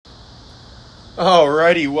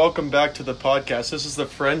Alrighty, welcome back to the podcast. This is the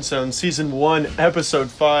FriendZone, Season 1, Episode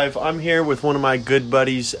 5. I'm here with one of my good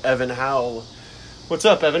buddies, Evan Howell. What's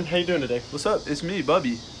up, Evan? How you doing today? What's up? It's me,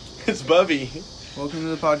 Bubby. It's Bubby. Welcome to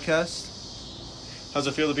the podcast. How's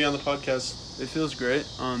it feel to be on the podcast? It feels great.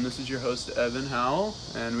 This is your host, Evan Howell,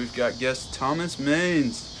 and we've got guest Thomas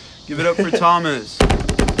Maines. Give it up for Thomas.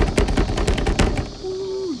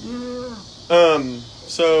 Ooh, yeah.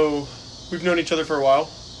 So, we've known each other for a while.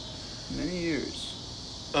 Many years.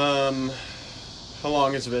 How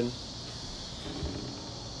long has it been? I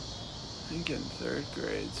think in third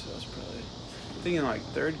grade, so I was probably thinking like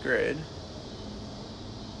third grade.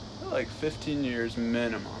 Like 15 years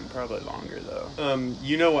minimum, probably longer though.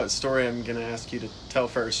 You know what story I'm gonna ask you to tell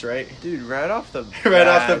first, right? Dude, right off the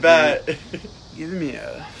bat. Giving me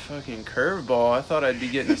a fucking curveball. I thought I'd be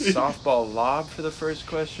getting a softball lob for the first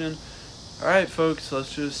question. Alright, folks,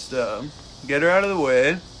 let's just get her out of the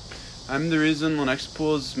way. I'm the reason Lenexa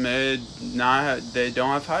Pool is made. They don't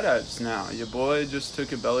have high dives now. Your boy just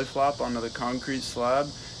took a belly flop onto the concrete slab,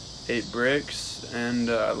 8 bricks, and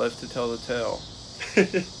left to tell the tale.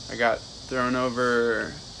 I got thrown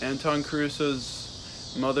over Anton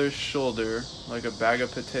Caruso's mother's shoulder like a bag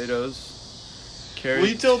of potatoes. Will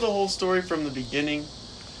you tell the whole story from the beginning?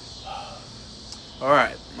 All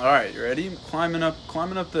right, you ready? Climbing up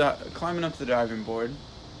the diving board.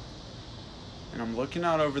 And I'm looking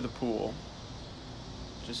out over the pool.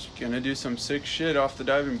 Just gonna do some sick shit off the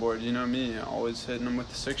diving board. You know me, always hitting them with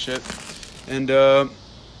the sick shit. And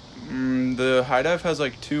the high dive has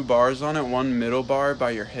like 2 bars on it. One middle bar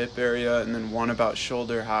by your hip area, and then one about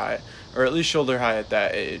shoulder high, or at least shoulder high at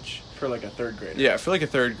that age. For like a third grader. Yeah, for like a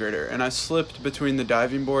third grader. And I slipped between the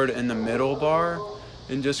diving board and the middle bar,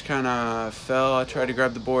 and just kind of fell. I tried to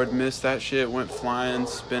grab the board, missed that shit, went flying,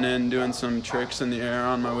 spinning, doing some tricks in the air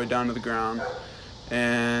on my way down to the ground,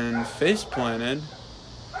 and face planted.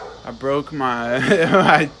 I broke my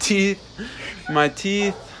my teeth, my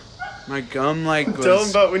gum was... Tell them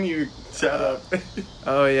about when you sat up.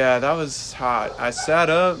 Oh yeah, that was hot. I sat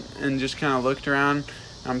up and just kind of looked around.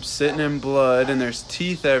 I'm sitting in blood, and there's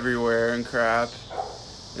teeth everywhere and crap.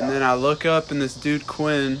 And then I look up, and this dude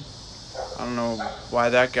Quinn, I don't know why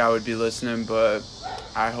that guy would be listening, but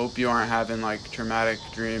I hope you aren't having like traumatic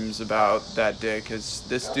dreams about that day, because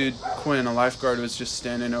this dude Quinn, a lifeguard, was just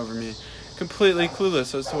standing over me, completely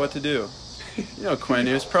clueless as to what to do. You know Quinn,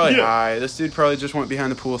 he was probably high. This dude probably just went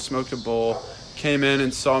behind the pool, smoked a bowl, came in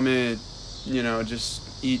and saw me,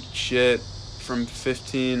 just eat shit from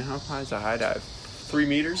 15. How high is a high dive? 3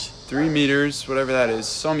 meters? 3 meters, whatever that is.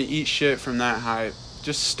 Saw me eat shit from that height.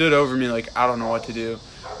 Just stood over me like I don't know what to do.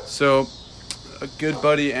 So a good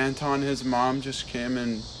buddy, Anton, his mom, just came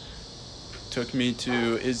and took me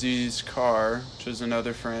to Izzy's car, which is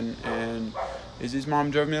another friend, and Izzy's mom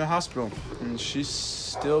drove me to the hospital. And she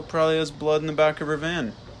still probably has blood in the back of her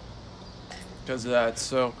van because of that.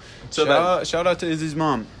 So shout out to Izzy's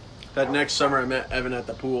mom. That next summer I met Evan at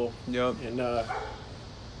the pool. Yep. And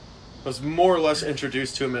was more or less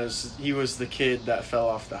introduced to him as he was the kid that fell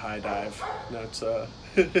off the high dive. That's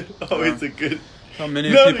always a good... How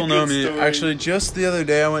many people know me. Story. Actually, just the other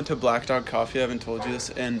day I went to Black Dog Coffee. I haven't told you this.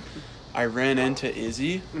 And I ran into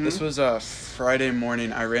Izzy. Mm-hmm. This was a Friday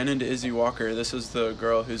morning. I ran into Izzy Walker. This is the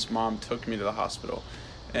girl whose mom took me to the hospital.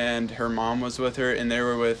 And her mom was with her. And they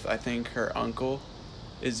were with, I think, her uncle,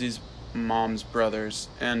 Izzy's mom's brothers.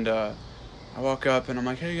 And I walk up and I'm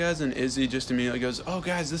like, hey guys. And Izzy just immediately goes, oh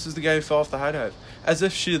guys, this is the guy who fell off the high dive. As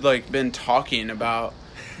if she'd like been talking about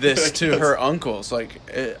this to her uncles.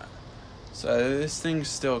 So this thing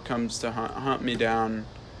still comes to hunt me down.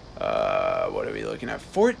 What are we looking at?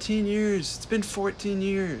 14 years. It's been 14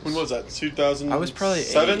 years. When was that? 2007? I was probably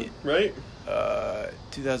 8. Right?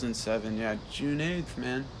 2007. Yeah, June 8th,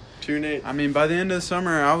 man. June 8th. I mean, by the end of the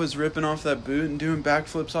summer, I was ripping off that boot and doing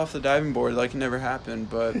backflips off the diving board like it never happened.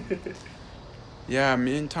 But yeah,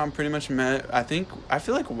 me and Tom pretty much met. I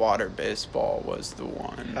feel like water baseball was the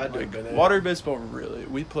one. Had to have been it. Water baseball, really.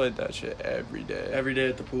 We played that shit every day. Every day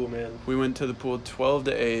at the pool, man. We went to the pool 12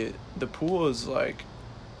 to 8. The pool is like,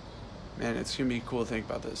 man, it's going to be cool to think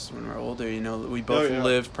about this when we're older. We both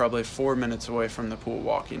live probably 4 minutes away from the pool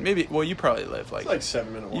walking. Maybe, well, you probably live like... It's like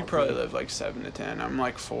 7 minute walk. You probably live like 7 to 10. I'm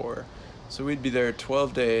like 4. So we'd be there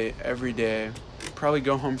 12 to 8 every day. Probably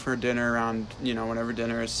go home for dinner around, whenever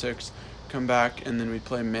dinner is 6. Come back, and then we'd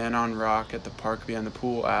play man on rock at the park behind the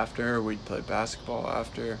pool after. We'd play basketball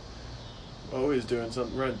after. Always doing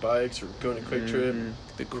something, riding bikes or going to Quick Trip.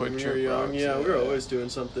 The Quick Trip rocks. Yeah, we were always doing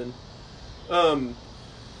something.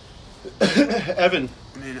 Evan.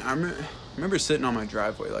 Man, I remember sitting on my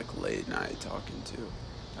driveway like late night talking to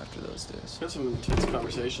after those days. We had some intense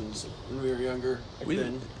conversations when we were younger.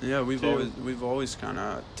 We've always kind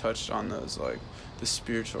of touched on those, like, the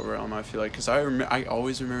spiritual realm, I feel like, because I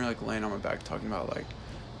always remember, like, laying on my back talking about, like,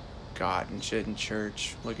 God and shit in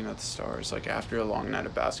church, looking at the stars, like, after a long night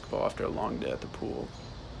of basketball, after a long day at the pool.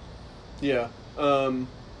 Yeah.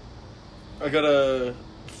 I gotta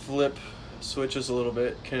flip switches a little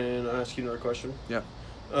bit. Can I ask you another question? Yeah.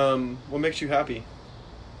 What makes you happy?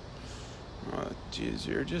 Oh, jeez,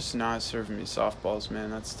 you're just not serving me softballs, man.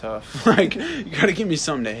 That's tough. Like, you gotta give me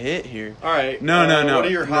something to hit here. All right. No. What are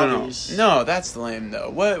your hobbies? No, that's lame, though.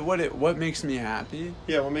 What makes me happy?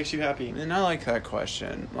 Yeah, what makes you happy? And I like that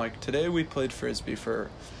question. Like, today we played Frisbee for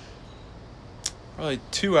probably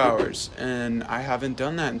 2 hours, and I haven't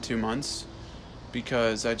done that in 2 months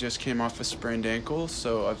because I just came off a sprained ankle,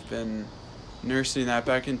 so I've been nursing that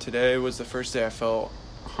back in. Today was the first day I felt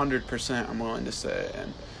 100%, I'm willing to say,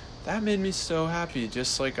 and that made me so happy.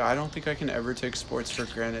 Just like, I don't think I can ever take sports for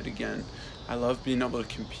granted again. I love being able to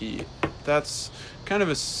compete. That's kind of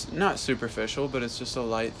not superficial, but it's just a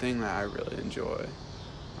light thing that I really enjoy.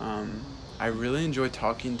 I really enjoy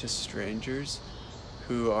talking to strangers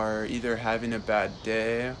who are either having a bad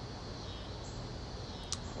day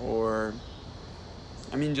or,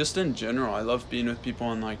 I mean, just in general. I love being with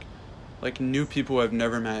people and like new people I've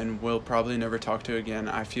never met and will probably never talk to again.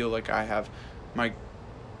 I feel like I have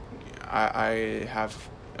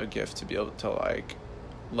a gift to be able to, like,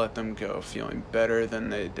 let them go feeling better than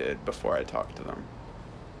they did before I talked to them.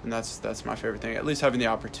 And that's my favorite thing, at least having the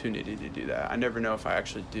opportunity to do that. I never know if I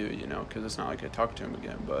actually do, because it's not like I talk to them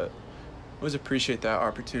again, but I always appreciate that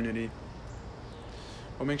opportunity.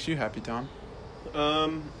 What makes you happy, Tom?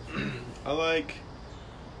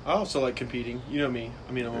 I also like competing. You know me.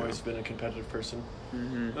 I mean, I've always been a competitive person.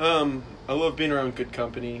 Mm-hmm. I love being around good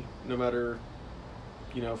company, no matter,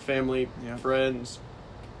 family, friends,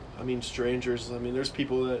 strangers. There's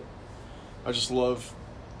people that I just love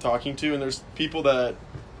talking to, and there's people that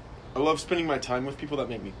I love spending my time with, people that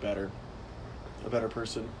make me a better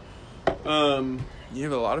person. You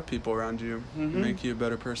have a lot of people around you who make you a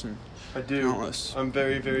better person. I do. Countless. I'm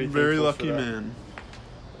very, very thankful very lucky for that. man.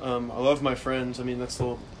 I love my friends.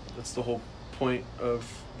 That's the whole point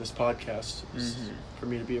of this podcast, is for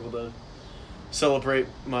me to be able to celebrate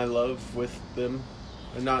my love with them,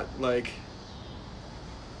 and not like.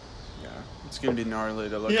 Yeah, it's gonna be gnarly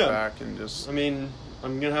to look back and just. I'm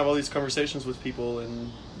gonna have all these conversations with people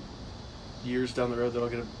in years down the road that I'll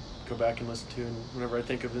get to go back and listen to, and whenever I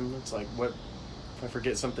think of them, it's like, what if I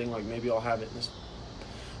forget something? Like, maybe I'll have it in this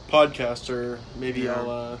podcast, or maybe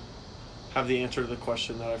I'll have the answer to the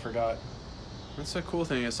question that I forgot. That's the cool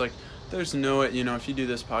thing. It's like, there's no, if you do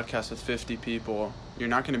this podcast with 50 people, you're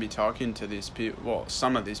not going to be talking to these people. Well,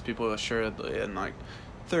 some of these people assuredly in like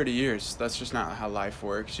 30 years. That's just not how life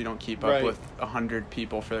works. You don't keep up with 100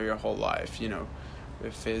 people for your whole life,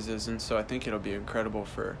 with phases. And so I think it'll be incredible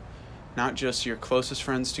for not just your closest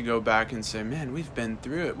friends to go back and say, man, we've been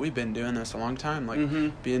through it. We've been doing this a long time.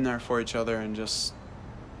 Like, being there for each other and just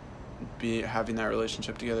having that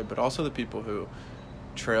relationship together. But also the people who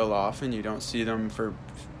trail off and you don't see them for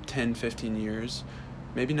 10, 15 years.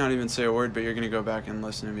 Maybe not even say a word, but you're going to go back and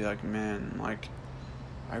listen and be like, man, like,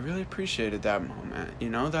 I really appreciated that moment.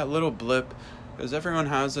 That little blip. Because everyone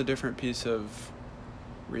has a different piece of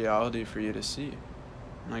reality for you to see.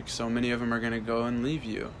 Like, so many of them are going to go and leave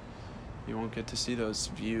you. You won't get to see those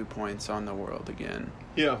viewpoints on the world again.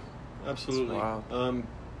 Yeah, absolutely. It's wild.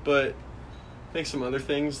 But I think some other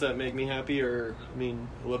things that make me happy are, I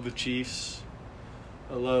love the Chiefs.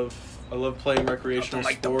 I love playing recreational sports.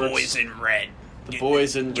 Like the boys in red.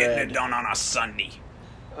 Getting it done on a Sunday.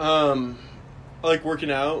 I like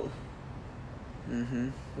working out. Mm-hmm.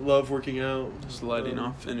 I love working out. Just letting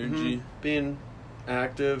off energy. Being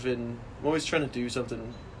active, and I'm always trying to do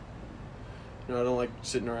something. I don't like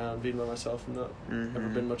sitting around being by myself. I'm not ever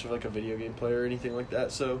been much of like a video game player or anything like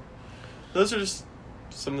that. So those are just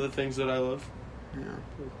some of the things that I love. Yeah.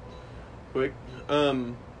 Quick.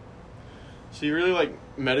 So you really like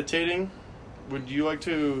meditating? Would you like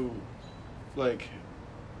to, like,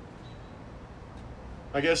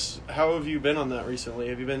 I guess, how have you been on that recently?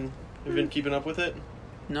 Have you been keeping up with it?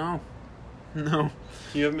 No. You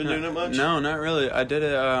haven't been doing it much? No, not really. I did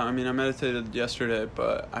it, I meditated yesterday,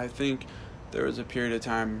 but I think there was a period of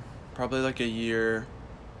time, probably like a year,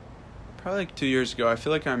 probably like 2 years ago. I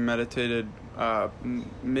feel like I meditated,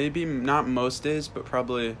 maybe not most days, but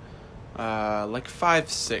probably like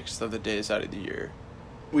 5/6 of the days out of the year.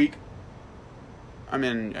 Week? I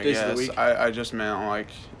days guess. of the week? I just meant like,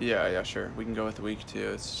 yeah, sure. We can go with the week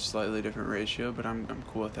too. It's a slightly different ratio, but I'm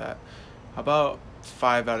cool with that. How about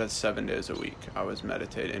 5 out of 7 days a week I was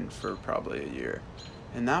meditating for probably a year.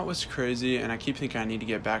 And that was crazy, and I keep thinking I need to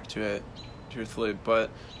get back to it, truthfully. But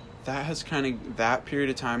that has kind of, that period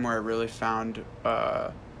of time where I really found,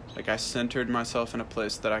 like, I centered myself in a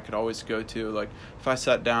place that I could always go to. Like, if I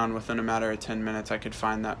sat down, within a matter of 10 minutes, I could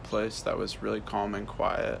find that place that was really calm and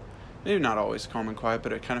quiet. Maybe not always calm and quiet,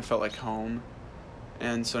 but it kind of felt like home.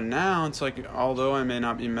 And so now it's like, although I may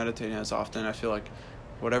not be meditating as often, I feel like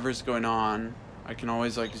whatever's going on, I can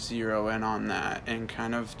always, like, zero in on that and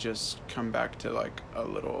kind of just come back to, like, a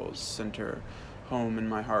little center home in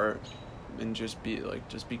my heart and just be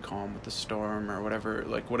calm with the storm or whatever,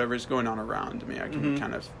 like, whatever's going on around me. I can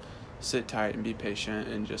kind of sit tight and be patient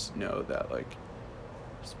and just know that, like,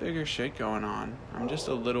 there's bigger shit going on. I'm just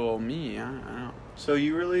a little me. I don't know. So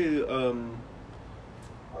you really,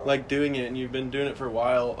 like doing it, and you've been doing it for a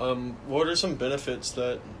while. What are some benefits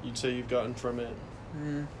that you'd say you've gotten from it?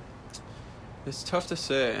 It's tough to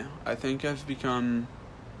say. I think I've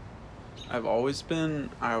always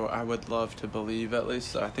been, I would love to believe at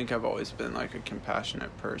least, I think I've always been like a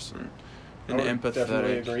compassionate person and empathetic.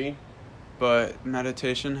 Definitely agree. But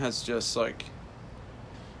meditation has just like,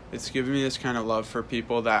 it's given me this kind of love for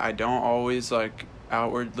people that I don't always like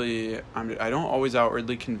outwardly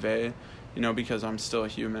convey, you know, because I'm still a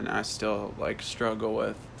human. I still like struggle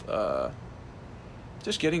with,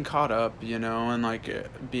 just getting caught up, you know, and like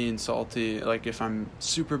being salty. Like if I'm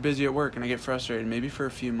super busy at work and I get frustrated, maybe for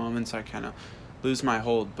a few moments I kind of lose my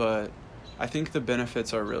hold. But I think the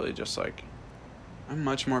benefits are really just like, I'm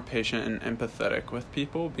much more patient and empathetic with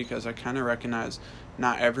people because I kind of recognize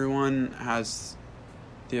not everyone has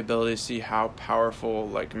the ability to see how powerful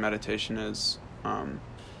like meditation is. And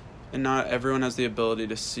not everyone has the ability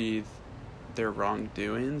to see their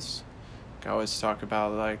wrongdoings. Like I always talk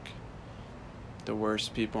about like the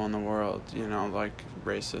worst people in the world, you know, like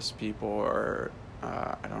racist people or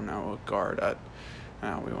I don't know, a guard at,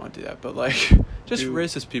 we won't do that, but like just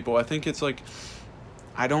racist people. I think it's like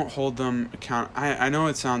I don't hold them account. I know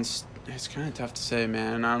it's kind of tough to say,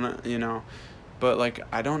 man. I don't, you know, but like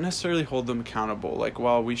I don't necessarily hold them accountable. Like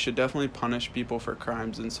while we should definitely punish people for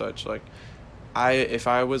crimes and such, like if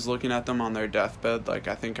I was looking at them on their deathbed, like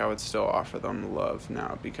I think I would still offer them love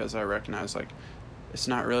now because I recognize like it's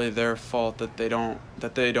not really their fault that they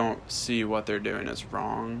don't see what they're doing as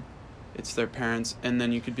wrong. It's their parents, and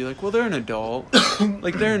then you could be like, well, they're an adult.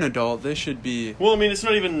 Like they're an adult, they should be. Well, I mean, it's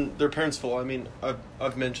not even their parents' fault. I mean,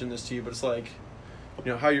 I've mentioned this to you, but it's like,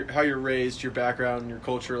 you know, how you're raised, your background, your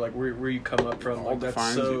culture, like where you come up from. Like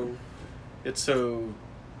that's so, it's so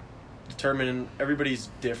determined. Everybody's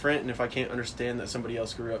different, and if I can't understand that somebody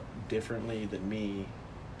else grew up differently than me,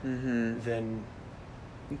 then.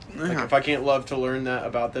 Like if I can't love to learn that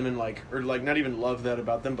about them and like, or like not even love that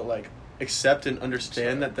about them, but like accept and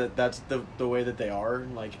understand that's the way that they are.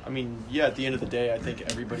 Like, I mean, yeah, at the end of the day, I think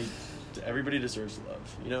everybody deserves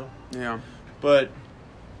love, you know? Yeah. But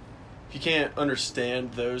if you can't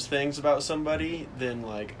understand those things about somebody, then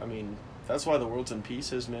like, I mean, that's why the world's in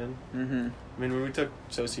pieces, man. I mean, when we took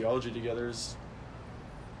sociology together,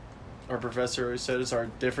 our professor always said it's our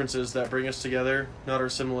differences that bring us together, not our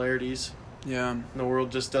similarities. Yeah. And the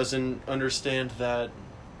world just doesn't understand that.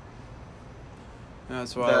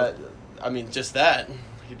 That's why.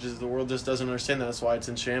 The world just doesn't understand that. That's why it's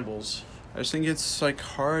in shambles. I just think it's like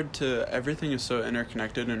hard everything is so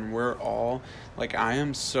interconnected, and we're all, like, I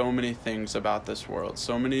am so many things about this world.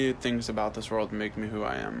 So many things about this world make me who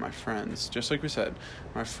I am. My friends, just like we said,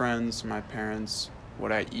 my friends, my parents,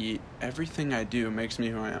 what I eat, everything I do makes me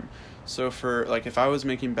who I am. So for, like, if I was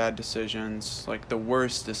making bad decisions, like the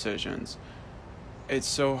worst decisions, it's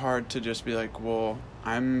so hard to just be like, well,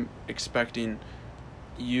 I'm expecting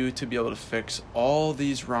you to be able to fix all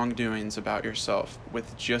these wrongdoings about yourself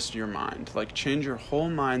with just your mind. Like, change your whole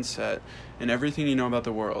mindset and everything you know about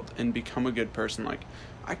the world and become a good person. Like,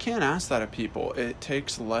 I can't ask that of people. It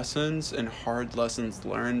takes lessons and hard lessons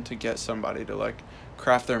learned to get somebody to, like,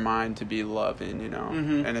 craft their mind to be loving, you know?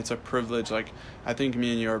 And it's a privilege. Like, I think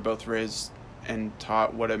me and you are both raised and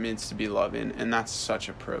taught what it means to be loving, and that's such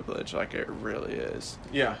a privilege. Like, it really is.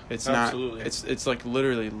 Yeah, it's absolutely. It's like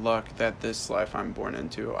literally luck that this life I'm born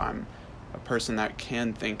into, I'm a person that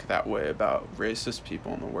can think that way about racist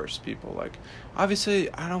people and the worst people. Like,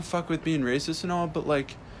 obviously I don't fuck with being racist and all, but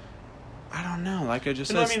like, I don't know, like, I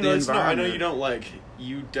just, that's the environment. I know you don't, like,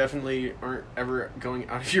 you definitely aren't ever going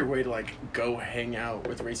out of your way to, like, go hang out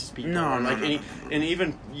with racist people. No. And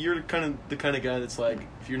even, you're kind of the kind of guy that's, like,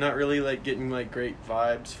 if you're not really, like, getting, like, great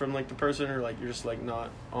vibes from, like, the person, or, like, you're just, like,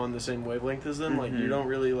 not on the same wavelength as them, like, you don't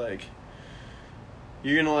really, like,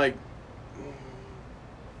 you're gonna, like,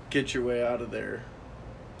 get your way out of there.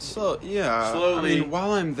 So, yeah. Slowly. I mean,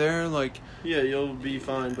 while I'm there, like... Yeah, you'll be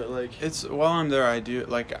fine, but, like... While I'm there, I do...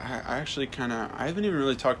 Like, I actually kind of... I haven't even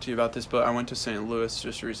really talked to you about this, but I went to St. Louis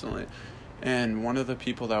just recently. And one of the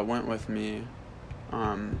people that went with me,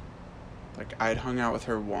 like, I'd hung out with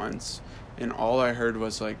her once. And all I heard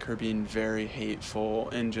was, like, her being very hateful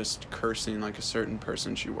and just cursing, like, a certain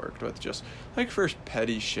person she worked with. Just, like, for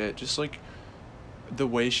petty shit. Just, like... the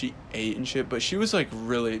way she ate and shit, but she was like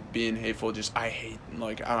really being hateful. Just I'm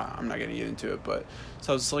not gonna get into it, but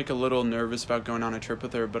so I was like a little nervous about going on a trip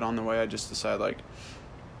with her. But on the way, I just decided like,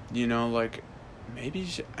 you know, like maybe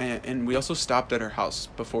and we also stopped at her house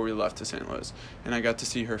before we left to St. Louis, and I got to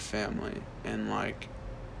see her family, and like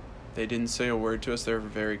they didn't say a word to us. They were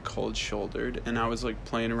very cold-shouldered, and I was like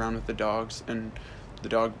playing around with the dogs, and the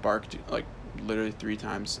dog barked like literally 3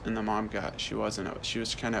 times, and the mom she was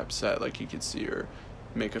kind of upset. Like you could see her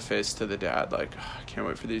make a face to the dad like, oh, I can't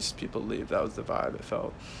wait for these people to leave. That was the vibe it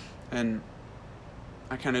felt. And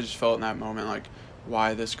I kind of just felt in that moment like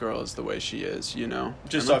why this girl is the way she is, you know,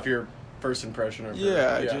 just off your first impression of her.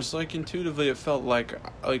 Yeah, just like intuitively it felt like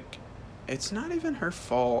it's not even her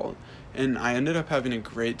fault. And I ended up having a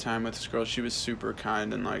great time with this girl. She was super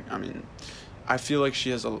kind, and like I mean I feel like she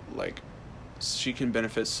has she can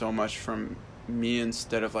benefit so much from me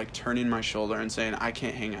instead of like turning my shoulder and saying I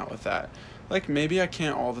can't hang out with that. Like maybe I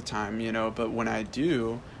can't all the time, you know, but when I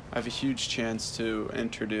do, I have a huge chance to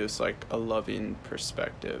introduce like a loving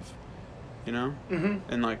perspective, you know?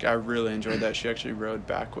 Mm-hmm. And like I really enjoyed that. She actually rode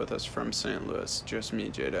back with us from St. Louis, just me,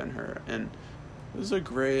 Jada, and her, and it was a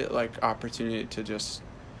great like opportunity to just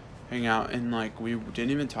hang out. And like we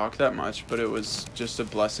didn't even talk that much, but it was just a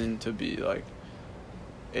blessing to be like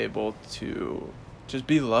able to just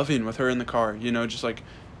be loving with her in the car, you know,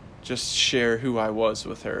 just share who I was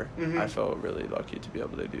with her. Mm-hmm. I felt really lucky to be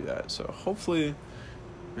able to do that. So hopefully,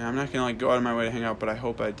 man, I'm not gonna like go out of my way to hang out, but I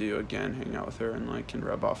hope I do again hang out with her and like can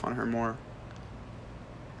rub off on her more.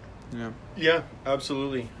 Yeah,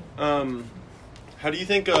 absolutely. How do you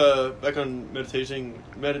think back on meditating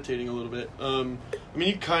a little bit, I mean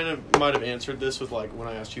you kind of might have answered this with like when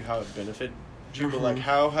I asked you how it benefited you, but like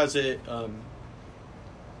how has it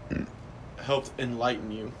helped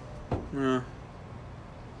enlighten you?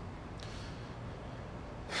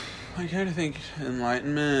 I kind of think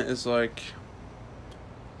enlightenment is like,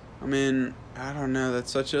 I mean, I don't know, that's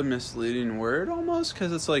such a misleading word almost,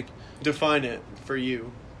 because it's like... Define it for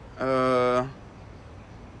you. I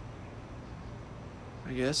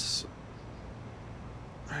guess,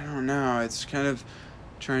 I don't know, it's kind of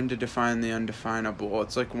trying to define the undefinable.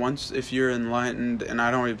 It's like if you're enlightened, and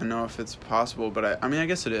I don't even know if it's possible, but I mean I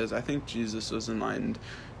guess it is. I think Jesus was enlightened.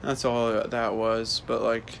 That's all that was. But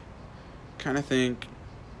like kind of think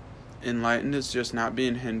enlightened is just not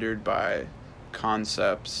being hindered by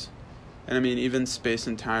concepts. And I mean even space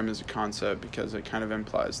and time is a concept because it kind of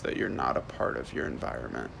implies that you're not a part of your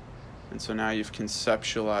environment. And so now you've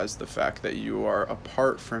conceptualized the fact that you are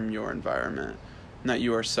apart from your environment, and that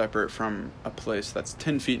you are separate from a place that's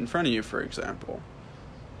 10 feet in front of you, for example.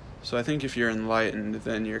 So I think if you're enlightened,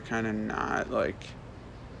 then you're kind of not, like,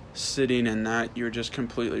 sitting in that. You're just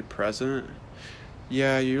completely present.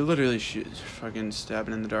 Yeah, you're literally fucking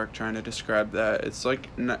stabbing in the dark trying to describe that. It's like,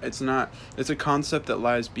 it's a concept that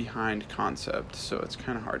lies behind concept, so it's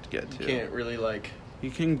kind of hard to get to. You can't really, like... You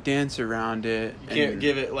can dance around it. You can't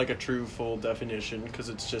give it, like, a true, full definition, because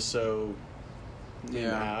it's just so...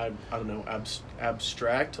 Yeah, I don't know,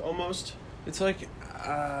 abstract almost. It's like,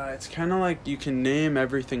 it's kind of like you can name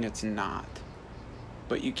everything it's not,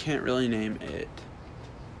 but you can't really name it.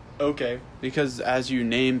 Okay. Because as you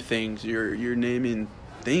name things, you're naming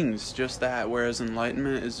things, just that. Whereas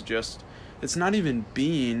enlightenment is just, it's not even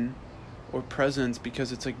being or presence,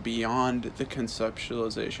 because it's like beyond the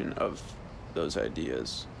conceptualization of those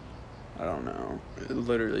ideas. I don't know.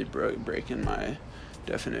 Literally breaking my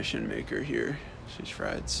definition maker here. She's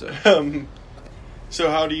fried. So so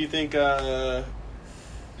how do you think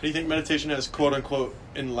meditation has quote unquote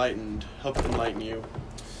helped enlighten you?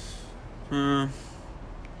 I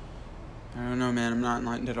don't know, man. I'm not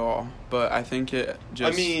enlightened at all, but I think it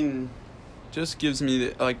just gives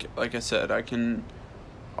me like I said, I can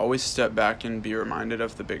always step back and be reminded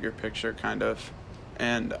of the bigger picture, kind of.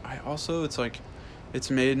 And I also, it's like, it's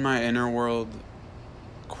made my inner world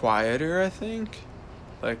quieter, I think.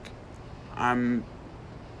 Like, I'm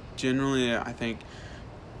generally, I think,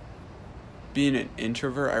 being an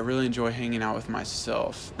introvert, I really enjoy hanging out with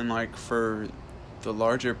myself. And, like, for the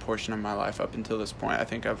larger portion of my life up until this point, I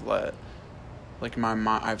think I've let, like,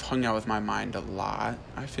 I've hung out with my mind a lot,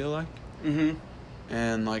 I feel like. Mm-hmm.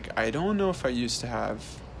 And, like, I don't know if I used to have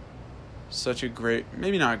such a great,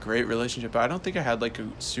 maybe not a great relationship, but I don't think I had like a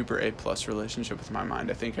super A+ relationship with my mind.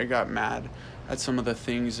 I think I got mad at some of the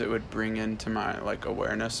things it would bring into my like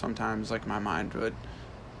awareness. Sometimes like my mind would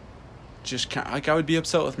just kind of, like I would be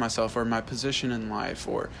upset with myself or my position in life,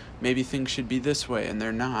 or maybe things should be this way and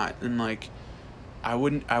they're not, and like I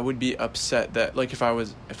would be upset that like if I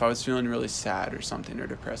was feeling really sad or something or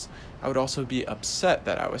depressed, I would also be upset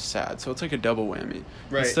that I was sad. So it's like a double whammy.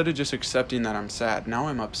 Right. Instead of just accepting that I'm sad, now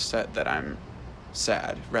I'm upset that I'm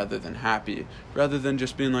sad rather than happy, rather than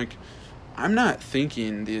just being like, I'm not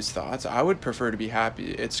thinking these thoughts. I would prefer to be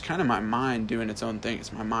happy. It's kind of my mind doing its own thing.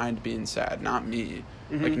 It's my mind being sad, not me.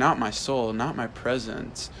 Mm-hmm. Like not my soul, not my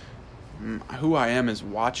presence. Who I am is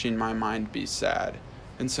watching my mind be sad.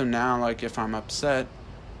 And so now, like, if I'm upset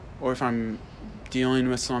or if I'm dealing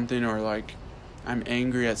with something or, like, I'm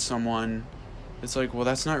angry at someone, it's like, well,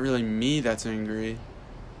 that's not really me that's angry.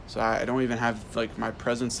 So I don't even have, like, my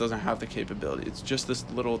presence doesn't have the capability. It's just this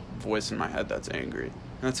little voice in my head that's angry.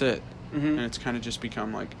 And that's it. Mm-hmm. And it's kind of just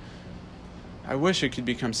become, like, I wish it could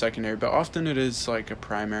become secondary, but often it is, like, a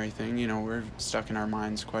primary thing. You know, we're stuck in our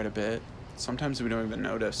minds quite a bit. Sometimes we don't even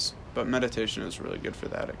notice. But meditation is really good for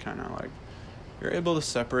that. It kind of, like, you're able to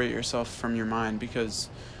separate yourself from your mind, because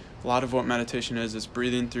a lot of what meditation is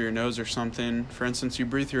breathing through your nose or something. For instance, you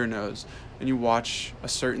breathe through your nose and you watch a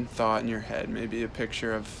certain thought in your head, maybe a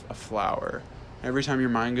picture of a flower. Every time your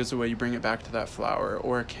mind goes away, you bring it back to that flower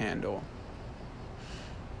or a candle.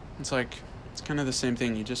 It's like, it's kind of the same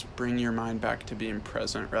thing. You just bring your mind back to being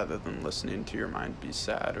present rather than listening to your mind be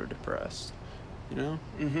sad or depressed, you know?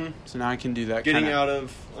 Mm-hmm. So now I can do that. Getting out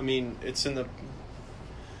of, I mean, it's in the...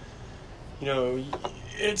 You know,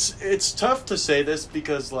 it's tough to say this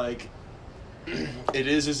because, like, it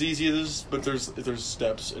is as easy as, but there's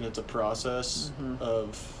steps and it's a process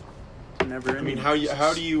of. Never. I mean, how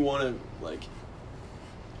do you want to, like,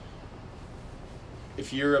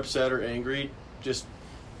 if you're upset or angry, just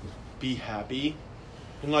be happy,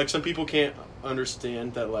 and like some people can't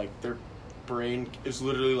understand that, like, their brain is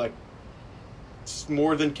literally like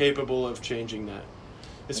more than capable of changing that.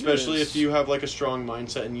 Especially if you have, like, a strong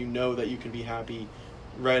mindset and you know that you can be happy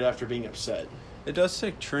right after being upset. It does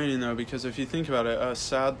take training, though, because if you think about it, a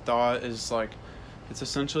sad thought is, like, it's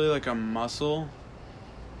essentially like a muscle.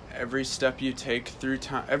 Every step you take through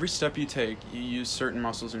time, you use certain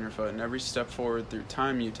muscles in your foot, and every step forward through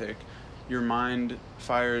time you take, your mind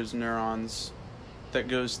fires neurons that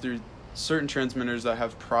goes through certain transmitters that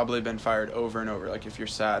have probably been fired over and over. Like if you're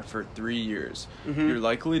sad for 3 years, you're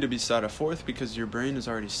likely to be sad a fourth because your brain is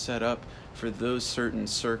already set up for those certain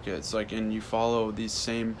circuits. Like, and you follow these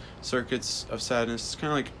same circuits of sadness. It's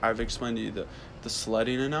kind of like I've explained to you the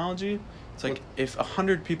sledding analogy. It's like if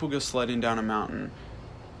 100 people go sledding down a mountain,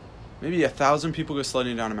 maybe 1,000 people go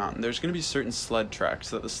sledding down a mountain, there's going to be certain sled tracks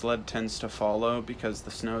that the sled tends to follow because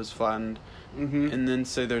the snow is flattened. And then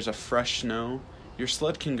say there's a fresh snow, your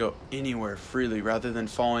sled can go anywhere freely rather than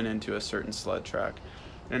falling into a certain sled track.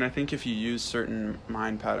 And I think if you use certain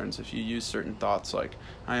mind patterns, if you use certain thoughts like,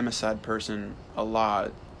 I am a sad person a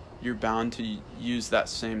lot, you're bound to use that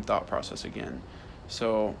same thought process again.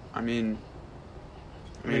 So, I mean,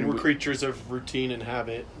 we're creatures of routine and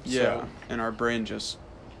habit. Yeah, so. And our brain just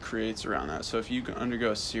creates around that. So if you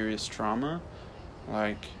undergo a serious trauma,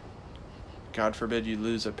 like, God forbid you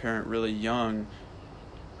lose a parent really young,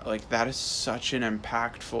 like, that is such an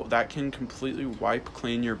impactful, that can completely wipe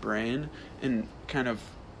clean your brain and kind of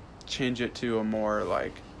change it to a more,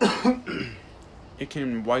 like, it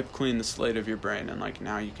can wipe clean the slate of your brain, and, like,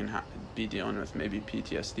 now you can be dealing with maybe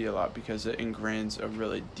PTSD a lot because it ingrains a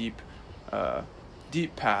really deep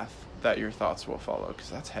path that your thoughts will follow, because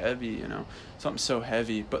that's heavy, you know, something so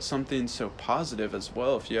heavy, but something so positive as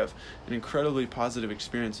well. If you have an incredibly positive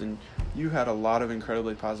experience, and you had a lot of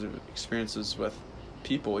incredibly positive experiences with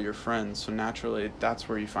people, your friends, so naturally that's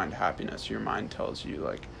where you find happiness. Your mind tells you,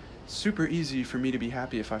 like, super easy for me to be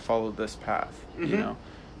happy if I follow this path. You know,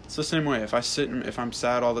 it's the same way. If I'm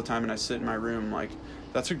sad all the time and I sit in my room, like,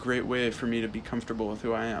 that's a great way for me to be comfortable with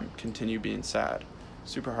who I am, continue being sad.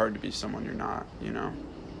 Super hard to be someone you're not, you know.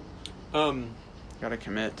 Gotta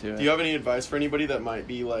commit to it. Do you have any advice for anybody that might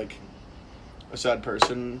be, like, a sad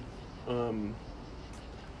person, or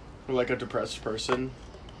like a depressed person,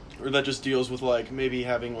 or that just deals with, like, maybe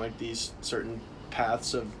having, like, these certain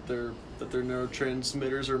paths of that their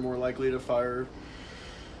neurotransmitters are more likely to fire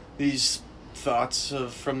these thoughts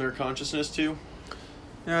from their consciousness to?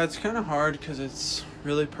 Yeah, it's kind of hard because it's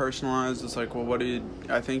really personalized. It's like, well,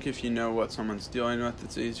 I think if you know what someone's dealing with,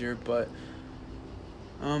 it's easier, but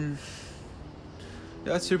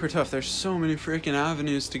that's super tough. There's so many freaking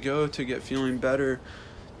avenues to go to get feeling better.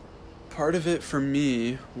 part of it for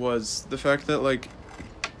me was the fact that, like,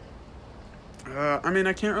 I mean,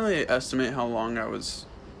 I can't really estimate how long I was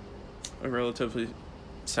a relatively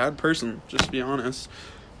sad person, just to be honest.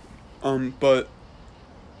 But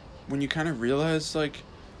when you kind of realize, like,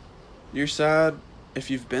 you're sad, if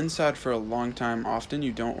you've been sad for a long time, often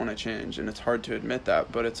you don't want to change, and it's hard to admit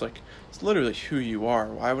that, but it's like, it's literally who you are.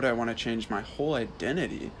 Why would I want to change my whole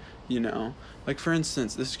identity, you know? Like, for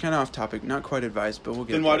instance, this is kind of off topic, not quite advice, but we'll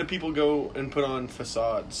get Then why do people go and put on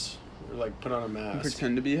facades? Or, like, put on a mask? And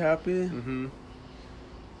pretend to be happy? Mm-hmm.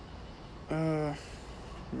 I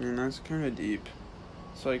mean, that's kind of deep.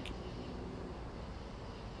 It's like,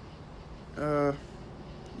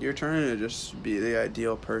 you're trying to just be the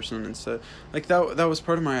ideal person instead. Like, that was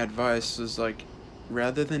part of my advice, is, like,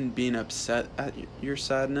 rather than being upset at your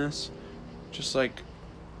sadness, just, like,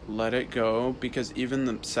 let it go, because even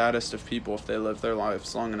the saddest of people, if they live their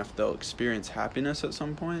lives long enough, they'll experience happiness at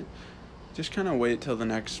some point. Just kind of wait till the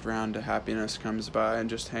next round of happiness comes by and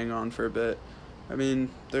just hang on for a bit. I mean,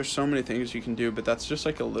 there's so many things you can do, but that's just,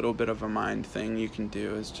 like, a little bit of a mind thing you can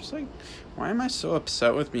do. Is just, like, why am I so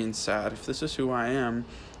upset with being sad? If this is who I am,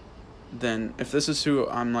 then if this is who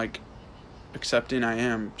I'm, like, accepting I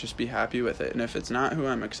am, just be happy with it. And if it's not who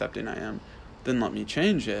I'm accepting I am, then let me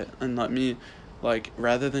change it. And let me, like,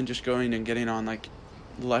 rather than just going and getting on, like,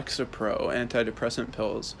 Lexapro, antidepressant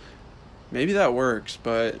pills, maybe that works,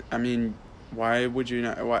 but, I mean, why would you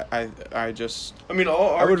not? Why I mean,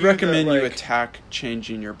 I would recommend that, like, you attack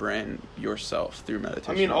changing your brain yourself through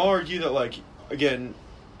meditation. I mean, I'll argue that, like, again,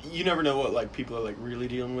 you never know what, like, people are, like, really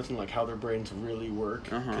dealing with and, like, how their brains really work,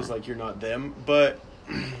 because like, you're not them. But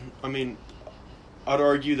I mean, I'd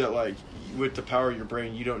argue that, like, with the power of your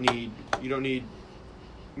brain, you don't need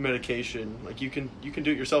medication. Like, you can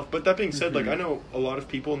do it yourself. But that being said, like, I know a lot of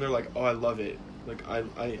people and they're like, oh, I love it. Like, I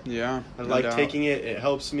like taking it. It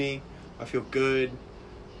helps me. I feel good,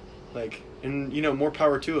 like, and, you know, more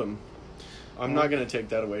power to them. I'm not going to take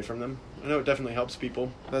that away from them. I know it definitely helps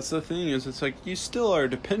people. That's the thing, is it's like, you still are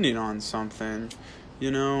depending on something,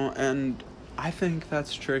 you know, and I think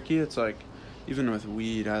that's tricky. It's like, even with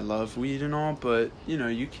weed, I love weed and all, but, you know,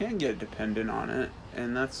 you can get dependent on it,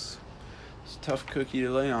 and it's a tough cookie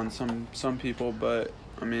to lay on some people, but,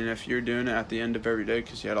 I mean, if you're doing it at the end of every day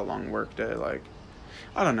because you had a long work day, like,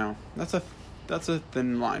 I don't know, that's a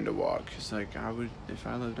thin line to walk, because, like, if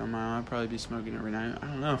I lived on my own, I'd probably be smoking every night. I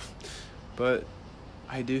don't know, but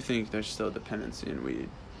I do think there's still dependency in weed.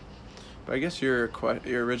 But I guess your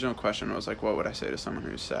original question was, like, what would I say to someone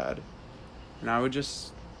who's sad? And I would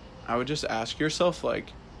just ask yourself,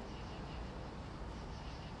 like,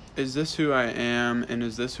 is this who I am, and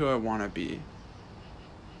is this who I want to be?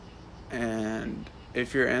 And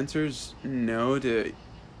if your answer's no to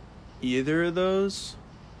either of those,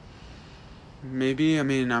 maybe, I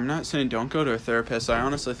mean, I'm not saying don't go to a therapist. I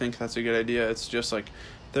honestly think that's a good idea. It's just, like,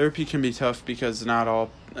 therapy can be tough because it's not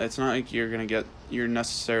like you're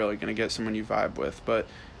necessarily going to get someone you vibe with, but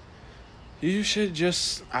you should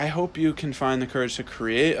just, I hope you can find the courage to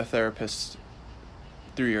create a therapist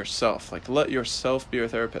through yourself. Like, let yourself be your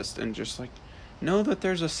therapist, and just, like, know that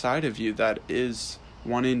there's a side of you that is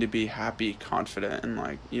wanting to be happy, confident, and,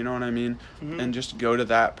 like, you know what I mean? Mm-hmm. And just go to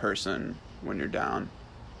that person when you're down.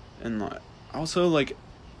 And, like, also, like,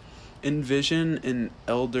 envision an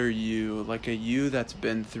elder you, like a you that's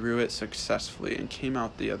been through it successfully and came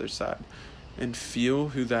out the other side, and feel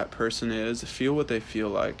who that person is, feel what they feel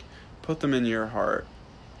like, put them in your heart,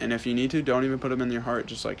 and if you need to, don't even put them in your heart,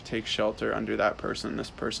 just, like, take shelter under that person, this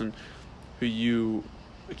person who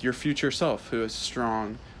like, your future self, who is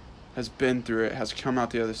strong, has been through it, has come out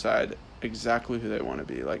the other side, exactly who they want to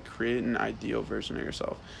be. Like, create an ideal version of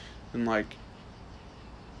yourself, and, like,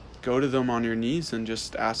 go to them on your knees and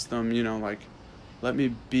just ask them, you know, like, let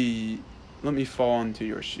me fall into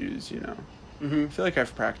your shoes, you know. I feel like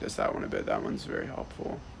I've practiced that one a bit. That one's very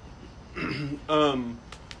helpful.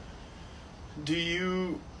 Do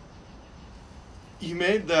you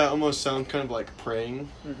made that almost sound kind of like praying.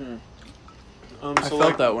 I felt,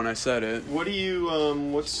 like, that when I said it. What do you,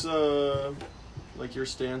 what's, like, your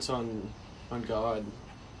stance on God?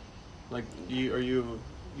 Like, are you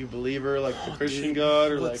believer, like, the Christian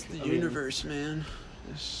God, or, what's like, the universe, man?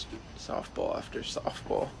 Just softball after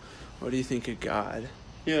softball. What do you think of God?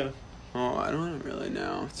 Yeah. Oh, I don't really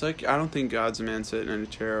know. It's like, I don't think God's a man sitting in a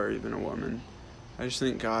chair or even a woman. I just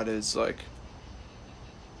think God is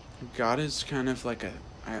kind of like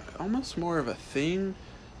almost more of a thing,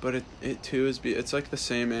 but it too is, it's like the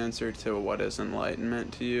same answer to what is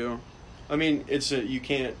enlightenment to you. I mean, you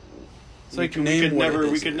can't, it's like,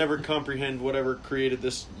 we could never comprehend whatever created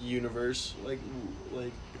this universe. Like,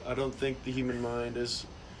 I don't think the human mind is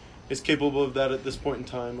is capable of that at this point in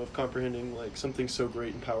time, of comprehending like something so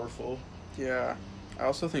great and powerful. Yeah. I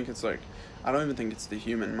also think it's like, I don't even think it's the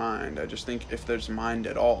human mind. I just think if there's mind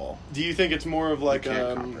at all, do you think it's more of like you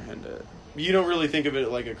can't comprehend it? You don't really think of it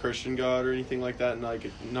like a Christian God or anything like that, and like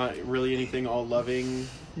not really anything all loving.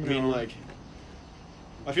 No. I mean, like,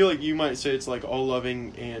 I feel like you might say it's like all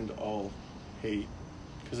loving and all hate,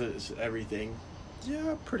 because it's everything.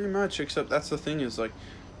 Yeah, pretty much. Except that's the thing is like,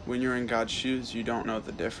 when you're in God's shoes, you don't know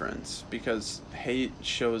the difference, because hate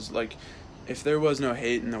shows like, if there was no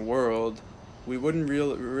hate in the world, we wouldn't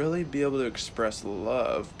really be able to express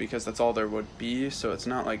love, because that's all there would be. So it's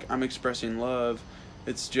not like I'm expressing love.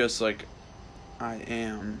 It's just like, I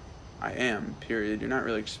am, period. You're not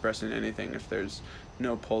really expressing anything if there's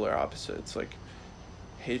no polar opposites. Like,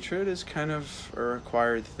 hatred is kind of a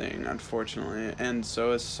required thing, unfortunately, and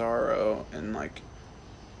so is sorrow, and like,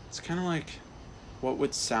 it's kind of like, what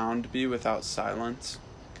would sound be without silence?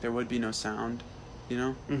 There would be no sound, you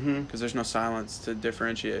know? Mm-hmm. Because there's no silence to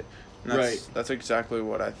differentiate. And that's exactly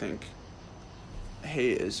what I think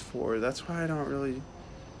hate is for. That's why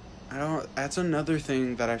that's another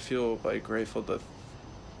thing that I feel like grateful to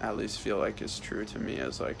at least feel like is true to me,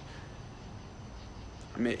 is like,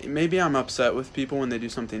 maybe I'm upset with people when they do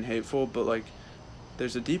something hateful, but like,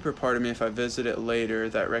 there's a deeper part of me, if I visit it later,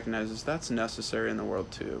 that recognizes that's necessary in the world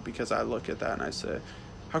too, because I look at that and I say,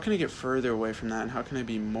 how can I get further away from that, and how can I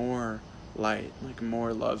be more light, like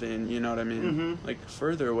more loving, you know what I mean? Mm-hmm. Like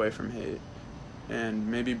further away from hate, and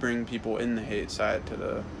maybe bring people in the hate side to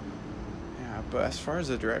the, yeah, but as far as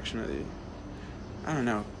the direction of the, I don't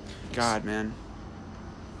know, God, man,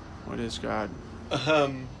 what is God?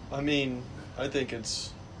 I mean, I think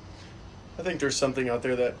there's something out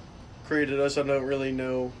there that created us. I don't really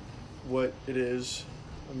know what it is.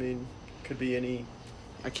 I mean, could be any.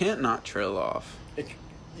 I can't not trail off.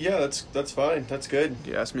 Yeah, that's fine. That's good.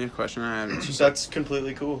 You ask me a question, That's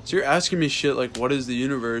completely cool. So you're asking me shit like, what is the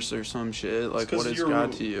universe or some shit? Like, what is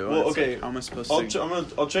God to you? Well, okay. Like, how am I supposed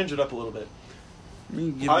I'll change it up a little bit.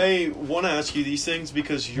 I want to ask you these things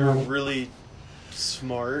because you're really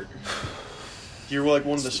smart. You're like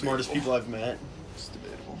one of the smartest people I've met. It's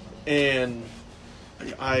debatable. And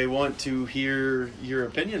I want to hear your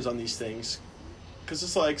opinions on these things, because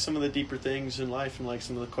it's like some of the deeper things in life, and like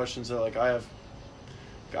some of the questions that like I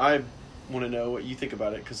want to know what you think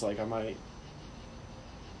about it, because like I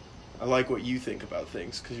like what you think about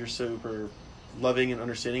things, because you're super loving and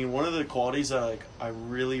understanding. And one of the qualities that like I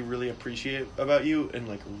really, really appreciate about you and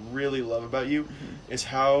like really love about you is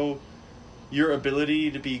how your ability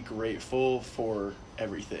to be grateful for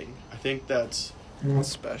everything. I think that's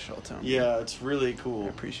special to me. Yeah, it's really cool. I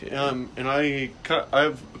appreciate it. And I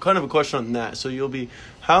have kind of a question on that. So you'll be,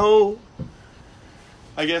 how,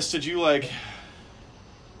 I guess, did you like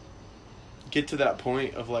get to that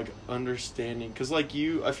point of like understanding? Because like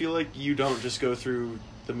I feel like you don't just go through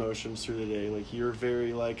the motions through the day. Like you're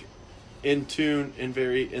very like in tune and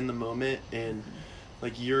very in the moment, and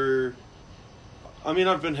like I mean,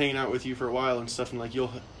 I've been hanging out with you for a while and stuff, and like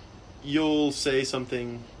you'll say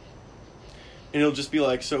something and it'll just be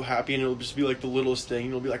like so happy, and it'll just be like the littlest thing,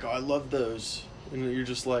 and you'll be like, oh, I love those, and you're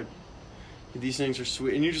just like, these things are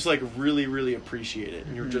sweet, and you just like really, really appreciate it,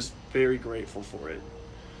 and you're just very grateful for it.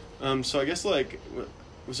 So I guess like,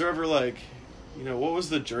 was there ever like, you know, what was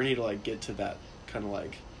the journey to like get to that kind of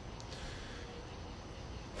like?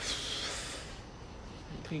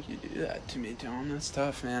 I think you do that to me, Tom. That's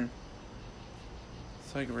tough, man.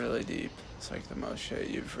 It's like really deep. It's like the most shit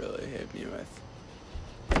you've really hit me with.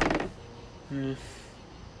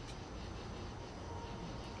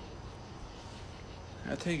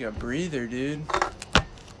 I take a breather, dude.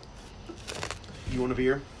 You want a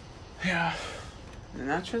beer? Yeah. And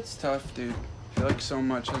that shit's tough, dude. I feel like so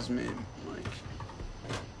much has made, like...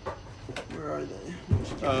 Where are they?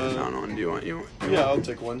 Found one. Do you want Yeah, I'll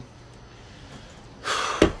take one.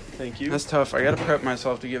 Thank you. That's tough. I gotta prep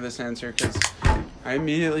myself to give this answer, because I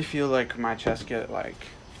immediately feel like my chest get, like,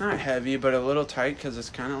 not heavy, but a little tight, because it's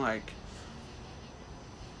kind of like...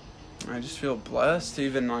 I just feel blessed to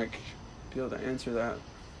even, like, be able to answer that.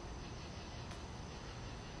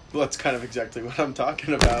 Well, that's kind of exactly what I'm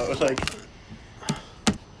talking about. Like,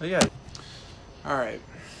 but yeah. Alright.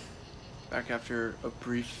 Back after a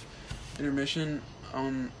brief intermission.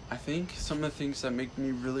 I think some of the things that make me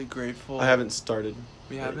really grateful... I haven't started.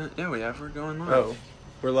 We haven't? Yeah, we have. We're going live. Oh,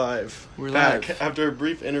 we're live. We're back live. After a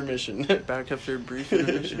brief intermission. Back after a brief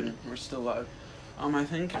intermission. We're still live. I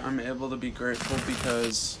think I'm able to be grateful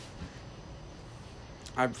because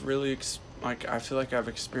I've really... I feel like I've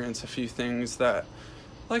experienced a few things that...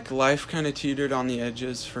 Like, life kind of teetered on the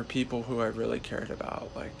edges for people who I really cared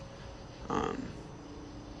about. Like,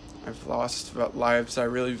 I've lost lives I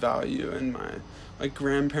really value, and my, like,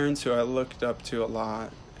 grandparents who I looked up to a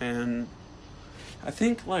lot. And I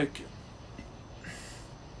think, like,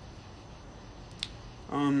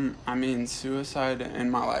 I mean, suicide in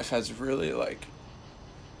my life has really, like,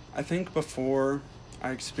 I think before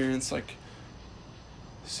I experienced, like,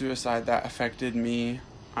 suicide that affected me,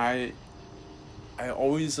 I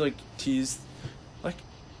always, like, teased, like,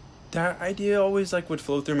 that idea always, like, would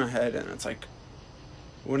flow through my head, and it's like,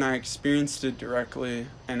 when I experienced it directly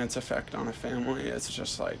and its effect on a family, it's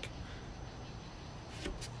just like,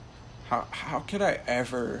 how could I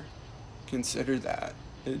ever consider that?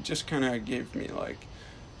 It just kind of gave me, like,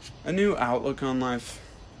 a new outlook on life.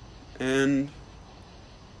 And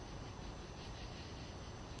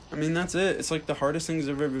I mean, that's it. It's like the hardest things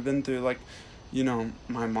I've ever been through. Like, you know,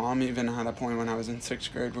 my mom even had a point when I was in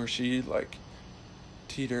 6th grade where she, like,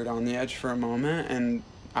 teetered on the edge for a moment, and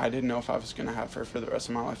I didn't know if I was going to have her for the rest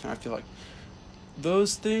of my life. And I feel like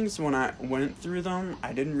those things, when I went through them,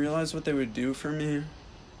 I didn't realize what they would do for me.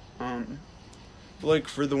 Like,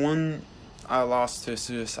 for the one I lost to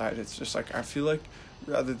suicide, it's just like, I feel like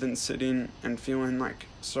rather than sitting and feeling, like,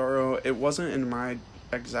 sorrow, it wasn't in my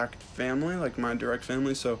exact family, like my direct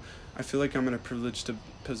family, so I feel like I'm in a privileged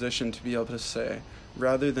position to be able to say,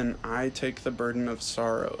 rather than I take the burden of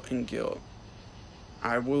sorrow and guilt,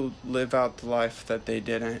 I will live out the life that they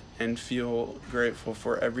didn't and feel grateful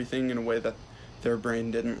for everything in a way that their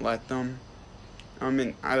brain didn't let them. I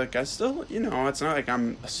mean, I still, you know, it's not like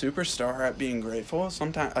I'm a superstar at being grateful.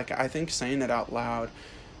 Sometimes, like, I think saying it out loud,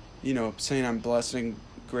 you know, saying I'm blessed and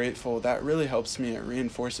grateful, that really helps me. It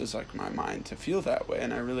reinforces, like, my mind to feel that way,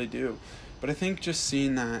 and I really do. But I think just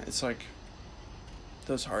seeing that, it's like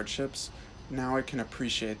those hardships, now I can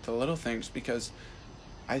appreciate the little things, because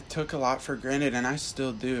I took a lot for granted, and I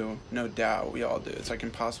still do, no doubt. We all do. It's, like,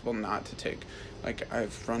 impossible not to take, like, I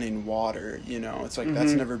have running water, you know. It's, like,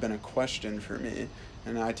 that's never been a question for me,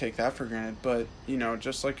 and I take that for granted. But, you know,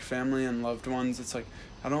 just like family and loved ones, it's, like,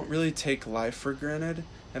 I don't really take life for granted,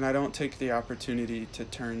 and I don't take the opportunity to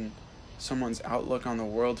turn someone's outlook on the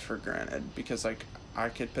world for granted, because, like, I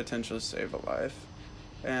could potentially save a life.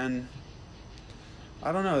 And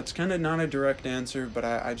I don't know, it's kind of not a direct answer, but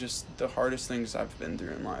I just, the hardest things I've been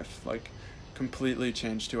through in life, like, completely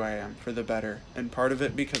changed who I am for the better. And part of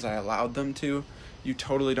it because I allowed them to. You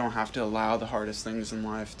totally don't have to allow the hardest things in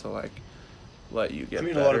life to, like, let you get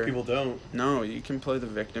better. A lot of people don't. No, you can play the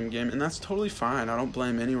victim game, and that's totally fine. I don't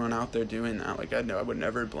blame anyone out there doing that. Like, I would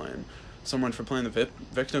never blame someone for playing the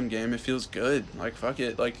victim game. It feels good. Like, fuck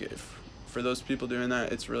it. Like, if for those people doing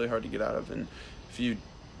that, it's really hard to get out of. And if you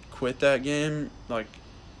quit that game, like,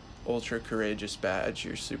 ultra courageous badge,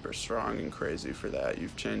 you're super strong and crazy for that.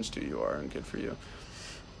 You've changed who you are, and good for you.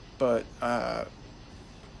 But I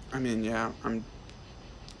mean, yeah,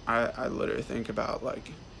 I literally think about,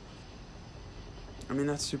 like, I mean,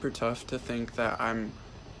 that's super tough to think that I'm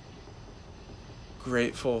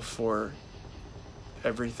grateful for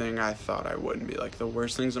everything I thought I wouldn't be. Like, the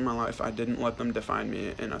worst things in my life, I didn't let them define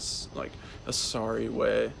me in a sorry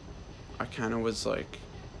way. I kind of was like,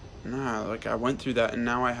 nah, like, I went through that, and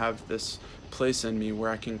now I have this place in me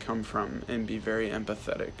where I can come from and be very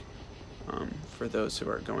empathetic for those who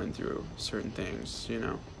are going through certain things, you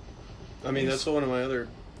know? I mean, that's one of my other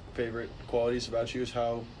favorite qualities about you, is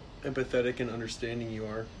how empathetic and understanding you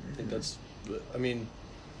are. I think that's, I mean,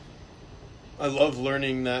 I love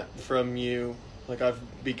learning that from you. Like, I've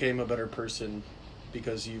became a better person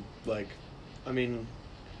because you, like, I mean,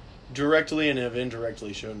 directly and have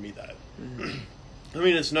indirectly shown me that. I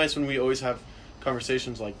mean, it's nice when we always have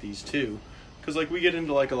conversations like these too, because, like, we get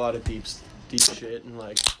into, like, a lot of deep shit, and,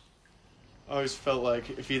 like, I always felt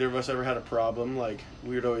like if either of us ever had a problem, like,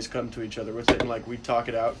 we would always come to each other with it, and, like, we'd talk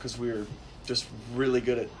it out, because we were just really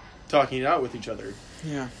good at talking it out with each other.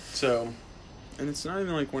 Yeah. So, and it's not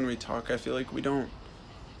even like when we talk, I feel like we don't,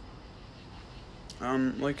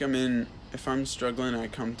 like, I mean, if I'm struggling, I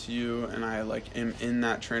come to you, and I, like, am in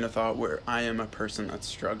that train of thought where I am a person that's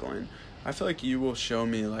struggling. I feel like you will show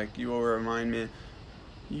me, like, you will remind me,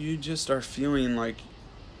 you just are feeling like,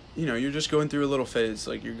 you know, you're just going through a little phase.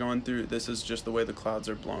 Like, you're going through, this is just the way the clouds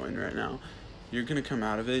are blowing right now. You're going to come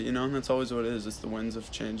out of it, you know, and that's always what it is. It's the winds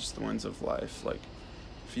of change, it's the winds of life. Like,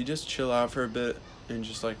 if you just chill out for a bit and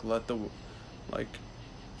just, like, let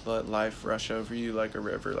life rush over you like a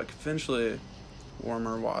river, like, eventually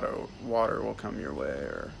warmer water will come your way,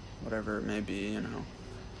 or whatever it may be, you know.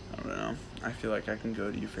 I don't know. I feel like I can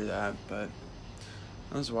go to you for that, but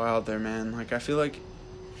that was wild there, man. Like, I feel like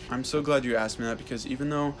I'm so glad you asked me that, because even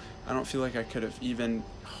though I don't feel like I could have even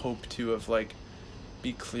hoped to have, like,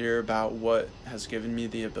 be clear about what has given me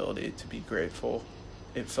the ability to be grateful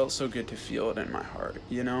it felt so good to feel it in my heart,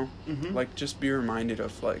 you know? Mm-hmm. Like, just be reminded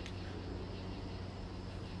of, like,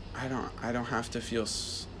 I don't have to feel,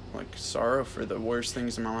 like, sorrow for the worst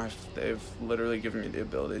things in my life. They've literally given me the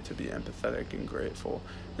ability to be empathetic and grateful.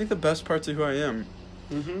 I think the best parts of who I am.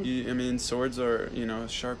 Mm-hmm. I mean, swords are, a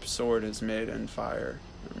sharp sword is made in fire.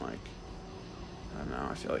 And, like, I don't know,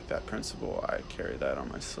 I feel like that principle, I carry that on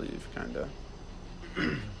my sleeve, kind of.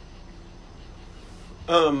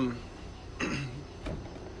 I'm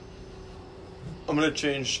going to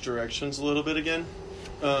change directions a little bit again.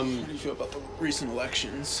 How do you feel about the recent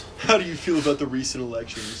elections? How do you feel about the recent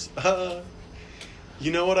elections?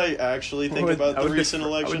 You know what I actually think about the recent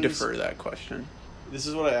elections? I would defer that question. This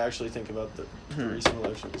is what I actually think about the recent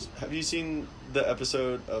elections. Have you seen the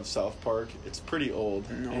episode of South Park? It's pretty old.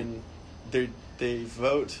 No. And they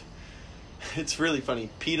vote. It's really funny.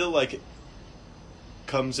 PETA, like,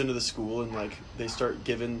 comes into the school and, like, they start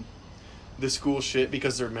giving the school shit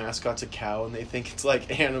because their mascot's a cow and they think it's,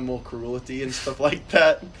 like, animal cruelty and stuff like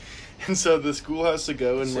that. And so the school has to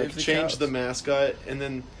go and, like, change the mascot, and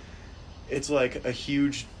then it's, like, a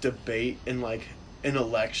huge debate and, like, an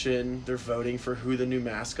election. They're voting for who the new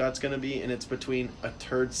mascot's gonna be, and it's between a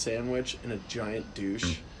turd sandwich and a giant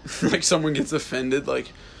douche. Like, someone gets offended,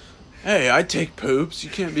 like, hey, I take poops, you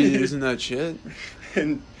can't be using that shit.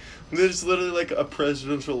 And there's literally, like, a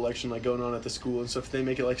presidential election, like, going on at the school and stuff. They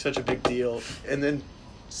make it, like, such a big deal, and then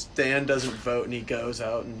Stan doesn't vote, and he goes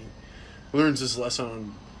out and he learns his lesson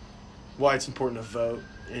on why it's important to vote,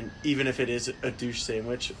 and even if it is a douche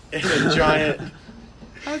sandwich and a giant...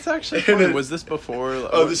 That's actually funny. Was this before?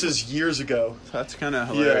 This is years ago. That's kind of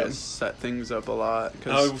hilarious. Yeah. Set things up a lot.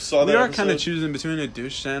 I saw that. We are kind of choosing between a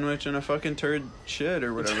douche sandwich and a fucking turd shit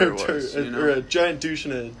or whatever it was. Or a giant douche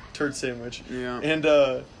and a turd sandwich. Yeah. And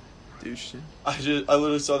douche. I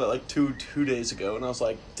literally saw that like two days ago, and I was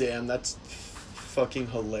like, damn, that's fucking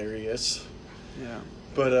hilarious. Yeah.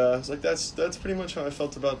 But I was like, that's pretty much how I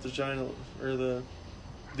felt about the giant or the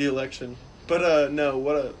election. But no,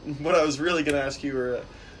 what I was really gonna ask you were,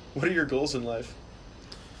 what are your goals in life?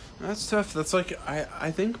 That's tough. That's like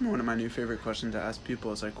I think one of my new favorite questions to ask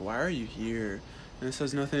people is like, why are you here? And this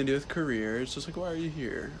has nothing to do with career. It's just like, why are you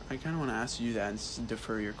here? I kind of want to ask you that and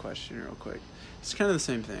defer your question real quick. It's kind of the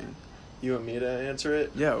same thing. You want me to answer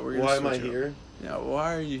it? Yeah, we're gonna. Why am I here? Yeah,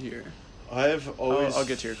 why are you here? I've always. I'll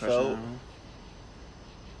get to your question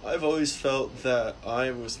now. I've always felt that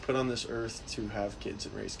I was put on this earth to have kids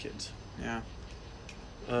and raise kids. Yeah.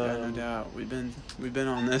 Yeah, no doubt. We've been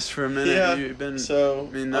on this for a minute. Yeah. So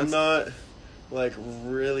I mean, I'm not like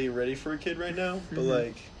really ready for a kid right now, but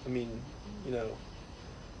like, I mean,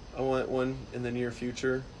 I want one in the near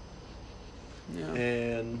future. Yeah.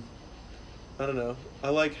 And I don't know. I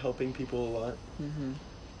like helping people a lot. Mm-hmm.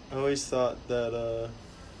 I always thought that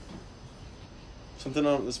something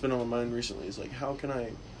that's been on my mind recently is like, how can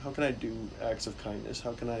I do acts of kindness?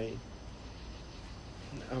 How can I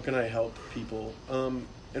help people?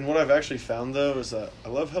 And what I've actually found, though, is that I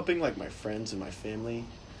love helping, like, my friends and my family,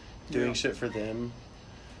 doing shit for them.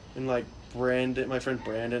 And, like, my friend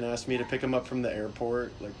Brandon asked me to pick him up from the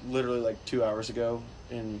airport, like, literally, like, 2 hours ago.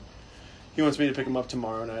 And he wants me to pick him up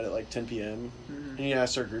tomorrow night at, like, 10 p.m. Mm-hmm. And he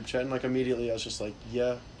asked our group chat, and, like, immediately I was just like,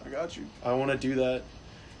 yeah. I got you. I want to do that.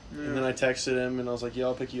 Yeah. And then I texted him, and I was like, yeah,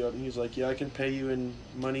 I'll pick you up. And he was like, yeah, I can pay you in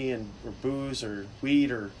money or booze or weed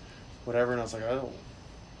or whatever. And I was like,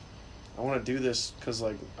 I want to do this because,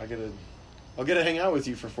 like, I'll get to hang out with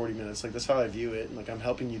you for 40 minutes. Like, that's how I view it. And, like, I'm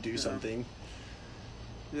helping you do something.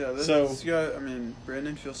 Yeah, I mean,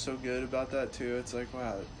 Brandon feels so good about that, too. It's like,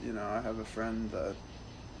 wow, I have a friend that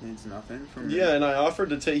needs nothing from me. Yeah, and I offered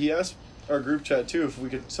to he asked our group chat, too,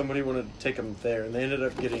 if somebody wanted to take him there. And they ended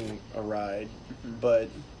up getting a ride. Mm-hmm. But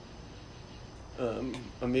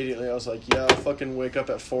immediately I was like, yeah, I'll fucking wake up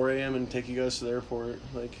at 4 a.m. and take you guys to the airport.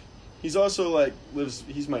 Like... He's also, like,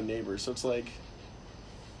 he's my neighbor, so it's like,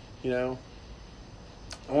 I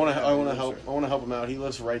want to help him out. He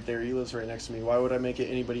lives right there. He lives right next to me. Why would I make it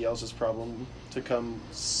anybody else's problem to come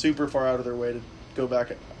super far out of their way to go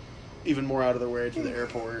back even more out of their way to the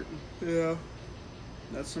airport? Yeah.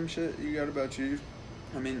 That's some shit you got about you.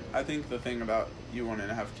 I mean, I think the thing about you wanting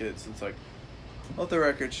to have kids, it's like, let the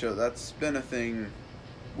record show, that's been a thing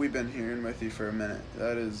we've been hearing with you for a minute.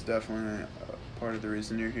 That is definitely part of the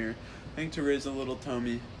reason you're here. I think to raise a little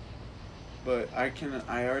Tommy, but I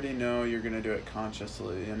already know you're gonna do it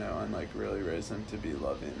consciously, and like really raise him to be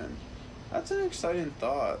loving, and that's an exciting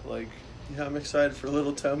thought. Like, yeah, I'm excited for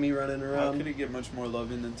little Tommy running around. How could he get much more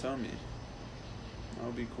loving than Tommy? That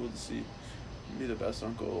would be cool to see. He'd be the best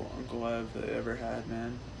Uncle Ev they ever had,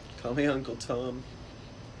 man. Call me Uncle Tom.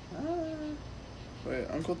 But Wait,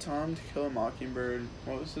 Uncle Tom, To Kill a Mockingbird.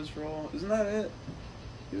 What was his role? Isn't that it?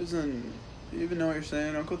 He was in... Do you even know what you're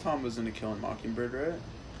saying? Uncle Tom was in To Kill a Mockingbird, right?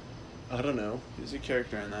 I don't know. He was a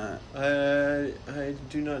character in that. I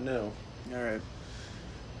do not know. Alright.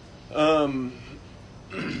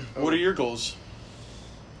 What are your goals?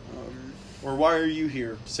 Or why are you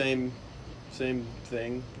here? Same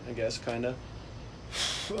thing, I guess, kind of.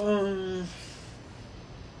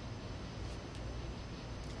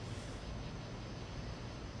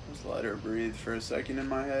 Just let her breathe for a second in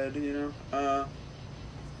my head, you know?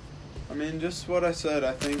 I mean, just what I said.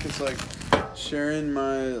 I think it's like sharing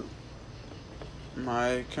my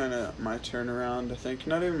turnaround. I think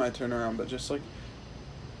not even my turnaround, but just like,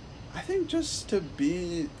 I think just to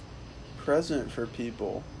be present for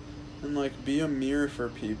people and like be a mirror for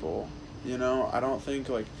people, you know? I don't think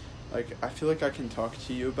like I feel like I can talk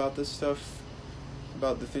to you about this stuff,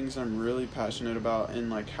 about the things I'm really passionate about and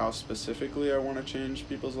like how specifically I want to change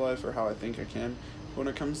people's life or how I think I can. When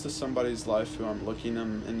it comes to somebody's life who I'm looking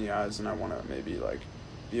them in the eyes and I want to maybe like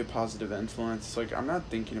be a positive influence, like I'm not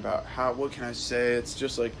thinking about what can I say. It's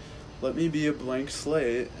just like, let me be a blank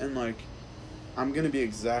slate and like I'm gonna be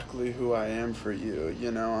exactly who I am for you,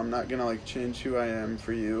 you know? I'm not gonna like change who I am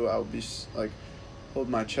for you. I'll be like hold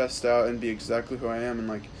my chest out and be exactly who I am. And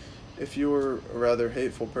like if you're a rather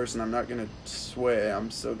hateful person, I'm not gonna sway. I'm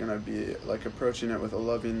still gonna be like approaching it with a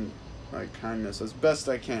loving like kindness as best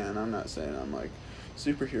I can. I'm not saying I'm like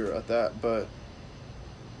superhero at that, but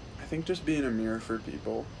I think just being a mirror for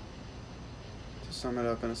people, to sum it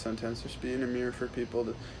up in a sentence, just being a mirror for people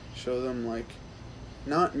to show them like,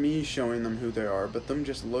 not me showing them who they are, but them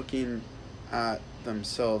just looking at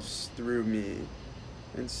themselves through me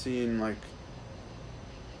and seeing like,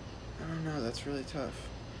 I don't know, that's really tough.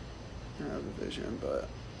 I don't have a vision, but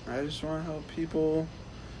I just want to help people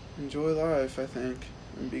enjoy life, I think,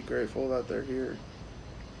 and be grateful that they're here.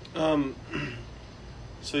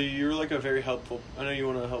 So you're like a very helpful, I know you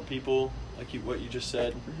want to help people, like what you just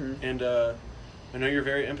said, and I know you're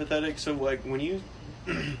very empathetic, so like when you're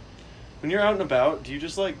out and about, do you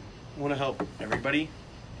just like want to help everybody?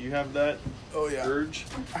 Do you have that urge?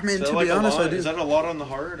 I mean, to be honest, I do. Is that a lot on the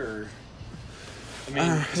heart, or?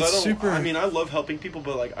 I mean, I love helping people,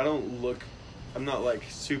 but like I'm not like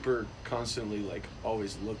super constantly like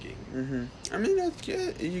always looking. I mean,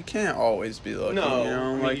 you can't always be looking. No, you know?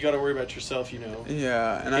 I mean, like, you got to worry about yourself, you know.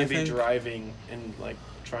 Yeah, and you can't be driving and like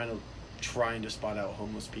trying to spot out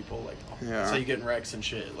homeless people. Like, that's how you get in wrecks and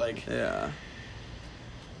shit. Like, yeah, I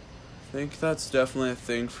think that's definitely a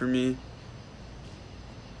thing for me.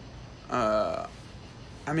 I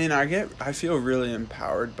mean, I feel really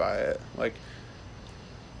empowered by it. Like,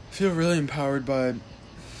 I feel really empowered by,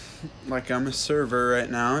 like, I'm a server right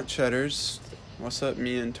now at Cheddar's. What's up,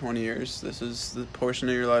 me in 20 years? This is the portion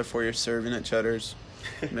of your life where you're serving at Cheddar's,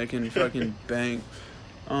 making fucking bank.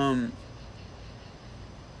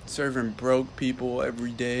 Serving broke people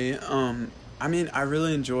every day. I mean, I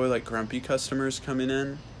really enjoy, like, grumpy customers coming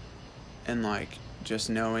in and, like, just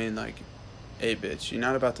knowing, like, hey, bitch, you're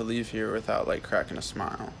not about to leave here without, like, cracking a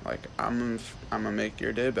smile. Like, I'm gonna make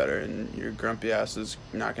your day better, and your grumpy ass is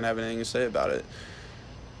not gonna have anything to say about it.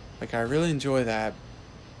 Like, I really enjoy that,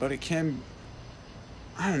 but it can,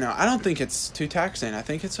 I don't know, I don't think it's too taxing. I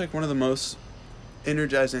think it's, like, one of the most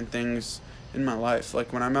energizing things in my life.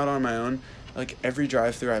 Like, when I'm out on my own, like, every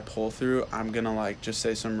drive-thru I pull through, I'm gonna, like, just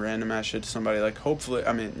say some random ass shit to somebody. Like, hopefully,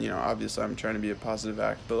 I mean, you know, obviously I'm trying to be a positive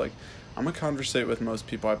act, but, like, I'm gonna conversate with most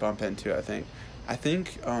people I bump into, I think. I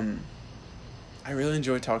really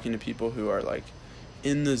enjoy talking to people who are, like,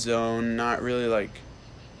 in the zone, not really, like,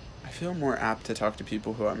 I feel more apt to talk to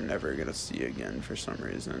people who I'm never gonna see again for some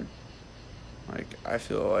reason. Like, I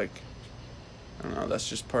feel like, I don't know, that's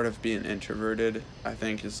just part of being introverted, I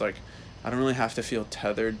think, is, like, I don't really have to feel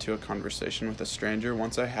tethered to a conversation with a stranger.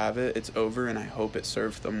 Once I have it, it's over, and I hope it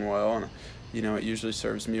served them well, and, you know, it usually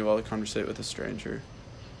serves me well to conversate with a stranger.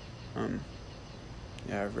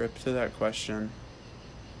 Yeah, rip to that question,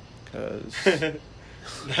 because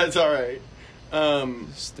that's all right.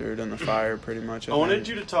 Stirred in the fire, pretty much. I wanted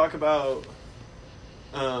you to talk about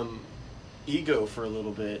ego for a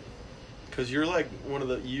little bit, because you're one of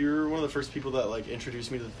the first people that like introduced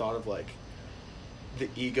me to the thought of like the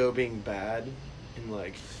ego being bad, and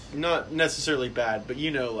like not necessarily bad, but you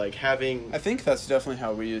know, like having. I think that's definitely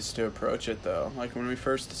how we used to approach it, though. Like when we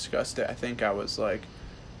first discussed it, I think I was like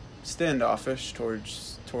standoffish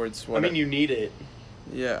towards what. I mean, you need it.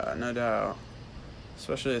 Yeah, no doubt.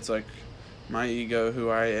 Especially, it's like my ego, who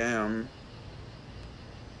I am,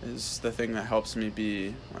 is the thing that helps me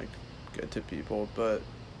be like good to people. But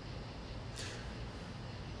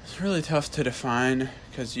it's really tough to define,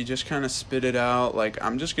 because you just kind of spit it out. Like,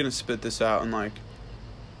 I'm just going to spit this out and, like,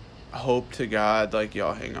 hope to God, like,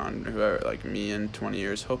 y'all hang on, whoever, like, me in 20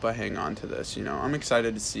 years, hope I hang on to this, you know. I'm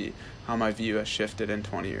excited to see how my view has shifted in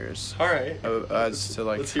 20 years. All right. As to,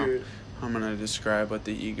 like, let's hear it. how I'm going to describe what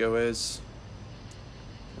the ego is.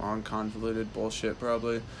 Long, convoluted bullshit,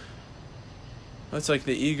 probably. It's like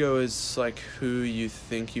the ego is, like, who you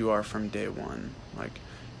think you are from day one. Like,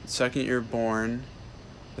 the second you're born,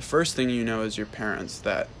 the first thing you know is your parents,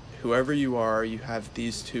 that whoever you are, you have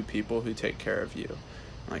these two people who take care of you.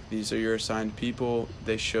 Like, these are your assigned people.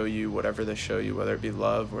 They show you whatever they show you, whether it be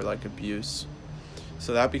love or, like, abuse.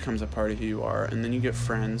 So that becomes a part of who you are. And then you get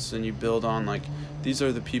friends, and you build on, like, these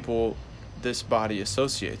are the people this body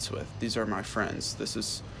associates with. These are my friends. This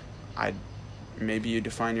is, maybe you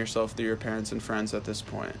define yourself through your parents and friends at this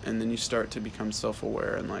point. And then you start to become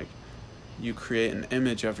self-aware, and, like, you create an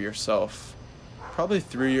image of yourself, probably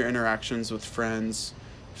through your interactions with friends,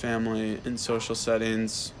 family, in social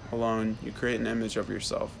settings, alone. You create an image of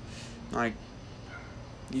yourself. Like,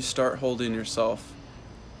 you start holding yourself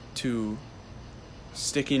to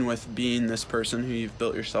sticking with being this person who you've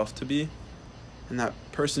built yourself to be. And that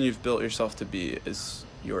person you've built yourself to be is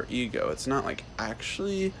your ego. It's not, like,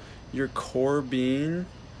 actually your core being.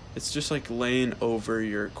 It's just, like, laying over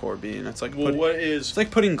your core being. It's like it's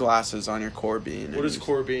like putting glasses on your core being. What is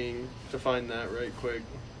core being? Define that right quick.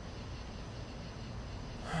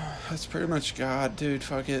 That's pretty much God, dude.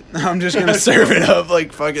 Fuck it. I'm just gonna serve it up.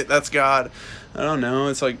 Like, fuck it. That's God. I don't know.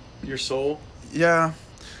 It's like your soul. Yeah,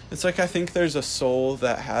 it's like I think there's a soul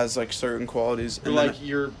that has, like, certain qualities. And like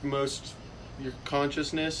your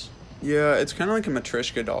consciousness. Yeah, it's kind of like a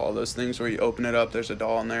Matryoshka doll. Those things where you open it up, there's a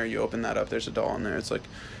doll in there. You open that up, there's a doll in there. It's like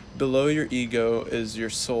below your ego is your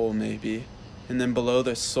soul, maybe, and then below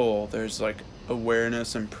the soul, there's, like,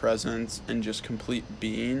 awareness and presence and just complete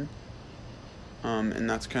being. And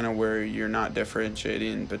that's kind of where you're not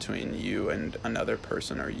differentiating between you and another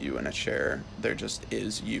person or you and a chair. There just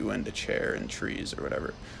is you and a chair and trees or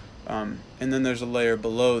whatever. And then there's a layer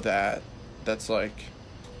below that that's like,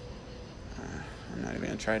 I'm not even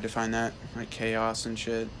going to try to define that, like chaos and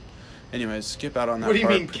shit. Anyways, skip out on that part. What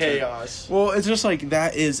do you mean chaos? Well, it's just like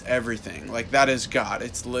that is everything. Like, that is God.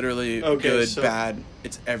 It's literally good, bad.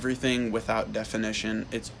 It's everything without definition.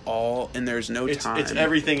 It's all, and there's no time. It's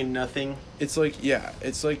everything and nothing. It's like, yeah,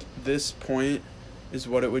 it's like this point is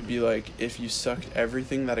what it would be like if you sucked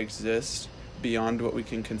everything that exists beyond what we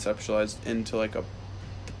can conceptualize into, like, the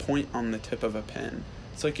point on the tip of a pen.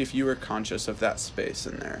 It's like if you were conscious of that space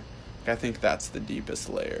in there. Like, I think that's the deepest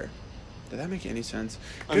layer. Did that make any sense?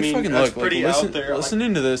 Good, I mean, fucking that's look. Pretty, like, out there.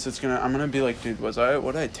 Listening to this, I'm gonna be like, dude, what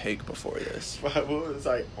did I take before this? What was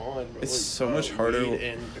I on? It's so much harder. Weed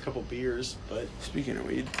and a couple beers, but speaking of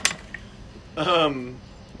weed,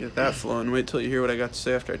 get that flowing. Wait till you hear what I got to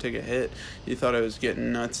say after I take a hit. You thought I was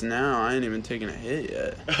getting nuts now. I ain't even taken a hit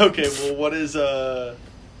yet. Okay, well, what is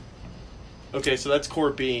Okay, so that's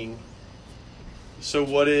core being. So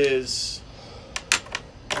what is?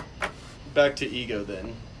 Back to ego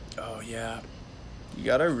then. Oh, yeah. You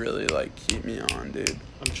gotta really, like, keep me on, dude.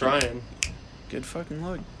 I'm trying. Good fucking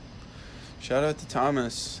luck. Shout out to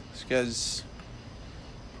Thomas. This guy's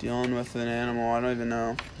dealing with an animal. I don't even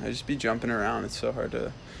know. I just be jumping around. It's so hard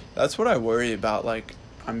to... That's what I worry about. Like,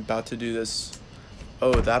 I'm about to do this.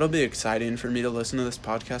 Oh, that'll be exciting for me to listen to this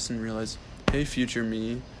podcast and realize, hey, future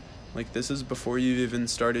me. Like, this is before you've even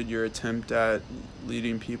started your attempt at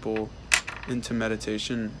leading people into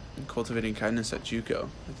meditation and cultivating kindness at JUCO.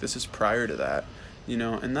 Like, this is prior to that, you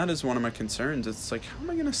know, and that is one of my concerns. It's like, how am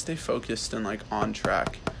I going to stay focused and, like, on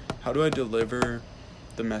track? How do I deliver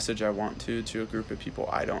the message I want to a group of people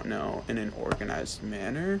I don't know in an organized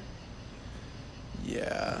manner?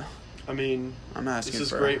 Yeah. I mean, I'm asking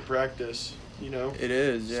this is great practice, you know? It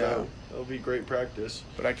is, yeah. So it'll be great practice.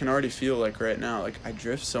 But I can already feel, like, right now, like, I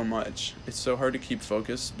drift so much. It's so hard to keep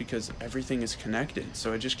focused because everything is connected.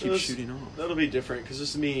 So I just keep shooting off. That'll be different because this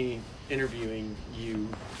is me interviewing you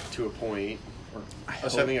to a point, or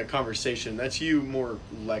us having a conversation. That's you more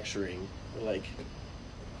lecturing, like.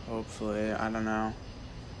 Hopefully, I don't know.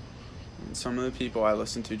 Some of the people I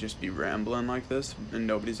listen to just be rambling like this, and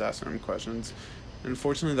nobody's asking them questions. And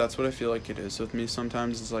unfortunately, that's what I feel like it is with me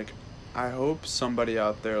sometimes. Is like, I hope somebody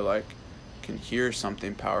out there, like, can hear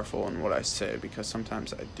something powerful in what I say, because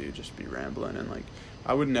sometimes I do just be rambling, and, like,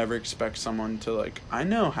 I would never expect someone to, like,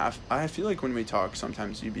 I feel like when we talk,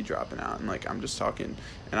 sometimes you be dropping out, and, like, I'm just talking,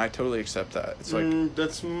 and I totally accept that. It's like,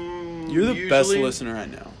 you're the best listener I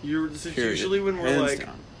know. It's usually when we're, like,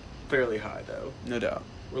 fairly high, though. No doubt.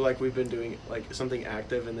 where like we've been doing like something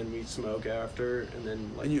active and then we smoke after and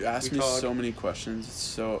then like. And you ask me talk. so many questions.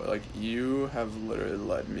 So like you have literally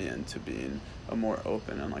led me into being a more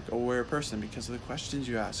open and like aware person because of the questions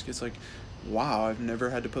you ask. It's like, wow, I've never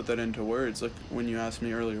had to put that into words. Like when you asked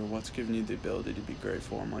me earlier, what's given you the ability to be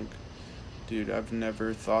grateful? I'm like, dude, I've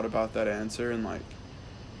never thought about that answer, and like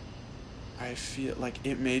I feel like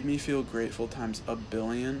it made me feel grateful times a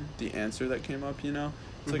billion, the answer that came up, you know?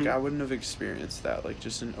 It's like I wouldn't have experienced that, like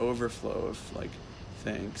just an overflow of like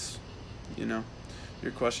thanks, you know?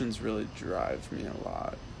 Your questions really drive me a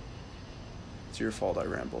lot. It's your fault I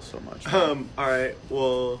ramble so much. Alright,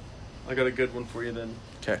 well, I got a good one for you then.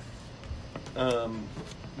 Okay. I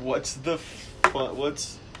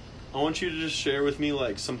want you to just share with me,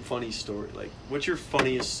 like, some funny story. Like, what's your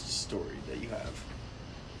funniest story that you have?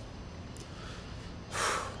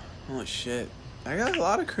 Holy shit. I got a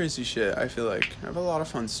lot of crazy shit, I feel like. I have a lot of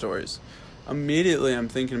fun stories. Immediately, I'm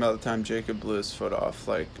thinking about the time Jacob blew his foot off,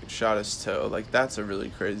 like, shot his toe. Like, that's a really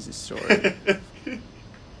crazy story.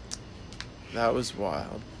 That was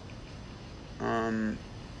wild. I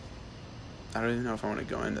don't even know if I want to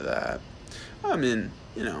go into that. I mean,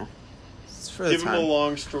 you know, it's for the Give time. him a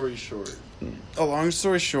long story short. A long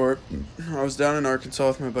story short, I was down in Arkansas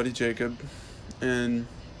with my buddy Jacob, and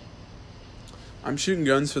I'm shooting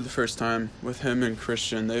guns for the first time with him and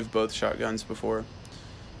Christian. They've both shot guns before.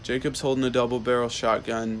 Jacob's holding a double barrel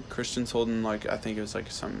shotgun. Christian's holding, like, I think it was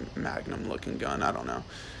like some Magnum looking gun. I don't know.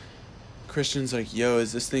 Christian's like, yo,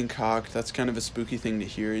 is this thing cocked? That's kind of a spooky thing to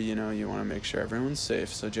hear, you know? You want to make sure everyone's safe.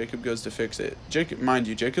 So Jacob goes to fix it. Mind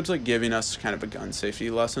you, Jacob's like giving us kind of a gun safety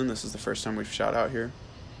lesson. This is the first time we've shot out here.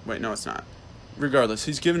 Wait, no, it's not. Regardless,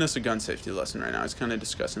 he's giving us a gun safety lesson right now. He's kind of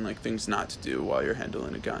discussing like things not to do while you're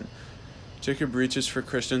handling a gun. Jacob reaches for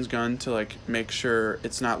Christian's gun to like make sure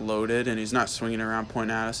it's not loaded and he's not swinging around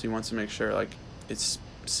pointing at us. He wants to make sure like it's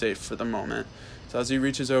safe for the moment. So as he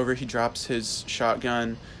reaches over, he drops his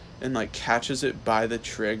shotgun and like catches it by the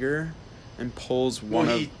trigger and pulls one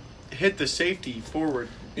of... he hit the safety forward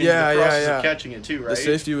in the process of catching it too, right? The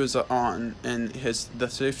safety was on, and the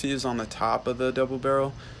safety is on the top of the double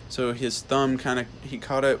barrel. So his thumb he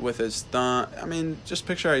caught it with his thumb. I mean, just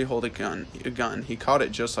picture how you hold a gun. He caught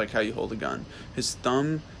it just like how you hold a gun. His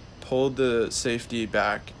thumb pulled the safety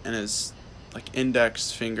back, and his like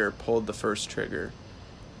index finger pulled the first trigger.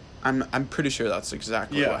 I'm pretty sure that's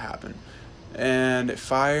exactly what happened. And it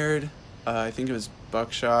fired, I think it was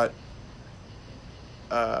buckshot,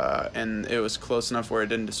 and it was close enough where it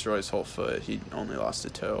didn't destroy his whole foot. He only lost a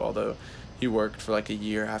toe, although he worked for like a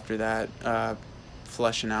year after that,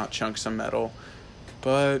 fleshing out chunks of metal.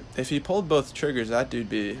 But if he pulled both triggers, that dude'd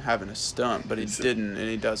be having a stump, but he didn't, and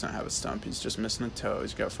he doesn't have a stump. He's just missing a toe.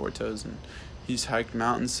 He's got 4 toes, and he's hiked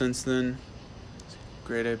mountains since then.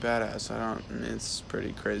 Grade A badass. It's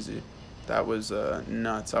pretty crazy. That was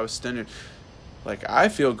nuts. I was standing... Like, I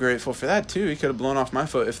feel grateful for that, too. He could have blown off my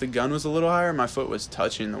foot. If the gun was a little higher, my foot was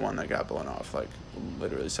touching the one that got blown off, like,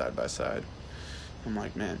 literally side by side. I'm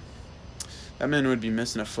like, man, that man would be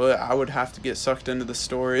missing a foot. I would have to get sucked into the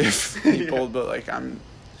story if he pulled, but, like,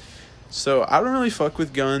 So, I don't really fuck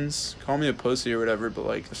with guns. Call me a pussy or whatever, but,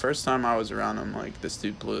 like, the first time I was around him, like, this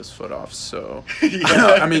dude blew his foot off, so...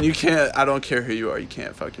 I mean, you can't... I don't care who you are. You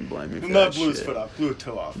can't fucking blame me for that Not blew shit. his foot off. Blew a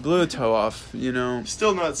toe off. Blew a toe off, you know.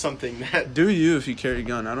 Still not something that... Do you if you carry a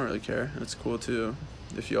gun. I don't really care. That's cool, too.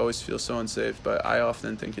 If you always feel so unsafe. But I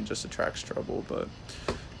often think it just attracts trouble, but...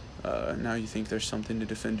 now you think there's something to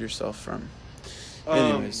defend yourself from.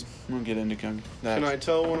 Anyways, we'll get into that. Can I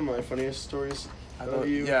tell one of my funniest stories?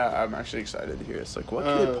 Yeah, I'm actually excited to hear this. Like, what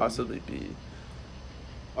could it possibly be?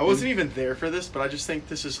 I wasn't even there for this, but I just think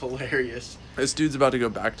this is hilarious. This dude's about to go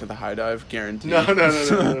back to the high dive, guaranteed. No.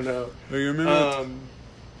 Oh, you remember?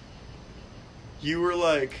 You were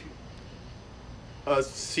like a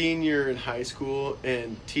senior in high school,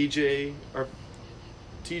 and TJ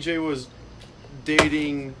was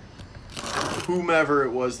dating whomever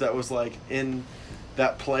it was that was like in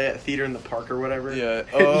that play at Theater in the Park or whatever. Yeah.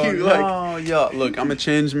 Oh, no. Yeah. Look, I'm a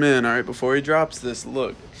changed man, all right? Before he drops this,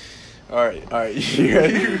 look. All right. You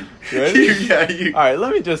ready? All right,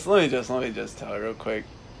 let me just tell you real quick.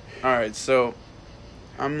 All right, so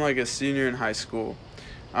I'm like a senior in high school.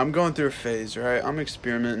 I'm going through a phase, right? I'm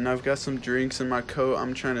experimenting. I've got some drinks in my coat.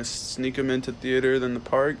 I'm trying to sneak them into theater, then the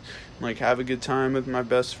park, like have a good time with my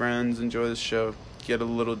best friends, enjoy the show, get a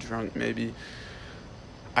little drunk maybe.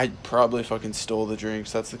 I probably fucking stole the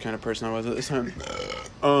drinks. That's the kind of person I was at this time.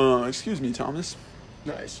 Excuse me, Thomas.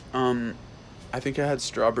 Nice. I think I had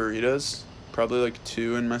strawberries, probably like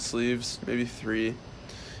 2 in my sleeves, maybe 3.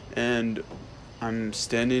 And I'm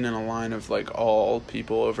standing in a line of, like, all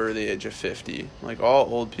people over the age of 50. Like,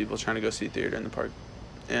 all old people trying to go see theater in the park.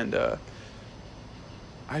 And,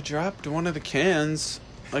 I dropped one of the cans,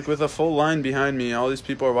 like, with a full line behind me. All these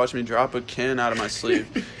people are watching me drop a can out of my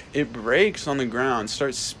sleeve. It breaks on the ground,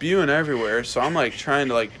 starts spewing everywhere. So I'm, like, trying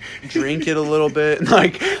to, like, drink it a little bit, and,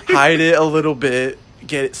 like, hide it a little bit,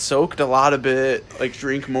 get it soaked a lot of bit, like,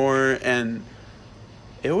 drink more. And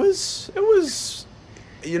it was,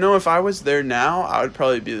 you know, if I was there now, I would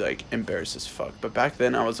probably be, like, embarrassed as fuck. But back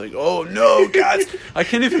then, I was like, oh, no, God. I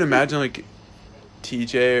can't even imagine, like,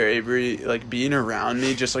 TJ or Avery, like, being around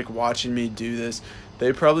me, just, like, watching me do this.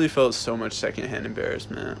 They probably felt so much secondhand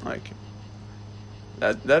embarrassment. Like,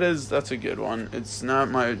 that's a good one. It's not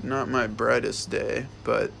my brightest day,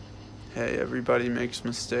 but hey, everybody makes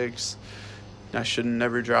mistakes. I should have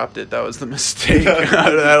never dropped it. That was the mistake. I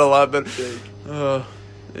had a lot better.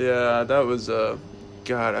 Yeah, that was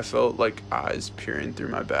God, I felt like eyes peering through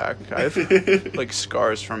my back. I have like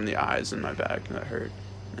scars from the eyes in my back, and that hurt.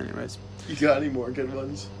 Anyways. You got any more good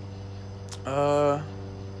ones?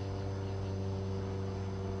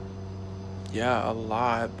 Yeah, a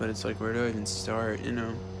lot, but it's like, where do I even start, you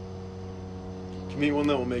know? Give me one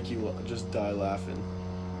that will make you just die laughing.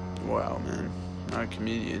 Wow, man. I'm not a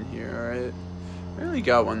comedian here, alright? I really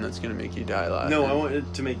got one that's gonna make you die laughing. No, I want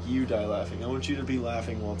it to make you die laughing. I want you to be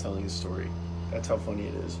laughing while telling a story. That's how funny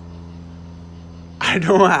it is.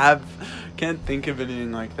 I can't think of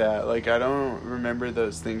anything like that. Like, I don't remember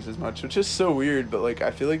those things as much, which is so weird, but, like,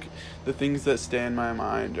 I feel like the things that stay in my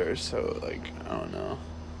mind are so, like, I don't know.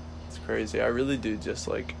 It's crazy. I really do just,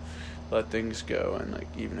 like, let things go, and, like,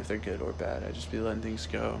 even if they're good or bad, I just be letting things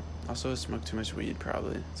go. Also, I smoke too much weed,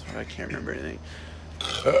 probably. That's why I can't remember anything.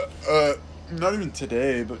 Not even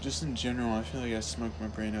today, but just in general, I feel like I smoked my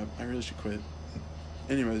brain up. I really should quit.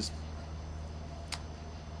 Anyways.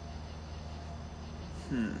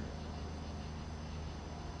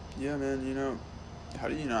 Yeah, man, you know, how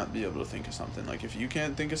do you not be able to think of something? Like, if you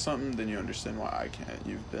can't think of something, then you understand why I can't.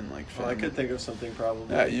 You've been, like, family. Well, I could think of something,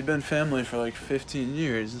 probably. Yeah, you've been family for, like, 15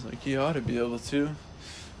 years. It's like, you ought to be able to.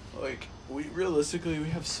 Like, realistically, we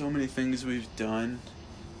have so many things we've done.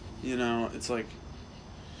 You know, it's like,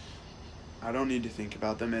 I don't need to think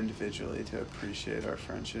about them individually to appreciate our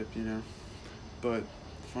friendship, you know? But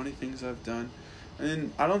funny things I've done.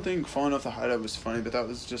 And I don't think falling off the high dive was funny, but that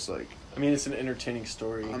was just, like... I mean, it's an entertaining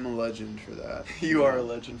story. I'm a legend for that. You are a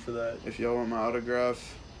legend for that. If y'all want my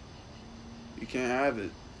autograph, you can't have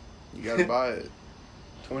it. You gotta buy it.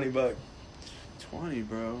 $20. 20,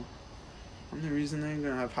 bro. I'm the reason they ain't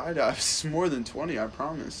gonna have high dives. It's more than 20, I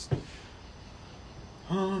promise.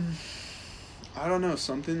 I don't know,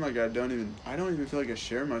 something like I don't even feel like I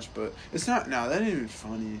share much, but it's not, that ain't even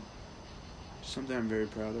funny. Something I'm very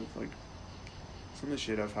proud of, like, some of the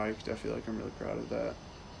shit I've hiked, I feel like I'm really proud of that,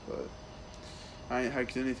 but I ain't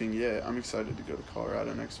hiked anything yet. I'm excited to go to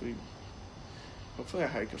Colorado next week. Hopefully I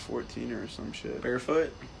hike a 14er or some shit.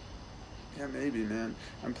 Barefoot? Yeah, maybe, man.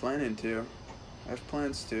 I'm planning to. I have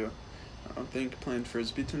plans to. I don't think playing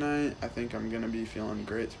Frisbee tonight. I think I'm going to be feeling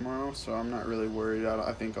great tomorrow, so I'm not really worried.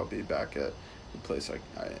 I think I'll be back at the place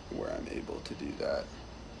where I'm able to do that.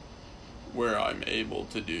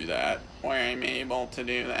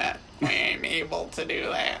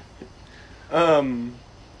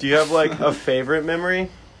 Do you have, like, a favorite memory?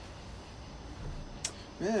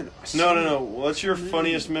 Man. No. What's your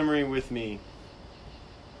funniest memory with me?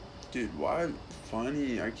 Dude, why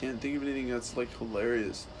funny? I can't think of anything that's, like,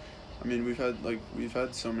 hilarious. I mean, we've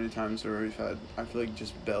had so many times where I feel like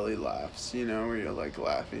just belly laughs, you know, where you're, like,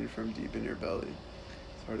 laughing from deep in your belly.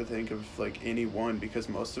 It's hard to think of, like, any one, because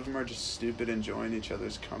most of them are just stupid enjoying each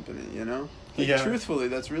other's company, you know? Like, yeah. Truthfully,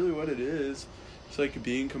 that's really what it is. It's, like,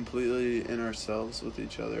 being completely in ourselves with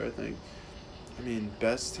each other, I think. I mean,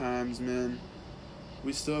 best times, man.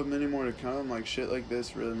 We still have many more to come. Like, shit like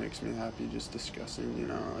this really makes me happy just discussing, you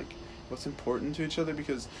know, like, what's important to each other,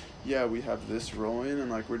 because yeah, we have this rolling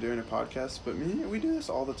and, like, we're doing a podcast, but we do this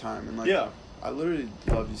all the time, and, like, yeah, I literally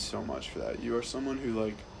love you so much for that. You are someone who,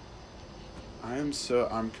 like, I'm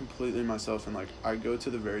completely myself, and, like, I go to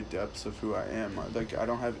the very depths of who I am. Like, I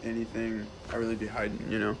don't have anything I really be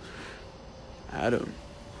hiding, you know. Adam,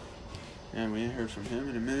 and we ain't heard from him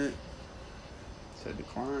in a minute. Said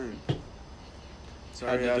decline.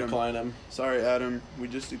 Sorry, Adam. Decline him. Sorry, Adam. We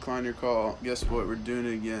just declined your call. Guess what? We're doing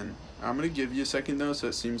it again. I'm going to give you a second, though, so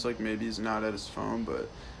it seems like maybe he's not at his phone, but,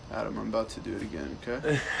 Adam, I'm about to do it again,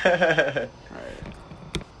 okay?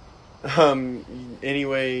 Alright.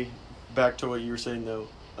 Anyway, back to what you were saying, though.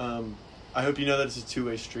 I hope you know that it's a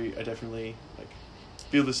two-way street. I definitely, like,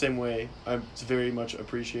 feel the same way. It's very much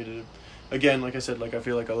appreciated again, like I said, like I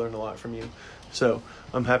feel like I learned a lot from you. So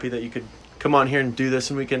I'm happy that you could come on here and do this,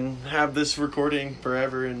 and we can have this recording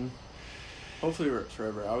forever and hopefully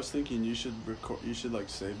forever. I was thinking you should like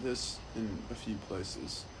save this in a few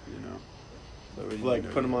places, you know. That way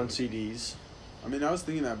like put them on CDs. I mean, I was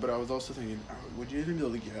thinking that, but I was also thinking, would you even be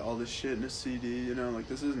able to get all this shit in a CD? You know, like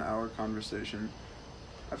this is an hour conversation.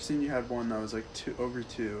 I've seen you had one that was like over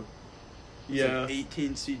 2. It's like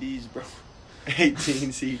 18 CDs, bro.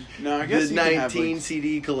 18 CD. No, I guess the 19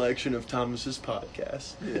 CD collection of Thomas's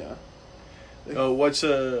podcast. Yeah. Oh, what's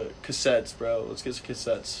cassettes, bro? Let's get some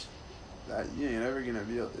cassettes. That you ain't ever gonna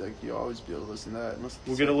be like you always be able to listen to that unless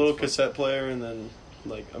we'll get a little cassette player and then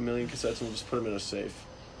like a million cassettes and we'll just put them in a safe.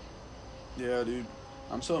 Yeah, dude.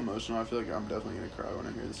 I'm so emotional. I feel like I'm definitely gonna cry when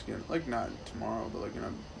I hear this again. Like not tomorrow, but like in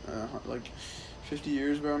like 50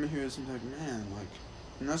 years, bro. I'm gonna hear this and be like, man, like,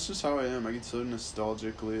 and that's just how I am. I get so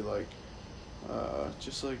nostalgically like,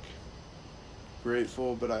 just like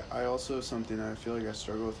grateful. But I also something I feel like I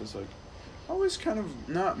struggle with is like, I always kind of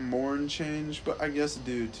not mourn change, but I guess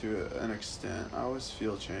do to an extent. I always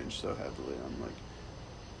feel change so heavily. I'm like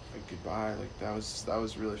goodbye. Like that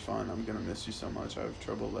was really fun. I'm gonna miss you so much. I have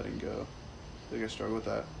trouble letting go. I think I struggle with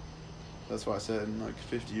that. That's why I said in like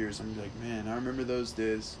 50 years, I'm gonna be like, man, I remember those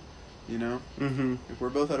days. You know? Mm-hmm. Like we're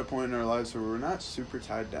both at a point in our lives where we're not super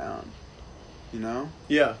tied down. You know?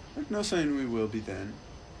 Yeah. Like no saying we will be then,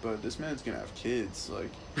 but this man's gonna have kids.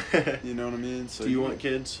 Like, you know what I mean? So do you want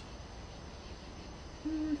kids?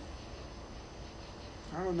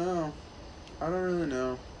 I don't know. I don't really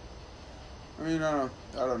know. I mean, I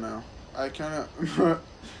don't know. I kind of...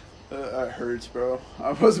 that hurts, bro.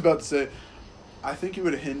 I was about to say, I think it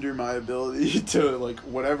would hinder my ability to, like,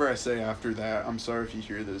 whatever I say after that. I'm sorry if you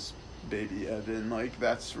hear this, baby Evan. Like,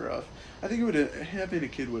 that's rough. I think it would having a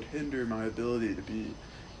kid would hinder my ability to be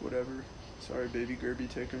whatever. Sorry, baby Gerby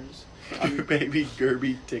Tickums. Baby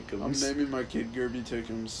Gerby Tickums. I'm naming my kid Gerby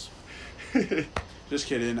Tickums. Just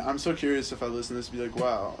kidding. I'm so curious if I listen to this, be like,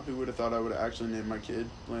 wow, who would have thought I would have actually named my kid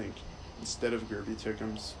Link instead of Gerby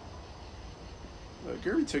Tickums?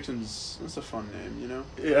 Gerby Tickums, that's a fun name, you know?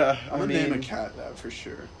 Yeah, I'm going to name a cat that for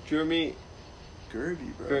sure. Do you ever meet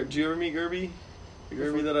Gerby, bro? Do you ever meet Gerby? The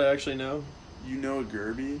Gerby that I actually know? You know a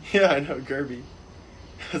Gerby? Yeah, I know Gerby.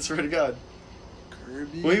 I swear to God.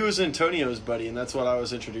 Gerby? Well, he was Antonio's buddy, and that's what I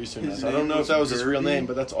was introduced to him as. I don't know if that was his real name,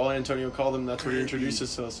 but that's all Antonio called him. That's what he introduced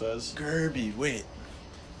us as. Gerby, wait.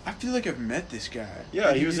 I feel like I've met this guy.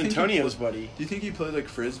 Yeah, he was Antonio's buddy. Do you think he played like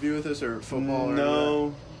frisbee with us or football?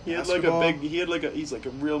 No, he had he's like a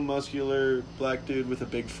real muscular black dude with a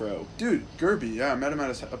big fro. Dude, Gerby, yeah, I met him at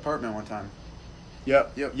his apartment one time.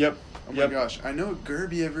 Yep. Oh my gosh, I know a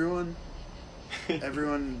Gerby, everyone.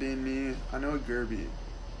 Everyone being me, I know a Gerby.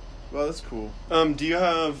 Well, that's cool. Do you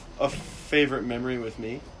have a favorite memory with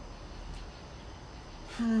me?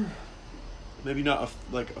 Maybe not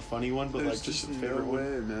a funny one, but there's like just a no favorite way,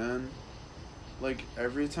 one. Man. Like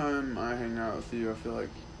every time I hang out with you, I feel like,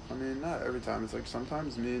 I mean, not every time. It's like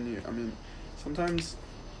sometimes me and you. I mean, sometimes,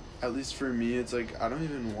 at least for me, it's like I don't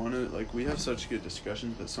even want to. Like we have such good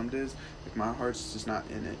discussions, but some days, like my heart's just not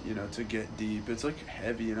in it. You know, to get deep, it's like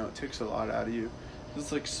heavy. You know, it takes a lot out of you.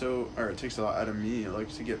 It's like it takes a lot out of me.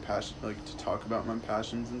 Like to get passionate, like to talk about my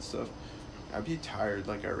passions and stuff. I'd be tired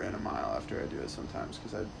like I ran a mile after I do it sometimes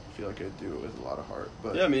because I feel like I do it with a lot of heart.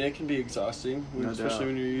 But yeah, I mean it can be exhausting, especially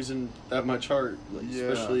when you're using that much heart. Like, yeah.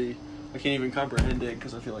 Especially, I can't even comprehend it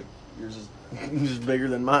because I feel like yours is just bigger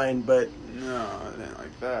than mine. But no, it ain't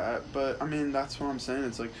like that. But I mean that's what I'm saying.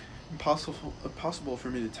 It's like impossible for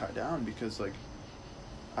me to tie down because like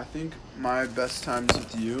I think my best times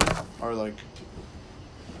with you are like.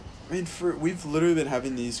 I mean, we've literally been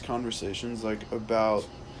having these conversations like about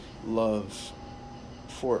love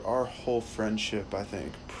for our whole friendship, I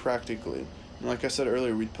think, practically. And like I said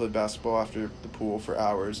earlier, we'd play basketball after the pool for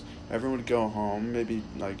hours. Everyone would go home, maybe,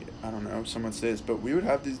 like, I don't know, someone stays. But we would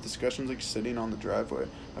have these discussions, like, sitting on the driveway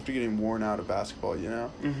after getting worn out of basketball, you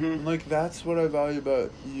know? Mm-hmm. And, like, that's what I value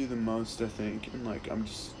about you the most, I think. And, like, I'm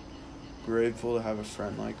just grateful to have a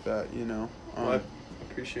friend like that, you know? Well, I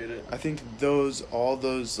appreciate it. I think all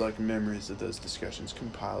those, like, memories of those discussions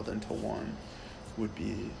compiled into one would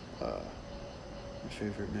be my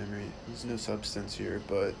favorite memory. There's no substance here,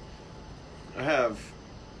 but I have.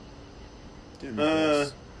 I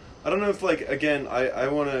don't know if like again I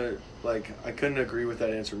want to like I couldn't agree with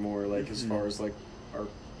that answer more like as far as like our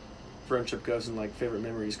friendship goes and like favorite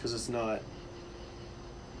memories because it's not.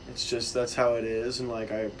 It's just that's how it is and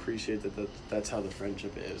like I appreciate that's how the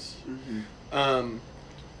friendship is. Mm-hmm.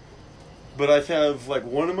 But I have like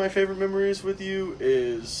one of my favorite memories with you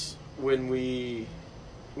is when we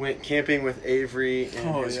went camping with Avery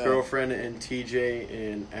and his girlfriend and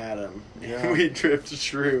TJ and Adam. And we drifted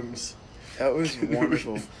shrooms. That was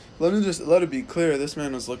wonderful. Let it be clear, this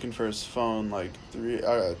man was looking for his phone like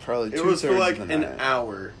probably 2/3 It was for like of the an night.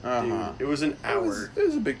 hour, dude. It was an hour. It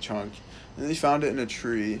was a big chunk. And he found it in a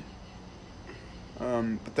tree.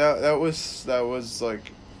 But that was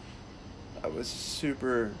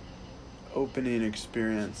super opening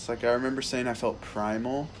experience. Like, I remember saying I felt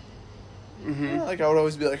primal. Mm-hmm. Yeah, like, I would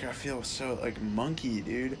always be like, I feel so, like, monkey,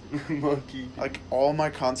 dude. Monkey. Like, all my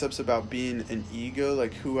concepts about being an ego,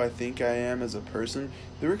 like, who I think I am as a person,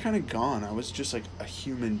 they were kind of gone. I was just, like, a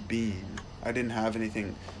human being. I didn't have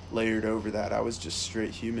anything layered over that. I was just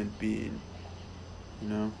straight human being, you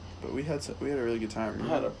know? But we had a really good time.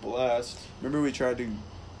 Remember? I had a blast. Remember we tried to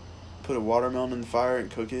put a watermelon in the fire and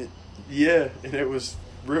cook it? Yeah, and it was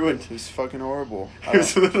ruined. It was fucking horrible. It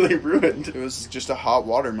was literally ruined. It was just a hot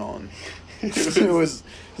watermelon. it was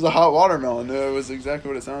a hot watermelon. It was exactly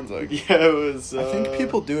what it sounds like. Yeah, it was. I think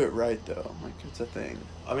people do it right, though. Like, it's a thing.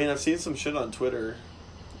 I mean, I've seen some shit on Twitter.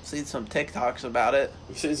 I've seen some TikToks about it.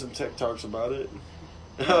 It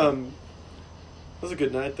was a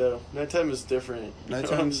good night, though. Nighttime is different. You know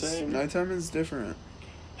what I'm saying? Nighttime is different.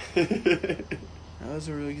 That was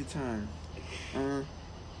a really good time. That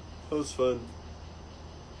was fun.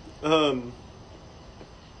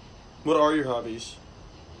 What are your hobbies?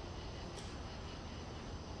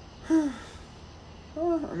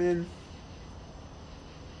 Well, I mean,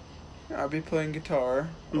 I'll be playing guitar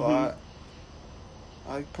a lot.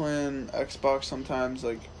 I like playing Xbox sometimes.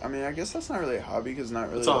 Like, I mean, I guess that's not really a hobby because not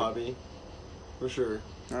really. It's a hobby, for sure.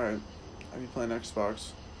 All right, I'll be playing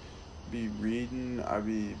Xbox. Be reading. I'll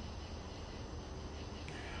be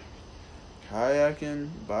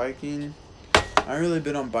kayaking, biking. I haven't really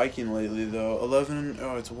been on biking lately though.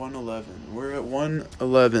 It's 1:11. We're at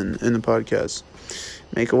 1:11 in the podcast.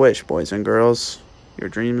 Make a wish, boys and girls. Your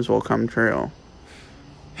dreams will come true.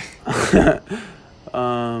 Hey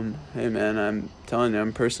man, I'm telling you,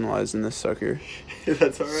 I'm personalizing this sucker.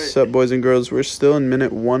 That's alright. What's up, boys and girls? We're still in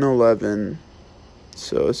minute 1:11.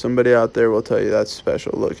 So somebody out there will tell you that's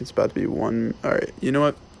special. Look, it's about to be one. Alright, you know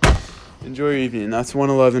what? Enjoy your evening. That's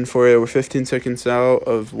 1:11 for you. We're 15 seconds out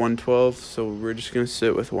of 1:12, so we're just going to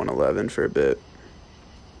sit with 1:11 for a bit.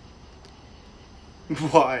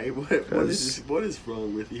 Why? What is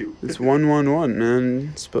wrong with you? It's 1:11,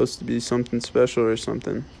 man. It's supposed to be something special or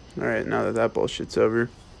something. Alright, now that bullshit's over.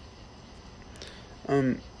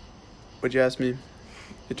 What'd you ask me?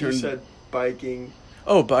 You said biking.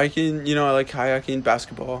 Oh, biking. You know, I like kayaking,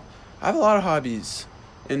 basketball. I have a lot of hobbies.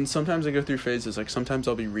 And sometimes I go through phases. Like, sometimes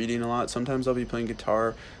I'll be reading a lot. Sometimes I'll be playing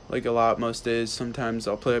guitar, like, a lot most days. Sometimes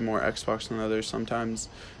I'll play more Xbox than others. Sometimes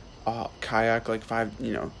I'll kayak, like,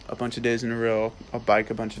 a bunch of days in a row. I'll bike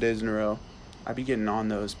a bunch of days in a row. I'd be getting on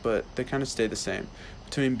those, but they kind of stay the same.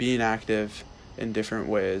 Between being active in different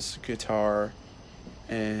ways, guitar,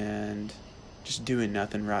 and just doing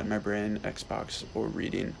nothing, rotting my brain, Xbox, or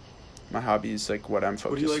reading. My hobby is, like, what I'm focused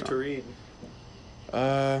on. What do you like to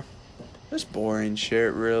read? Just boring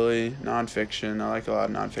shit, really. Nonfiction. I like a lot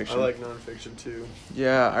of nonfiction. I like nonfiction, too.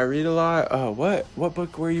 Yeah, I read a lot. Oh, what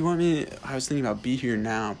book were you want me? I was thinking about Be Here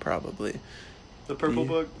Now, probably. The purple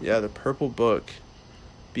book? Yeah, the purple book.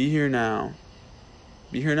 Be Here Now.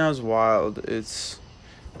 Be Here Now is wild. It's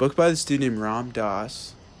a book by this dude named Ram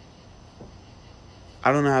Dass.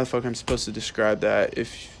 I don't know how the fuck I'm supposed to describe that.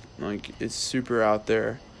 It's super out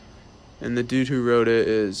there. And the dude who wrote it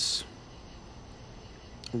is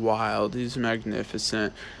wild. He's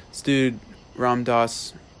magnificent. This dude, Ram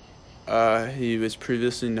Dass, he was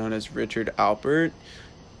previously known as Richard Alpert.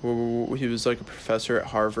 He was like a professor at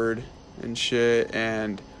Harvard and shit,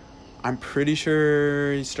 and I'm pretty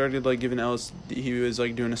sure he started like giving LSD. He was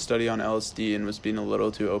like doing a study on LSD and was being a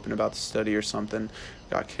little too open about the study or something.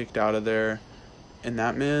 Got kicked out of there, and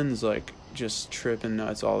that man's like just tripping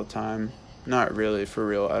nuts all the time. Not really for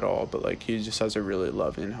real at all, but like he just has a really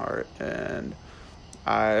loving heart, and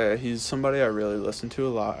he's somebody I really listen to a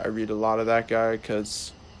lot. I read a lot of that guy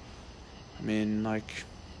because, I mean, like,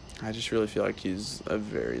 I just really feel like he's a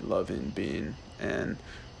very loving being. And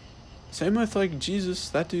same with, like, Jesus.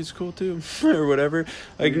 That dude's cool, too. Or whatever.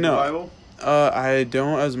 Like, no. Bible? I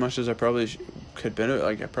don't as much as I probably could benefit.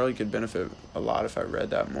 Like, I probably could benefit a lot if I read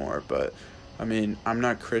that more. But, I mean, I'm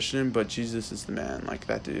not Christian, but Jesus is the man. Like,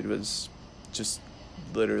 that dude was just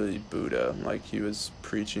literally Buddha. Like, he was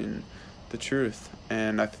preaching the truth.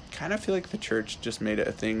 And I kind of feel like the church just made it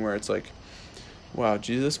a thing where it's like, wow,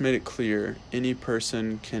 Jesus made it clear any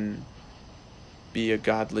person can be a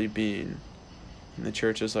godly being, And the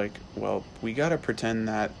church is like, well, we got to pretend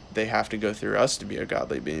that they have to go through us to be a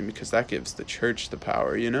godly being because that gives the church the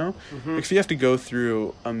power, you know? Mm-hmm. Like if you have to go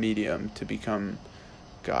through a medium to become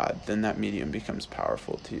God, then that medium becomes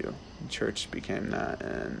powerful to you. The church became that,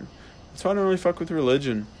 and that's why I don't really fuck with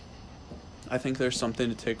religion. I think there's something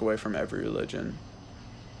to take away from every religion.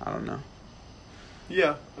 I don't know.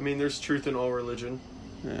 Yeah, I mean, there's truth in all religion.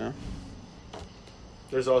 Yeah.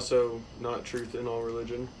 There's also not truth in all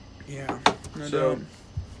religion. Yeah. So,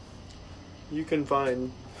 you can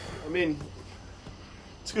find, I mean,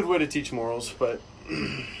 it's a good way to teach morals, but...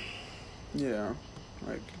 yeah,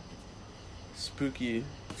 like, spooky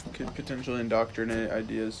could potentially indoctrinate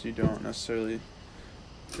ideas you don't necessarily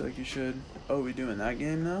feel like you should. Oh, we doing that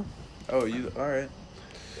game now? Oh, you, alright.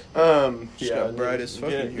 Yeah, got bright as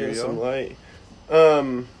fucking here, get y'all. some light.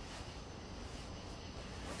 I'm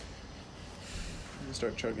gonna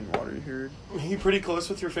start chugging water, you heard? Are you pretty close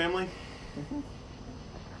with your family? Mm-hmm.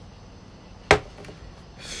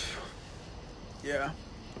 Yeah.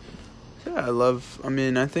 Yeah,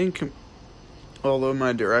 I think, although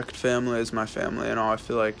my direct family is my family and all, I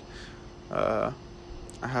feel like, I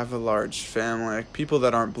have a large family, like, people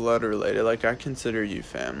that aren't blood related, like, I consider you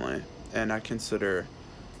family, and I consider,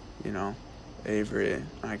 you know, Avery,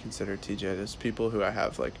 I consider TJ, there's people who I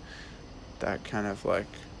have, like, that kind of, like,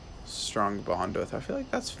 strong bond with. I feel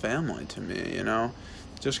like that's family to me, you know,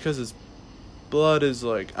 just because it's blood is,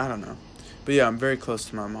 like, I don't know, but yeah, I'm very close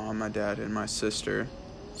to my mom, my dad, and my sister.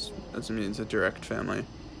 That means a direct family.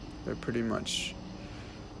 They're pretty much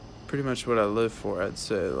what I live for, I'd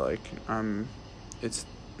say. Like, it's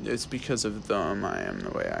because of them I am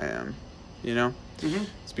the way I am, you know? Mm-hmm.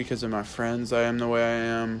 It's because of my friends I am the way I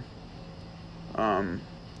am.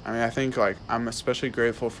 I think, like, I'm especially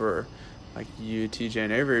grateful for, like, you, TJ,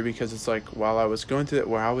 and Avery, because it's like, while I was going through that,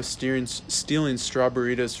 where I was stealing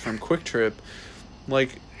strawberries from Quick Trip,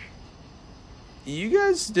 like, you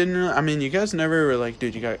guys you guys never were like,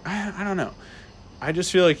 dude, you got, I don't know. I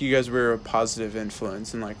just feel like you guys were a positive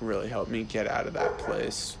influence and, like, really helped me get out of that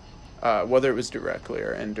place. Whether it was directly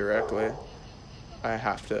or indirectly, I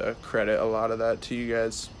have to credit a lot of that to you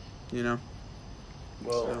guys, you know?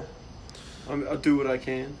 Well, so. I'll do what I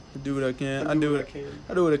can. I do what I can. I do what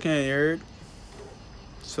I can, you heard?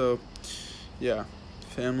 So, yeah.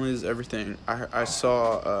 Family is everything. I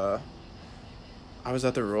saw, I was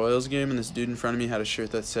at the Royals game, and this dude in front of me had a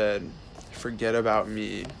shirt that said, "Forget about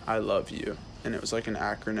me, I love you." And it was like an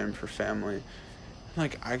acronym for family.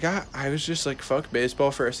 Like, I was just like, fuck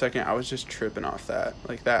baseball for a second. I was just tripping off that.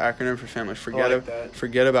 Like, that acronym for family.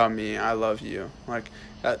 Forget about me, I love you. Like,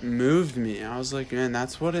 that moved me. I was like, man,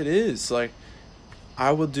 that's what it is. Like,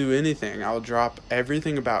 I will do anything. I'll drop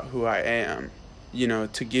everything about who I am, you know,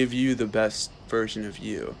 to give you the best version of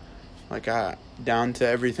you. Like, down to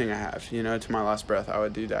everything I have, you know, to my last breath, I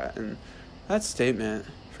would do that. And that statement,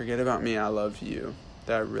 forget about me, I love you,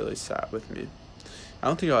 that really sat with me. I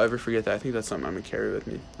don't think I'll ever forget that. I think that's something I'm going to carry with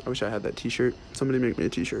me. I wish I had that t-shirt. Somebody make me a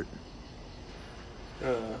t-shirt.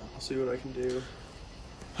 I'll see what I can do.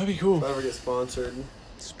 That'd be cool. If I ever get sponsored.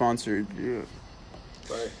 Sponsored, yeah.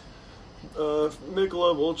 Right.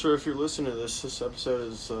 Michelob Ultra, if you're listening to this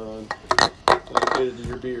episode is dedicated to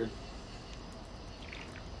your beer.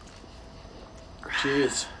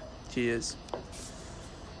 Cheers. Cheers.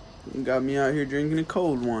 You got me out here drinking a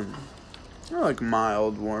cold one. I like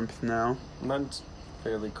mild warmth now. Mine's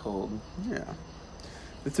fairly cold. Yeah.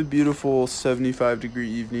 It's a beautiful 75-degree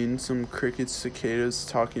evening. Some crickets, cicadas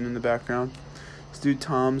talking in the background. This dude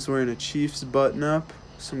Tom's wearing a Chiefs button-up,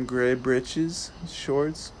 some gray breeches,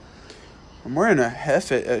 shorts. I'm wearing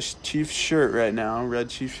a Chiefs shirt right now, red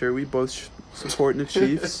Chiefs shirt. We both supporting the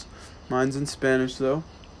Chiefs. Mine's in Spanish, though.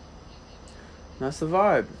 That's the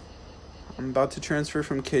vibe. I'm about to transfer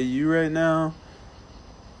from KU right now.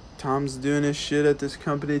 Tom's doing his shit at this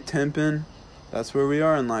company, temping. That's where we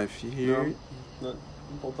are in life. You hear? No, not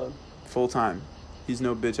full time. Full time. He's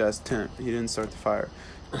no bitch ass temp. He didn't start the fire.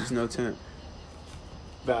 He's no temp.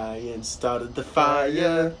 Ryan started the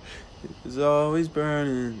fire. It was always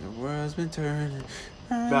burning. The world's been turning.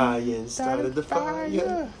 Ryan started the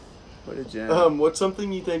fire. What a jam. What's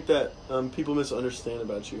something you think that people misunderstand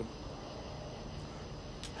about you?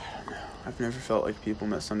 I've never felt like people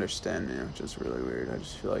misunderstand me, which is really weird. I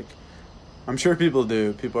just feel like, I'm sure people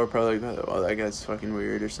do. People are probably like, oh, that guy's fucking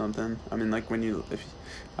weird or something. I mean, like, I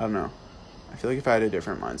don't know. I feel like if I had a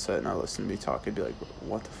different mindset and I listened to me talk, I'd be like,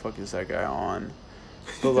 what the fuck is that guy on?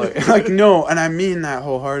 But, like, no, and I mean that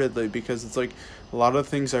wholeheartedly, because it's, like, a lot of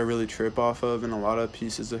things I really trip off of and a lot of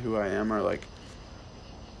pieces of who I am are, like,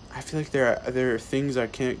 I feel like there are things I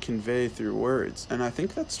can't convey through words. And I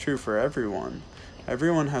think that's true for everyone.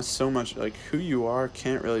 everyone has so much, like, who you are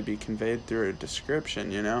can't really be conveyed through a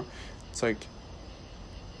description, you know? It's like,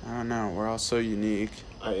 I don't know, we're all so unique.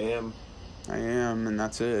 I am, and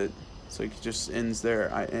that's it. It's like, it just ends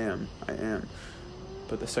there. I am.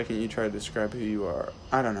 But the second you try to describe who you are,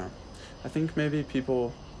 I don't know. I think maybe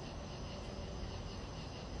people,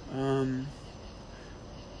 no,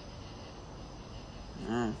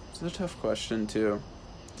 it's a tough question, too.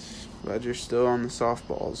 Glad you're still on the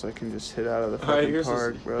softballs. I can just hit out of the fucking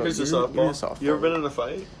park, bro. Here's a softball. You ever been in a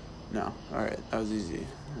fight? No. Alright, that was easy.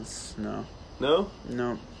 No. No?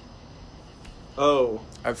 No. Oh.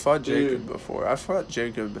 I've fought Jacob before. I've fought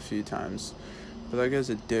Jacob a few times. But that guy's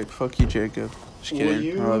a dick. Fuck you, Jacob. Just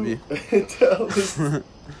kidding. I love you.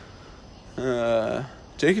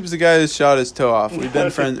 Jacob's the guy who shot his toe off. We've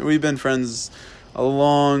been friends a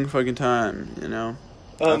long fucking time, you know?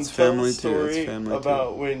 That's family too. It's family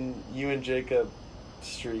about when you and Jacob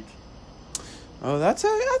streaked. Oh, that's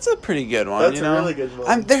a pretty good one. That's a really good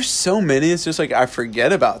one. There's so many. It's just like I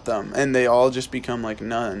forget about them, and they all just become like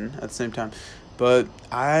none at the same time. But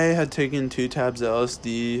I had taken 2 tabs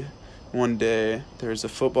LSD one day. There was a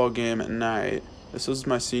football game at night. This was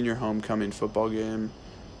my senior homecoming football game.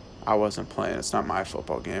 I wasn't playing. It's not my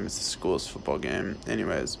football game. It's the school's football game.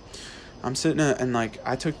 Anyways. I'm sitting and, like,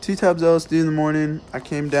 I took 2 tabs LSD in the morning. I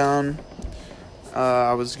came down.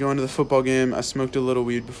 I was going to the football game. I smoked a little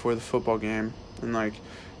weed before the football game. And, like,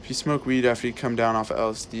 if you smoke weed after you come down off an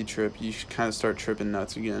LSD trip, you kind of start tripping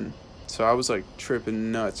nuts again. So I was, like,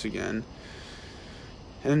 tripping nuts again.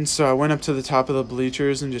 And so I went up to the top of the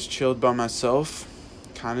bleachers and just chilled by myself.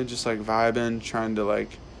 Kind of just, like, vibing, trying to,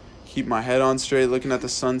 like, keep my head on straight, looking at the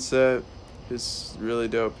sunset. It's really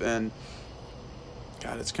dope. And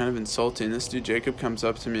God, it's kind of insulting. This dude, Jacob, comes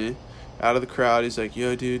up to me out of the crowd. He's like,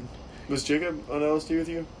 yo, dude. Was Jacob on LSD with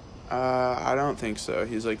you? I don't think so.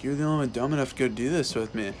 He's like, you're the only one dumb enough to go do this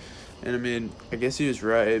with me. And I mean, I guess he was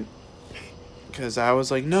right. Because I was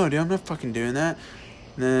like, no, dude, I'm not fucking doing that.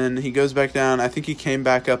 And then he goes back down. I think he came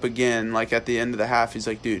back up again, like at the end of the half. He's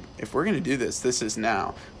like, dude, if we're going to do this, this is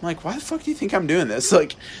now. I'm like, why the fuck do you think I'm doing this?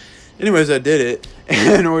 Like, anyways, I did it.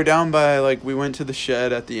 And we're down by, like, we went to the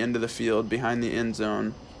shed at the end of the field behind the end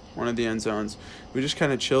zone, one of the end zones. We just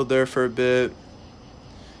kind of chilled there for a bit.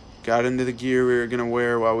 Got into the gear we were going to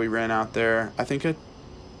wear while we ran out there. I think can't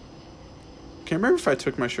remember if I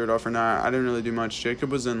took my shirt off or not. I didn't really do much.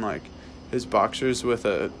 Jacob was in, like, his boxers with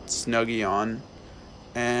a Snuggie on.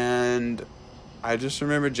 And I just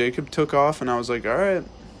remember Jacob took off, and I was like, all right,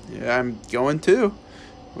 yeah, I'm going too.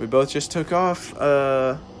 We both just took off.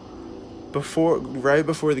 Right before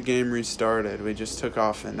the game restarted, we just took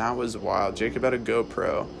off, and that was wild. Jacob had a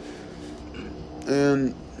GoPro.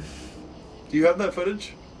 And do you have that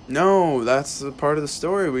footage? No, that's the part of the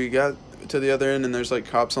story. We got to the other end, and there's, like,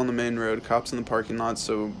 cops on the main road, cops in the parking lot,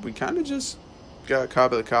 so we kind of just got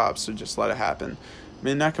caught by the cops, so just let it happen. I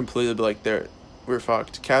mean, not completely, but, like, we're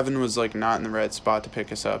fucked. Kevin was, like, not in the right spot to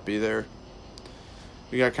pick us up either.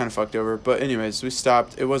 We got kind of fucked over. But anyways, we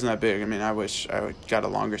stopped. It wasn't that big. I mean, I wish I got a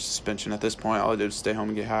longer suspension at this point. All I did was stay home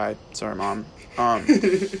and get high. Sorry, Mom.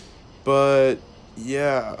 But,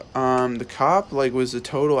 yeah. The cop, like, was a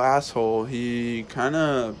total asshole. He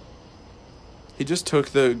just took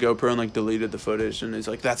the GoPro and, like, deleted the footage. And he's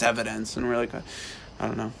like, that's evidence. And we're like, I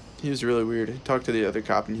don't know. He was really weird. He talked to the other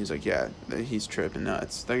cop, and he's like, yeah, he's tripping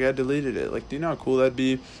nuts. That guy deleted it. Like, do you know how cool that'd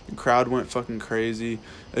be? The crowd went fucking crazy.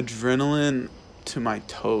 Adrenaline to my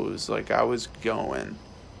toes. Like, I was going.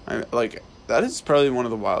 That is probably one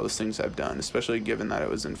of the wildest things I've done, especially given that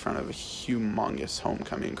it was in front of a humongous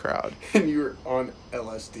homecoming crowd. And you were on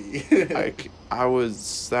LSD. I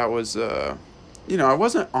wasn't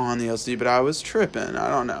on the LSD, but I was tripping. I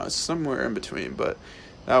don't know. It's somewhere in between, but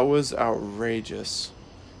that was outrageous.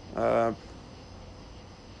 Yeah,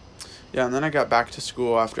 and then I got back to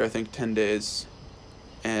school after, I think, 10 days,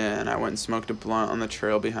 and I went and smoked a blunt on the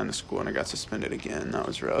trail behind the school, and I got suspended again. That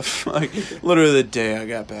was rough. Like, literally the day I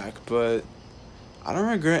got back, but I don't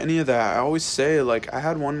regret any of that. I always say, like, I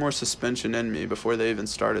had one more suspension in me before they even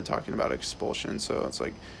started talking about expulsion, so it's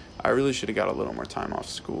like, I really should have got a little more time off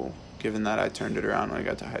school, given that I turned it around when I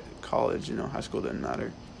got to college. You know, high school didn't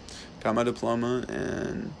matter. Got my diploma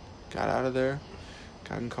and got out of there,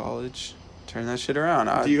 got in college, turned that shit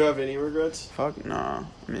around. Do you have any regrets? Fuck, no. I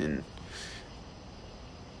mean,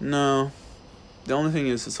 no. The only thing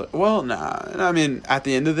is, it's like, well, nah. I mean, at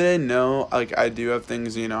the end of the day, no. Like, I do have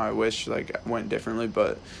things, you know, I wish, like, went differently.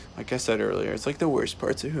 But, like I said earlier, it's, like, the worst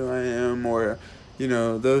parts of who I am. Or, you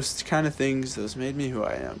know, those kind of things, those made me who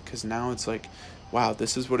I am. Because now it's like, wow,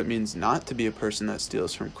 this is what it means not to be a person that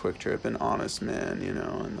steals from Quick Trip and honest man, you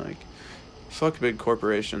know. And, like, fuck big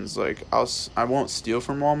corporations. Like, I won't steal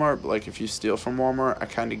from Walmart, but, like, if you steal from Walmart, I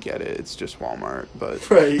kind of get it. It's just Walmart, but...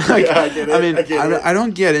 Right, like, yeah, I get it. I mean, I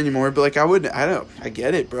don't get it anymore, but, like, I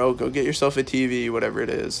get it, bro. Go get yourself a TV, whatever it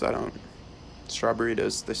is.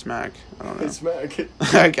 Strawberries, they smack. I don't know. They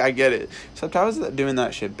smack. I get it. Except I was doing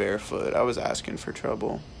that shit barefoot. I was asking for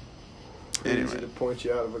trouble. Anyway. Easy to point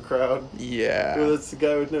you out of a crowd. Yeah. Dude, that's the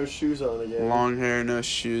guy with no shoes on again. Long hair, no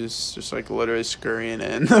shoes, just like literally scurrying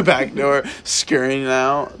in the back door, scurrying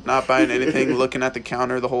out, not buying anything, looking at the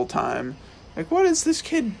counter the whole time. Like, what is this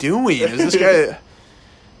kid doing? Is this guy...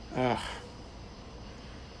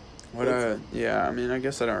 yeah, I mean, I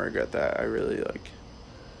guess I don't regret that. I really, like...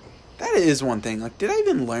 That is one thing. Like, did I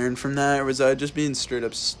even learn from that, or was I just being straight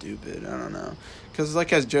up stupid? I don't know. Because,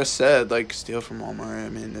 like I just said, like, steal from Walmart, I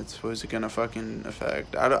mean, what's it going to fucking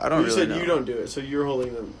affect? I don't really know. You said you don't do it, so you're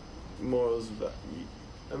holding the morals of that.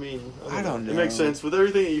 I mean, I don't know. It makes sense. With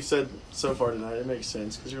everything that you've said so far tonight, it makes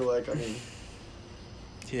sense. Because you're like, I mean,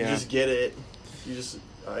 you just get it.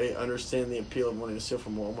 I understand the appeal of wanting to steal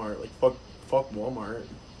from Walmart. Like, fuck Walmart.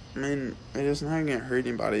 I mean, it's not going to hurt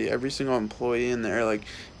anybody. Every single employee in there, like,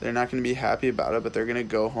 they're not going to be happy about it, but they're going to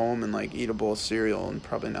go home and, like, eat a bowl of cereal and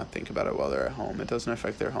probably not think about it while they're at home. It doesn't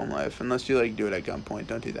affect their home life. Unless you, like, do it at gunpoint.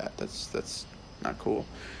 Don't do that. That's not cool.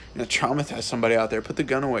 Traumatize somebody out there. Put the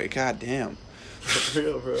gun away. God damn. For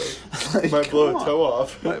real, bro. Like, might blow a toe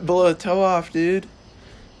off. Might blow a toe off, dude.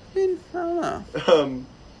 I mean, I don't know.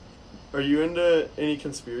 Are you into any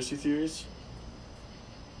conspiracy theories?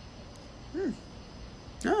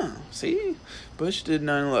 Oh, see? Bush did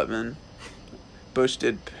 9/11. Bush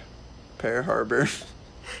did Pearl Harbor.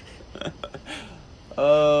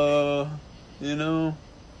 You know,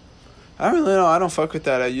 I don't really know. I don't fuck with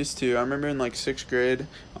that. I used to. I remember in, like, 6th grade,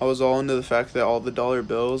 I was all into the fact that all the dollar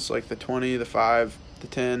bills, like the 20, the 5, the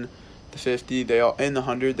 10, the 50, and the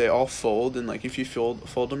 100, they all fold. And, like, if you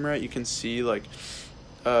fold them right, you can see, like,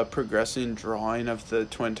 progressing drawing of the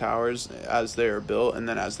Twin Towers as they are built and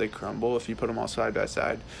then as they crumble if you put them all side by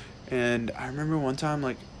side. And I remember one time,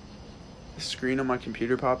 like, the screen on my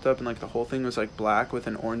computer popped up and, like, the whole thing was, like, black with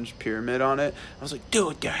an orange pyramid on it. I was like,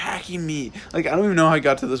 dude, they're hacking me. Like, I don't even know how I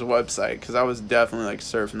got to this website because I was definitely, like,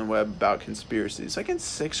 surfing the web about conspiracies. Like, in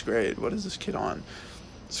 6th grade, what is this kid on?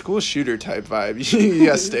 School shooter type vibe. You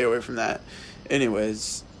gotta stay away from that.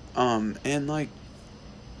 Anyways, and, like,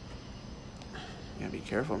 you gotta be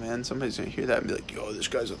careful, man. Somebody's gonna hear that and be like, yo, this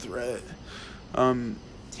guy's a threat.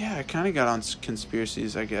 Yeah, I kind of got on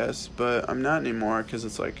conspiracies, I guess, but I'm not anymore because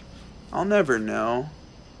it's like, I'll never know.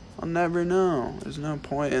 There's no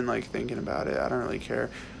point in, like, thinking about it. I don't really care.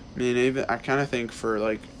 I mean, I kind of think for,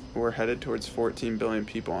 like, we're headed towards 14 billion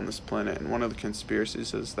people on this planet, and one of the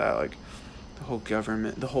conspiracies is that, like, the whole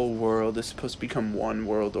government, the whole world is supposed to become one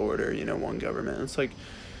world order, one government. And it's like,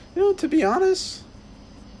 to be honest,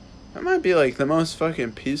 that might be, like, the most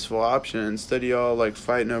fucking peaceful option instead of y'all, like,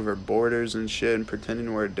 fighting over borders and shit and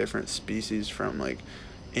pretending we're a different species from, like,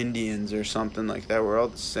 Indians or something like that. We're all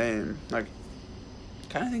the same. Like, I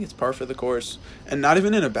kind of think it's par for the course. And not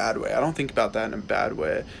even in a bad way. I don't think about that in a bad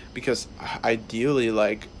way. Because ideally,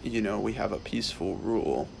 like, we have a peaceful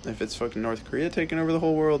rule. If it's fucking North Korea taking over the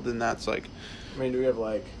whole world, then that's, like... I mean, do we have,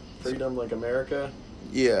 like, freedom like America?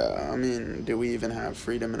 Yeah, I mean, do we even have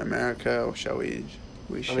freedom in America? Or shall we...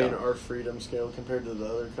 I mean, our freedom scale compared to the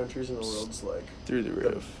other countries in the world's, like... Through the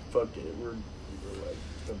roof. Fuck it. We're like,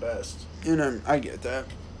 the best. I get that.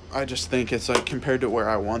 I just think it's, like, compared to where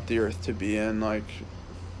I want the Earth to be in, like,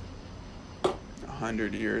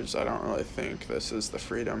 100 years, I don't really think this is the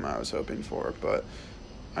freedom I was hoping for. But,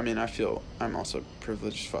 I mean, I feel I'm also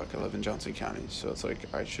privileged as fuck. I live in Johnson County, so it's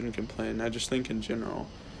like, I shouldn't complain. I just think in general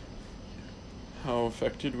how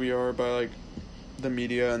affected we are by, like, the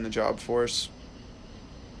media and the job force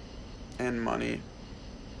and money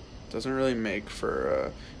doesn't really make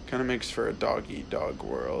for kind of makes for a dog-eat-dog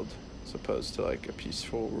world as opposed to, like, a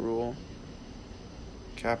peaceful rule.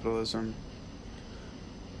 Capitalism.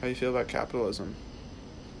 How do you feel about capitalism?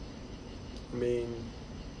 I mean,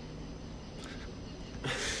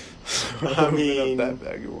 that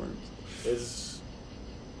bag of worms. There's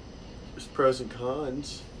pros and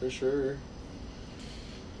cons for sure.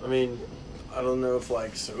 I mean, I don't know if,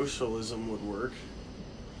 like, socialism would work.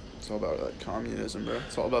 It's all about, like, communism, bro.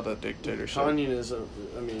 It's all about that dictatorship. Communism.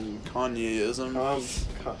 I mean... Kanyeism.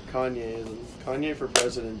 Kanyeism. Kanye for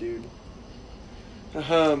president, dude.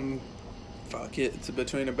 Fuck it. It's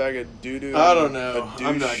between a bag of doo-doo I don't know.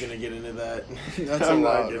 I'm not going to get into that. That's I'm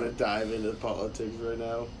not going to dive into politics right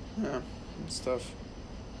now. Yeah. It's tough.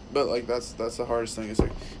 But, like, that's the hardest thing. It's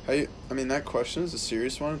like, that question is a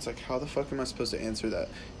serious one. It's like, how the fuck am I supposed to answer that?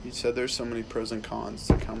 You said there's so many pros and cons. It's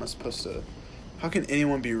like, how am I supposed to... How can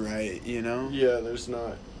anyone be right, you know? Yeah, there's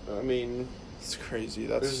not. I mean... It's crazy.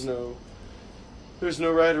 There's no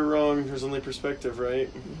right or wrong. There's only perspective,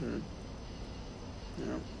 right? Mm-hmm.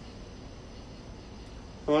 Yeah.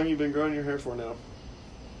 How long have you been growing your hair for now?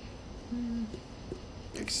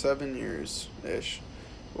 Like 7 years-ish.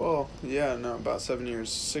 Well, yeah, no, about 7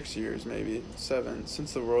 years. 6 years, maybe. 7.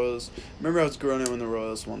 Since the Royals... Remember I was growing it when the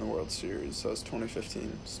Royals won the World Series. So that was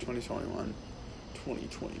 2015. It's 2021.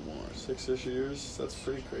 2021. 6-ish years? That's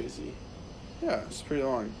pretty crazy. Yeah, it's pretty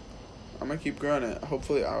long. I'm going to keep growing it.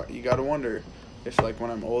 Hopefully, you got to wonder if, like,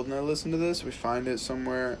 when I'm old and I listen to this, we find it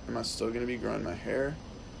somewhere, am I still going to be growing my hair?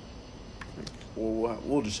 Well,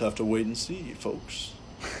 we'll just have to wait and see, folks.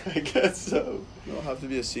 I guess so. There'll have to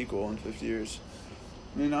be a sequel in 50 years.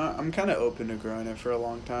 I mean, I'm kind of open to growing it for a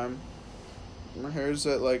long time. My hair's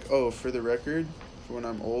at, like, for the record, for when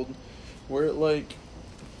I'm old, we're at, like,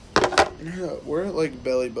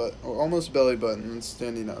 belly button, or almost belly button and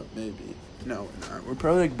standing up, maybe. No, we're not. We're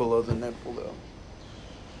probably, like, below the nipple, though.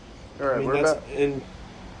 All right, we're about... And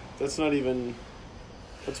that's not even...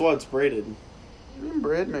 That's why it's braided.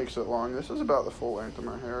 Braid makes it long. This is about the full length of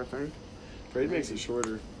my hair, I think. Braid makes it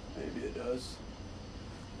shorter. Maybe it does.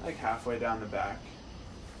 Like halfway down the back.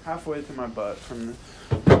 Halfway to my butt from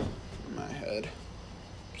my head.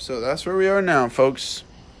 So that's where we are now, folks.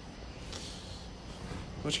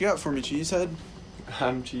 What you got for me, Cheesehead?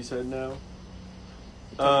 I'm Cheesehead now.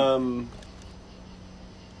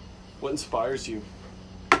 What inspires you?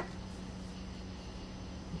 I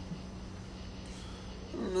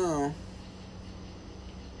don't know.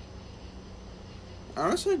 I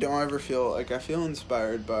honestly don't ever feel like I feel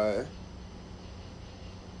inspired by...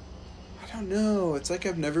 I don't know. It's like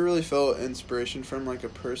I've never really felt inspiration from like a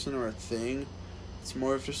person or a thing. It's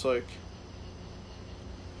more of just like...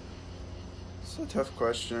 It's a tough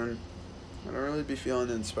question. I don't really be feeling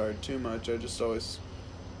inspired too much. I just always...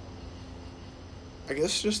 I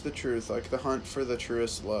guess just the truth, like the hunt for the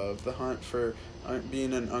truest love, the hunt for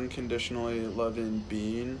being an unconditionally loving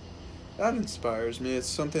being. That inspires me. It's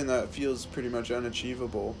something that feels pretty much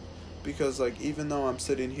unachievable, because like even though I'm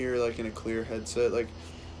sitting here like in a clear headset, like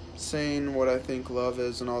saying what I think love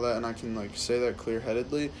is and all that, and I can like say that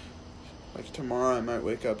clear-headedly, like tomorrow I might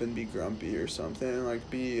wake up and be grumpy or something, and like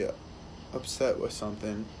be upset with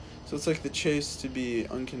something. So it's like the chase to be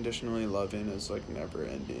unconditionally loving is like never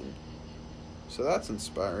ending. So that's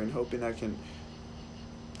inspiring, hoping I can,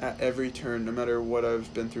 at every turn, no matter what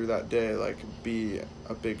I've been through that day, like, be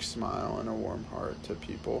a big smile and a warm heart to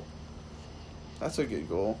people. That's a good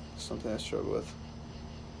goal. Something I struggle with.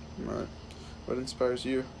 What inspires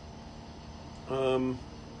you? I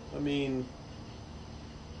mean,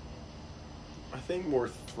 I think more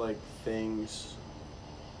like things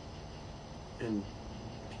and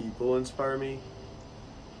people inspire me.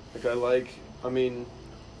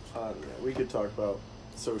 We could talk about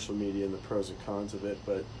social media and the pros and cons of it,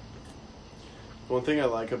 but one thing I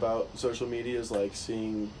like about social media is like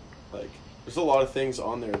seeing, like, there's a lot of things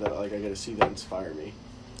on there that like I get to see that inspire me.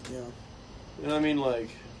 Yeah. You know what I mean? Like,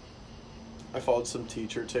 I followed some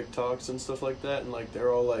teacher TikToks and stuff like that, and like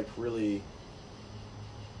they're all like really,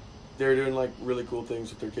 they're doing like really cool things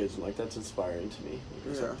with their kids, and like that's inspiring to me. Like,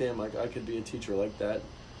 it's like, damn, like I could be a teacher like that.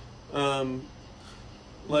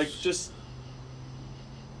 Like just,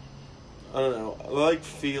 I don't know. I like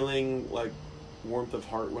feeling like warmth of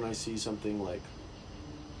heart when I see something like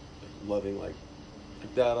loving like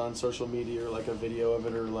that on social media, or like a video of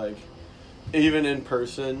it, or like even in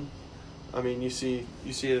person. I mean, you see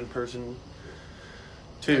it in person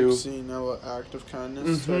too. I've seen an act of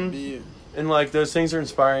kindness to be, and like those things are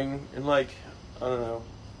inspiring, and like I don't know,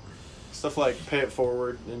 stuff like pay it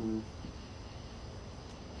forward and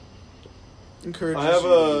encourages you to be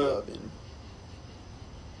loving.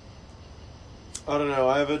 I don't know.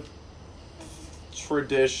 I have a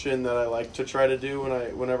tradition that I like to try to do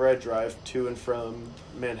whenever I drive to and from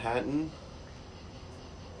Manhattan.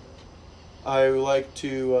 I like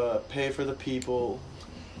to pay for the people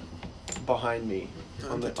behind me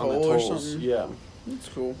on the tolls. Or something? Yeah, that's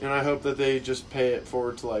cool. And I hope that they just pay it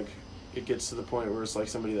forward to like it gets to the point where it's like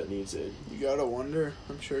somebody that needs it. You gotta wonder.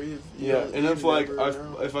 I'm sure you've. And if like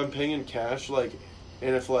if I'm paying in cash, like,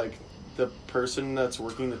 and if like the person that's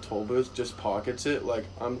working the toll booth just pockets it, like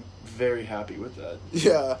I'm very happy with that.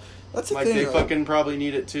 Yeah, that's a like thing. They fucking probably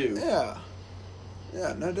need it too. Yeah,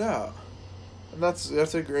 no doubt. That's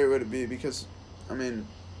a great way to be, because, I mean,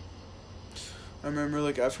 I remember,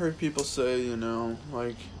 like, I've heard people say, you know,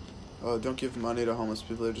 like, oh, don't give money to homeless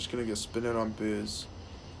people, they're just gonna get spent it on booze.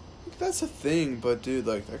 That's a thing, but dude,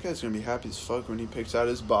 like, that guy's gonna be happy as fuck when he picks out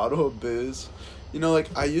his bottle of booze. You know, like,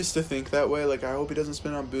 I used to think that way, like, I hope he doesn't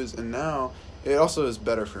spend on booze, and now, it also is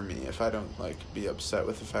better for me if I don't, like, be upset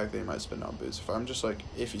with the fact that he might spend on booze. If I'm just, like,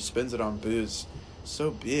 if he spends it on booze,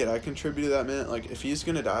 so be it. I contribute to that man. Like, if he's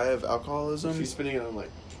gonna die of alcoholism... If he's spending it on,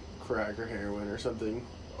 like, crack or heroin or something...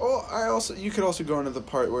 Oh, you could also go into the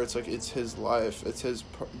part where it's like, it's his life, it's his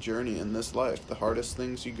journey in this life. The hardest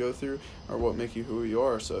things you go through are what make you who you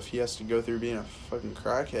are. So if he has to go through being a fucking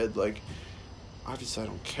crackhead, like, obviously I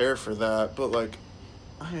don't care for that, but like,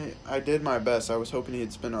 I did my best. I was hoping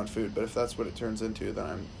he'd spend on food, but if that's what it turns into, then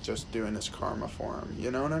I'm just doing this karma for him. You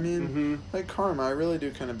know what I mean? Mm-hmm. Like, karma, I really do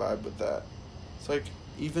kind of vibe with that. It's like,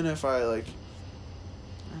 even if I, like,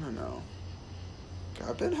 I don't know.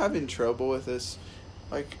 I've been having trouble with this.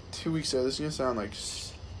 Like, 2 weeks ago, this is going to sound, like,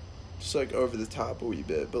 just, like, over the top a wee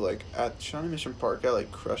bit, but, like, at Shawnee Mission Park, I,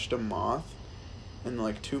 like, crushed a moth, and,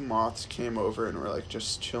 like, 2 moths came over and were, like,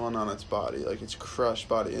 just chilling on its body, like, its crushed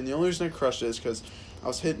body, and the only reason I crushed it is because I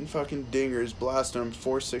was hitting fucking dingers, blasting them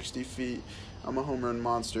 460 feet, I'm a home run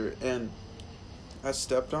monster, and I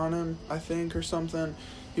stepped on him, I think, or something.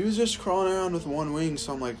 He was just crawling around with one wing,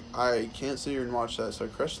 so I'm like, I can't sit here and watch that, so I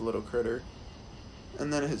crushed the little critter.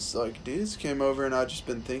 And then his, like, dudes came over, and I've just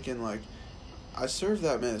been thinking, like, I served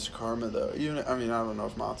that man as karma, though. Even, I mean, I don't know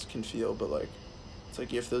if moths can feel, but, like, it's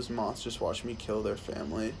like, if those moths just watch me kill their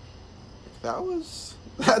family, like,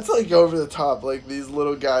 that's, like, over the top. Like, these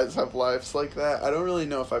little guys have lives like that. I don't really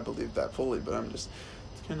know if I believe that fully, but it's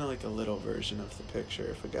kind of like a little version of the picture.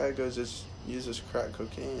 If a guy goes just uses crack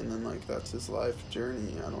cocaine, then, like, that's his life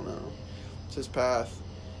journey. I don't know. It's his path.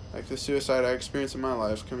 Like, the suicide I experienced in my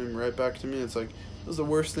life coming right back to me, it's like, it was the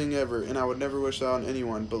worst thing ever, and I would never wish that on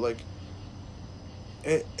anyone, but, like,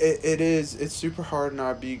 it's super hard, and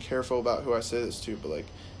I'd be careful about who I say this to, but, like,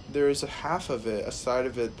 there is a side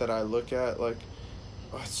of it that I look at, like,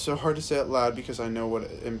 it's so hard to say out loud because I know what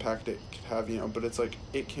impact it could have, you know, but it's, like,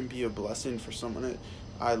 it can be a blessing for someone.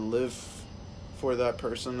 I live for that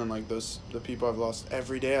person, and, like, the people I've lost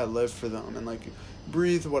every day, I live for them, and, like,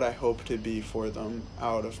 breathe what I hope to be for them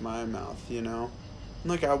out of my mouth, you know?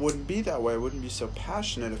 Like, I wouldn't be that way. I wouldn't be so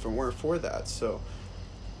passionate if it weren't for that. So,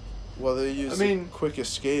 while they use quick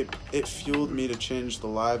escape, it fueled me to change the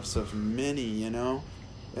lives of many, you know?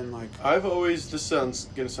 And, like... this sounds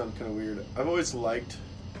going to sound kind of weird. I've always liked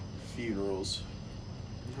funerals.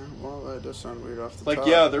 Well, that does sound weird off the top. Like,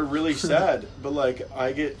 yeah, they're really sad. But, like,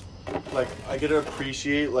 I get to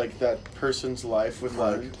appreciate, like, that person's life with,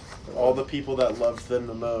 like, all the people that loved them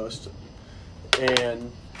the most.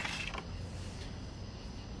 And...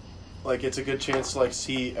 like, it's a good chance to, like,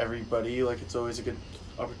 see everybody. Like, it's always a good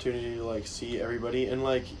opportunity to, like, see everybody. And,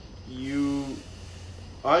 like, I'm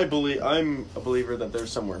a believer that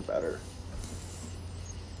there's somewhere better.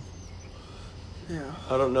 Yeah.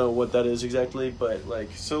 I don't know what that is exactly, but, like,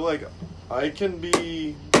 so, like, I don't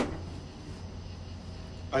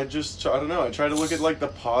know, I try to look at, like, the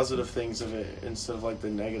positive things of it instead of, like, the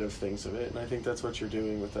negative things of it, and I think that's what you're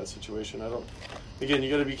doing with that situation. Again,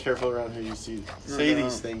 you gotta be careful around who you say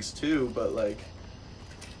these things to, but, like,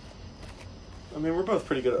 I mean, we're both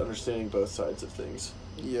pretty good at understanding both sides of things.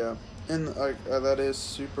 Yeah, and, like, that is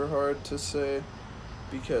super hard to say,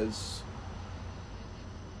 because,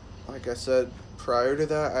 like I said, prior to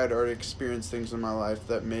that, I'd already experienced things in my life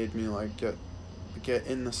that made me, like, get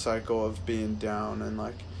in the cycle of being down, and,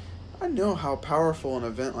 like, I know how powerful an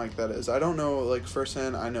event like that is. I don't know, like,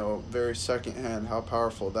 firsthand, I know very secondhand how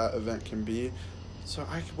powerful that event can be, so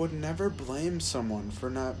I would never blame someone for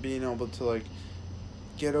not being able to, like,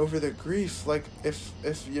 get over the grief. Like, if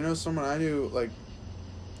you know someone I knew, like,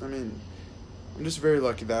 I mean, I'm just very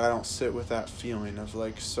lucky that I don't sit with that feeling of,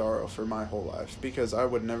 like, sorrow for my whole life, because I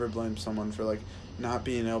would never blame someone for, like, not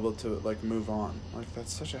being able to, like, move on. Like,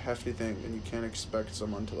 that's such a hefty thing, and you can't expect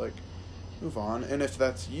someone to, like, move on. And if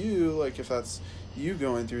that's you, like, if that's you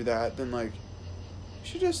going through that, then, like, you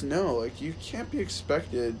should just know, like, you can't be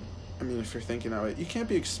expected, I mean, if you're thinking that way, you can't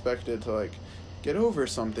be expected to, like, get over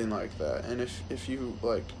something like that. And if you,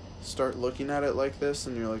 like, start looking at it like this,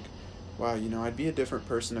 and you're like, wow, you know, I'd be a different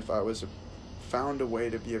person if I was found a way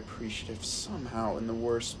to be appreciative somehow in the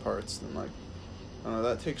worst parts, then, like, I don't know,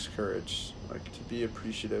 that takes courage, like, to be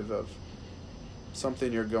appreciative of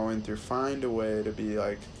something you're going through. Find a way to be,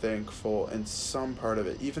 like, thankful in some part of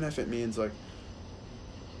it, even if it means, like,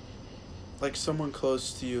 someone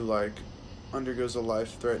close to you, like, undergoes a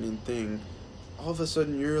life-threatening thing. All of a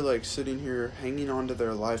sudden, you're, like, sitting here hanging on to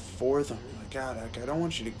their life for them. You're like, God, like, I don't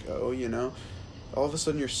want you to go, you know? All of a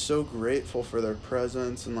sudden, you're so grateful for their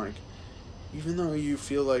presence, and, like, even though you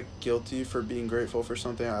feel, like, guilty for being grateful for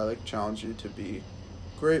something, I, like, challenge you to be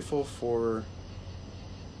grateful for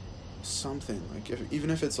something. Like, even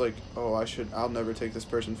if it's like, oh, I'll never take this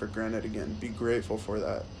person for granted again. Be grateful for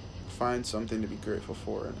that. Find something to be grateful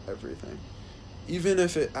for in everything. Even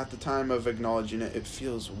if it, at the time of acknowledging it, it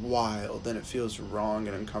feels wild and it feels wrong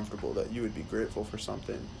and uncomfortable, that you would be grateful for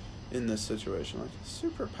something in this situation. Like, it's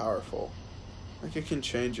super powerful. Like, it can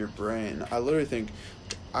change your brain. I literally think,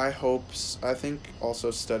 I think also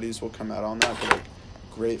studies will come out on that, but like,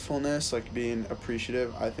 gratefulness, like being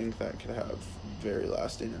appreciative, I think that could have very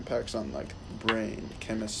lasting impacts on like brain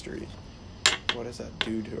chemistry. What does that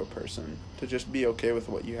do to a person? To just be okay with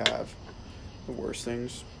what you have. The worst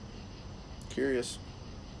things. Curious.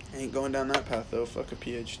 Ain't going down that path though. Fuck a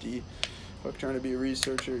PhD. Fuck trying to be a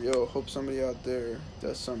researcher. Yo, hope somebody out there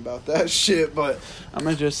does something about that shit. But I'm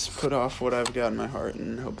gonna just put off what I've got in my heart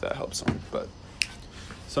and hope that helps them. But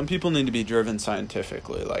some people need to be driven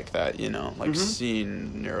scientifically like that, you know, like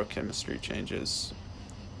seeing neurochemistry changes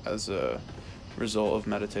as a result of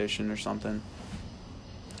meditation or something.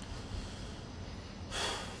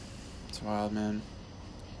 It's wild, man.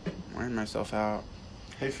 I'm wearing myself out.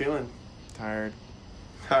 How you feeling? Tired.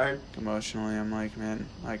 Emotionally, I'm like, man,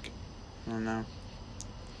 like, I don't know.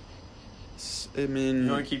 I mean...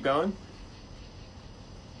 You want to keep going?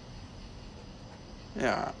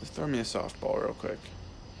 Yeah, throw me a softball real quick.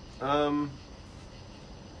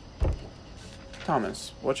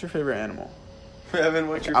 Thomas, what's your favorite animal? Evan,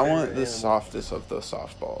 what's your favorite animal? I want the softest of the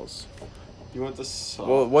softballs. You want the softest?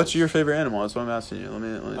 Well, what's your favorite animal? That's what I'm asking you. Let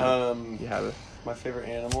me you have it. My favorite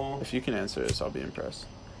animal? If you can answer this, I'll be impressed.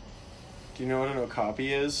 Do you know what an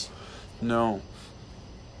okapi is? No.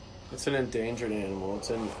 It's an endangered animal.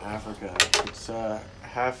 It's in Africa. It's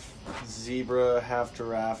half zebra, half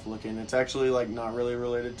giraffe looking. It's actually like not really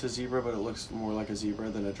related to zebra, but it looks more like a zebra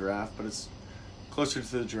than a giraffe, but it's closer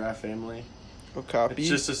to the giraffe family. Okapi? It's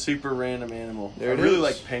just a super random animal. There I it really is.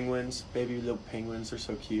 like penguins. Baby little penguins are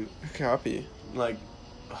so cute. Okapi. Like,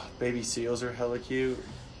 baby seals are hella cute.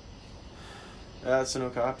 That's an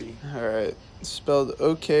okapi. Alright. Spelled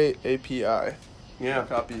O-K-A-P-I. Yeah.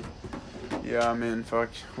 Okapi. Yeah, I mean, fuck.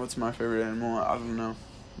 What's my favorite animal? I don't know.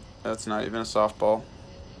 That's not even a softball.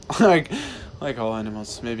 like all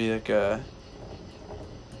animals. Maybe like a...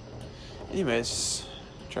 Anyways,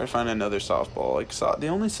 try to find another softball. Like, the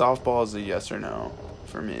only softball is a yes or no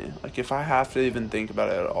for me. Like, if I have to even think about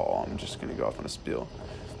it at all, I'm just gonna go off on a spiel.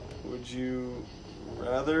 Would you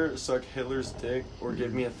rather suck Hitler's dick or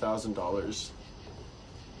give me $1,000?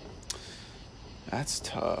 That's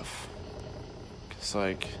tough. Cause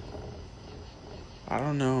like, I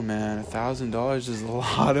don't know, man. $1,000 is a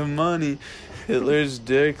lot of money. Hitler's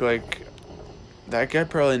dick, like, that guy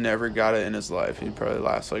probably never got it in his life. He'd probably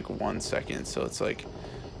last like 1 second. So it's like,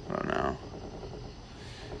 I don't know.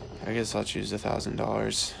 I guess I'll choose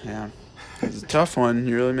 $1,000. Yeah, it's a tough one.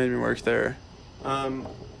 You really made me work there.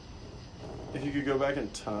 If you could go back in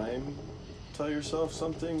time, tell yourself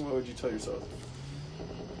something, what would you tell yourself?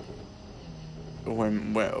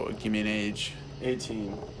 Well, give me an age.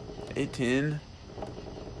 18. 18?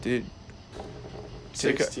 Dude.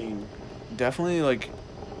 16. Definitely, like,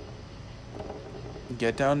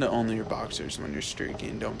 get down to only your boxers when you're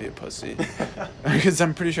streaking. Don't be a pussy. Because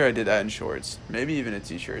I'm pretty sure I did that in shorts. Maybe even a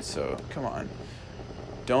t-shirt, so come on.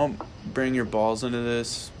 Don't bring your balls into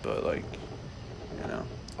this, but, like, you know.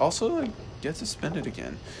 Also, like, get suspended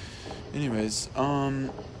again. Anyways,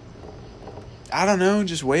 I don't know,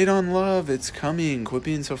 just wait on love. It's coming. Quit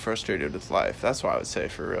being so frustrated with life. That's what I would say,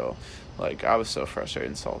 for real. Like, I was so frustrated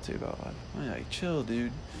and salty about life. I'm like, chill,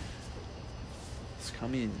 dude. It's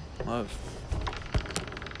coming. Love.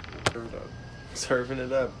 Serve it up. Serving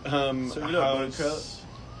it up. Serve it up, buttercup.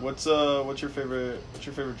 What's your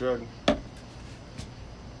favorite drug?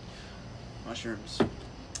 Mushrooms.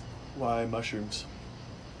 Why mushrooms?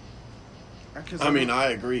 I mean,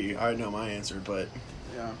 I agree. I know my answer, but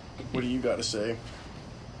yeah. What do you got to say?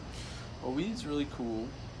 Well, weed's really cool.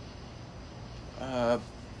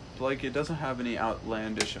 Like, it doesn't have any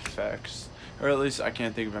outlandish effects. Or at least I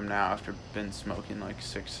can't think of them now after been smoking like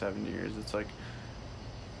 6-7 years. It's like,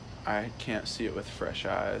 I can't see it with fresh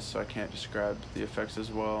eyes, so I can't describe the effects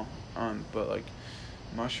as well. But like,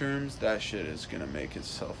 mushrooms, that shit is gonna make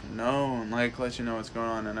itself known, like, let you know what's going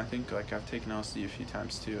on. And I think, like, I've taken LSD a few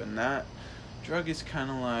times too, and that drug is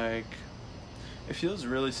kind of like, it feels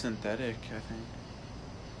really synthetic, I think.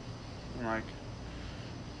 Like,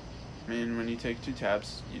 I mean, when you take 2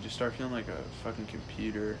 tabs, you just start feeling like a fucking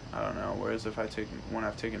computer. I don't know. Whereas when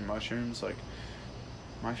I've taken mushrooms, like,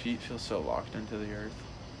 my feet feel so locked into the earth.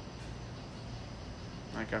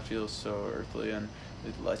 Like, I feel so earthly, and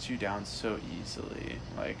it lets you down so easily.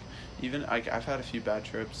 Like, even, like, I've had a few bad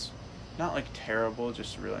trips not like terrible,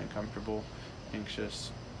 just really uncomfortable,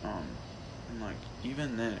 anxious, and like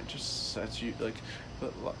even then it just sets you like.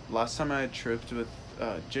 But last time I had tripped with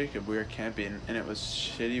Jacob, we were camping and it was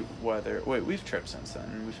shitty weather. Wait, we've tripped since then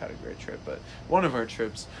and we've had a great trip, but one of our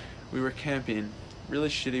trips we were camping, really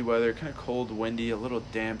shitty weather, kind of cold, windy, a little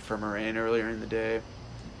damp from rain earlier in the day,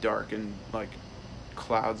 dark and like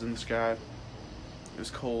clouds in the sky. It was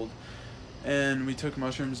cold, and we took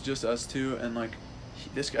mushrooms, just us two, and like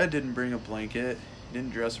this guy didn't bring a blanket. He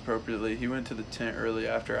didn't dress appropriately. He went to the tent early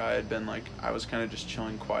after I had been like, I was kind of just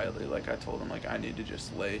chilling quietly. Like I told him like I need to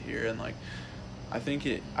just lay here, and like I think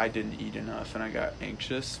I didn't eat enough and I got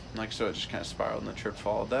anxious, like so it just kind of spiraled and the trip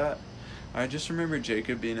followed that. I just remember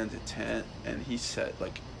Jacob being in the tent and he said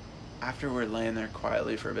like, after we're laying there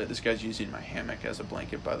quietly for a bit, this guy's using my hammock as a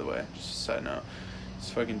blanket, by the way, just a side note. He's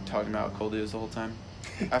fucking talking about how cold he is the whole time.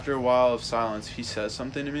 After a while of silence, he says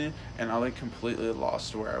something to me, and I like completely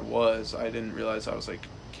lost where I was. I didn't realize I was like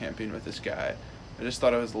camping with this guy. I just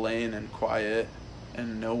thought I was laying and quiet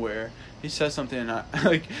and nowhere. He says something, and I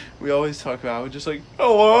like we always talk about. I was just like,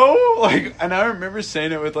 hello, like, and I remember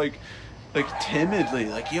saying it with like timidly,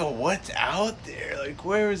 like, yo, what's out there? Like,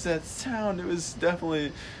 where is that sound? It was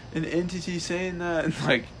definitely an entity saying that, and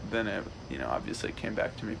like then it, you know, obviously it came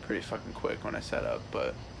back to me pretty fucking quick when I sat up,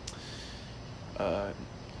 but.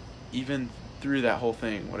 Even through that whole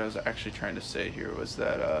thing, what I was actually trying to say here was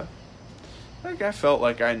that, like, I felt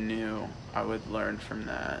like I knew I would learn from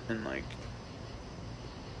that, and, like,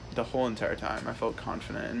 the whole entire time, I felt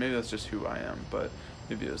confident, and maybe that's just who I am, but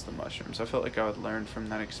maybe it was the mushrooms. I felt like I would learn from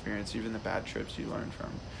that experience, even the bad trips you learn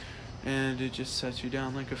from, and it just sets you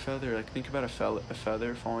down like a feather. Like, think about a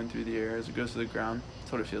feather falling through the air as it goes to the ground.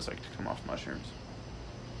 That's what it feels like to come off mushrooms.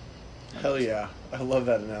 Hell yeah. I love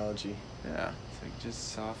that analogy. Yeah, it's like just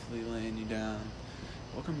softly laying you down.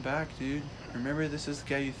 Welcome back, dude. Remember, this is the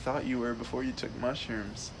guy you thought you were before you took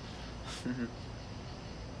mushrooms.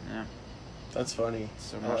 Yeah. That's funny.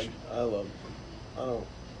 So much. I love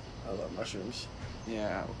mushrooms.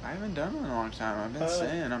 Yeah, I haven't done them in a long time. I've been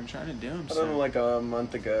saying I'm trying to do them. I done them like a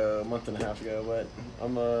month and a half ago, but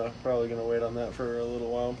I'm probably gonna wait on that for a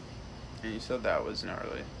little while. And you said that was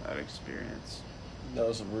gnarly, that experience. That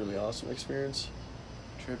was a really awesome experience.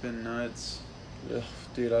 Tripping nuts. Yeah,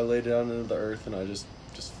 dude, I laid down into the earth and I just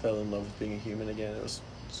fell in love with being a human again. It was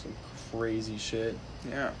some crazy shit.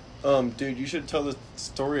 Yeah. Dude, you should tell the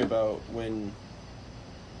story about when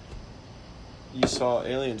you saw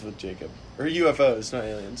aliens with Jacob. Or UFOs, not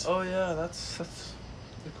aliens. Oh yeah, that's a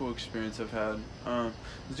cool experience I've had. It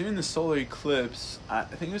was during the solar eclipse. I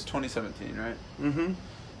think it was 2017, right? Mm-hmm.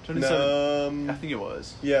 2017. I think it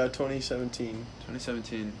was. Yeah, 2017.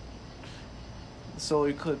 2017. The solar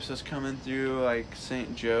eclipse was coming through, like,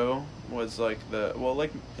 St. Joe was, like,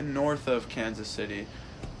 north of Kansas City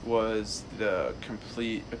was the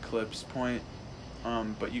complete eclipse point,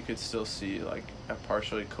 but you could still see, like, a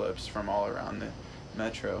partial eclipse from all around the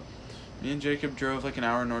metro. Me and Jacob drove, like, an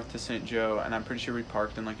hour north to St. Joe, and I'm pretty sure we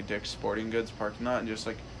parked in, like, a Dick's Sporting Goods parking lot and just,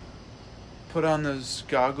 like, put on those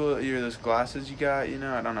those glasses you got, you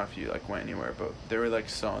know? I don't know if you, like, went anywhere, but they were, like,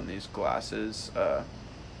 selling these glasses,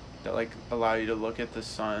 that, like, allow you to look at the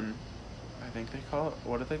sun. I think they call it,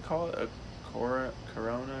 what do they call it? A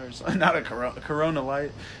corona or something? Not a corona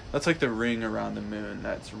light. That's, like, the ring around the moon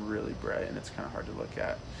that's really bright, and it's kind of hard to look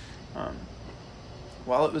at.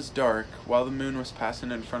 While it was dark, while the moon was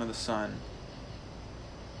passing in front of the sun,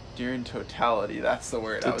 during totality, that's the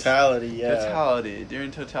word. Totality.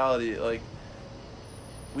 During totality, like,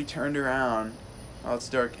 we turned around while it's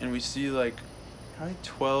dark, and we see, like, probably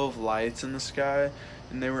 12 lights in the sky,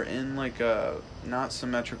 and they were in, like, a not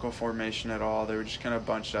symmetrical formation at all. They were just kind of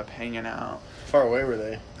bunched up, hanging out. How far away were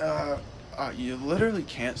they? You literally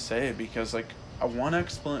can't say, because, like,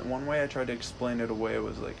 one way I tried to explain it away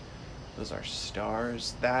was, like, those are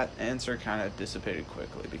stars. That answer kind of dissipated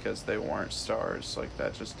quickly because they weren't stars. Like,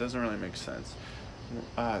 that just doesn't really make sense.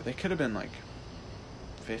 They could have been, like,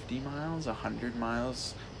 50 miles, 100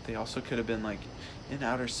 miles. They also could have been, like, in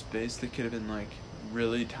outer space. They could have been, like,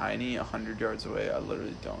 really tiny, 100 yards away. I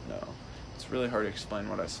literally don't know. It's really hard to explain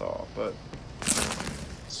what I saw, but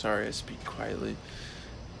sorry, I speak quietly.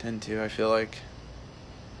 Tend to. I feel like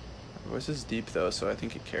my voice is deep, though, so I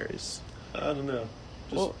think it carries. I don't know.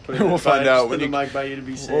 We'll find out when the mic by you to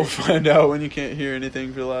be safe. We'll find out when you can't hear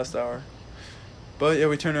anything for the last hour. But yeah,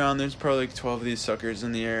 we turn around. There's probably like 12 of these suckers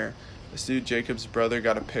in the air. This dude, Jacob's brother,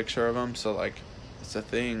 got a picture of them. So like, it's a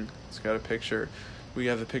thing. It's got a picture. We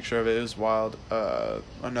have a picture of it. It was wild.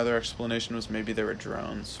 Another explanation was maybe they were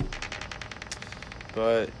drones.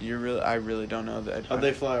 But I really don't know that. How'd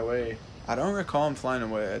they fly away? I don't recall them flying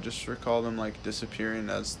away. I just recall them like disappearing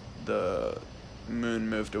as the moon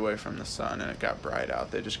moved away from the sun and it got bright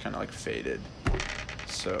out. They just kind of like faded.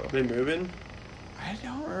 So they moving? I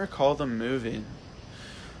don't recall them moving.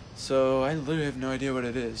 So I literally have no idea what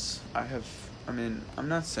it is. I'm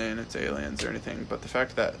not saying it's aliens or anything, but the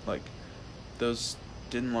fact that like those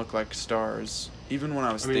didn't look like stars, even when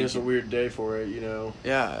I was thinking, it's a weird day for it, you know.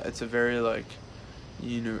 Yeah, it's a very like,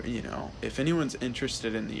 you know, if anyone's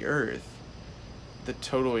interested in the Earth, the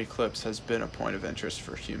total eclipse has been a point of interest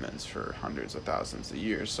for humans for hundreds of thousands of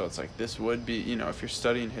years. So it's like this would be, you know, if you're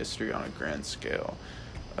studying history on a grand scale,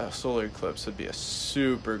 a solar eclipse would be a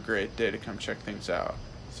super great day to come check things out.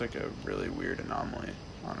 It's like a really weird anomaly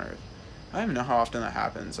on Earth. I don't even know how often that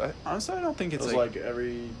happens. Honestly, I don't think it's like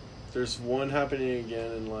there's one happening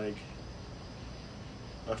again in like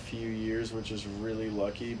a few years, which is really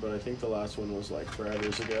lucky, but I think the last one was like forever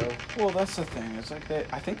ago. Well, that's the thing. It's like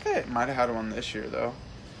I think they might have had one this year though,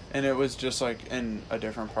 and it was just like in a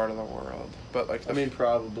different part of the world. But like,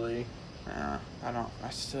 probably. Yeah,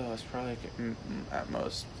 it's probably like at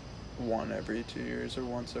most one every 2 years or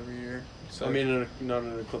once every year. So not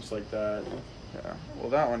an eclipse like that. Yeah. Well,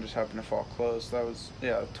 that one just happened to fall close. That was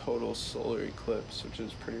a total solar eclipse, which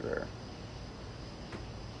is pretty rare.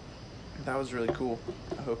 That was really cool.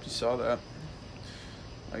 I hope you saw that.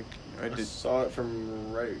 Like I did. Saw it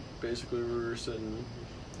from basically where we were sitting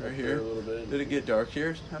right here a little bit. Did it get dark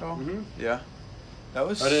here at all? Mm-hmm. Yeah. That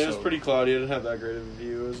was. It was pretty cloudy. I didn't have that great of a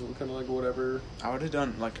view. It was kind of like whatever. I would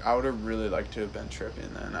have really liked to have been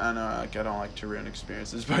tripping then. I know I don't like to ruin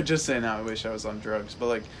experiences by just saying how I wish I was on drugs, but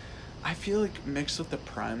like, I feel like mixed with the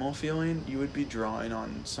primal feeling, you would be drawing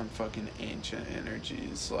on some fucking ancient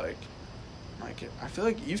energies. Like I feel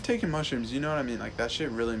like you've taken mushrooms. You know what I mean? Like that shit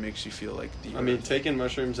really makes you feel like the. Taking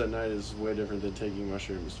mushrooms at night is way different than taking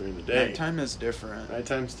mushrooms during the day. Nighttime is different.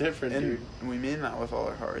 Nighttime's different, and dude. We mean that with all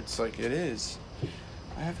our hearts. Like it is.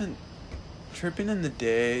 I haven't tripping in the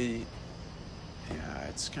day. Yeah,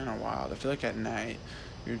 it's kind of wild. I feel like at night,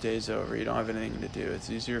 your day's over. You don't have anything to do. It's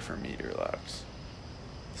easier for me to relax.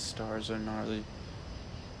 The stars are gnarly.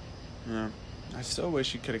 Yeah, I still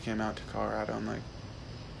wish you could have came out to Colorado and like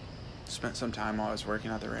spent some time while I was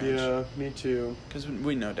working at the ranch. Yeah, me too. Because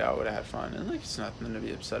we no doubt would have had fun, and like it's nothing to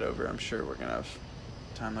be upset over. I'm sure we're gonna have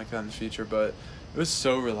time like that in the future, but it was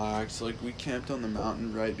so relaxed. Like we camped on the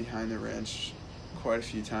mountain right behind the ranch quite a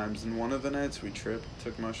few times, and one of the nights we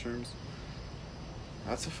took mushrooms.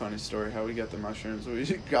 That's a funny story how we got the mushrooms. We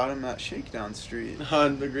got them at Shakedown Street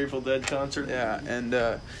on the Grateful Dead concert. Yeah, and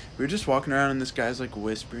we were just walking around, and this guy's like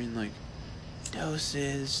whispering like,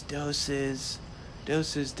 "Doses, doses,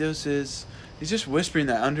 doses, doses." He's just whispering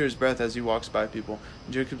that under his breath as he walks by people.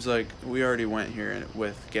 And Jacob's like, "We already went here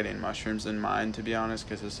with getting mushrooms in mind, to be honest,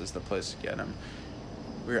 because this is the place to get them."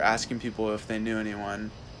 We were asking people if they knew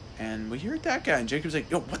anyone. And we heard that guy, and Jacob's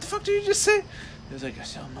like, "Yo, what the fuck did you just say?" He was like, "I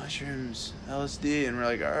sell mushrooms, LSD," and we're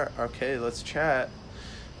like, "All right, okay, let's chat."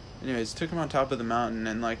 Anyways, took him on top of the mountain,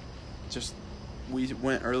 and like, we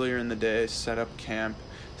went earlier in the day, set up camp,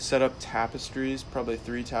 set up tapestries, probably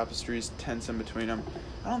 3 tapestries, tents in between them.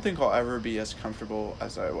 I don't think I'll ever be as comfortable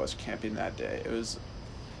as I was camping that day. It was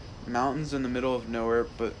mountains in the middle of nowhere,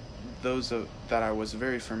 but those that I was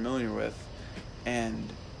very familiar with,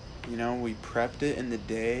 and we prepped it in the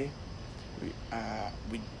day.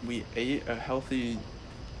 We ate a healthy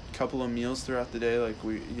couple of meals throughout the day. Like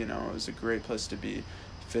it was a great place to be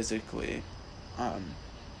physically.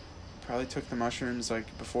 Probably took the mushrooms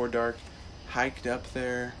like before dark, hiked up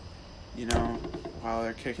there, while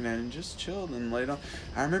they're kicking in, and just chilled and laid on.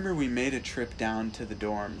 I remember we made a trip down to the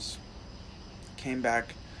dorms. Came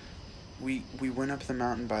back. We went up the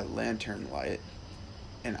mountain by lantern light,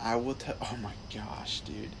 and I will tell. Oh my gosh,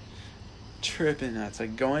 dude. Tripping nuts.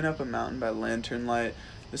 Like going up a mountain by lantern light.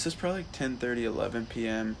 This is probably like 10:30, 11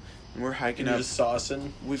 p.m. and we're hiking up. Just saucing.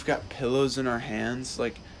 We've got pillows in our hands.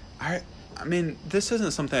 Like I mean, this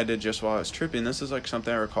isn't something I did just while I was tripping. This is like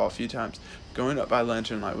something I recall a few times. Going up by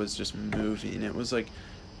lantern light was just moving. It was like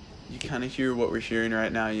you kind of hear what we're hearing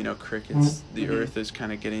right now. Crickets. The earth is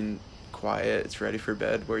kind of getting quiet. It's ready for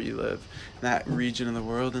bed where you live, in that region of the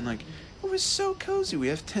world, and like it was so cozy. We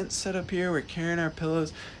have tents set up here. We're carrying our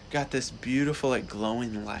pillows. Got this beautiful like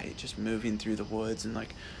glowing light just moving through the woods, and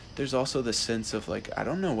like there's also the sense of like I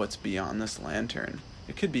don't know what's beyond this lantern.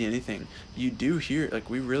 It could be anything. You do hear like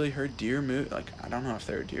we really heard deer move. Like I don't know if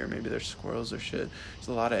they're deer, maybe they're squirrels or shit. There's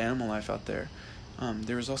a lot of animal life out there.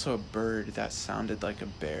 There was also a bird that sounded like a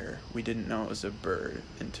bear. We didn't know it was a bird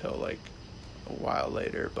until like a while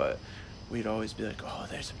later, but we'd always be like, "Oh,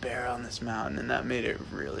 there's a bear on this mountain," and that made it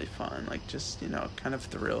really fun. Like just kind of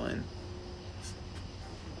thrilling.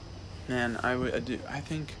 Man, I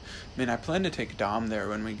plan to take Dom there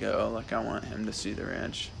when we go. Like, I want him to see the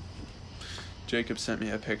ranch. Jacob sent me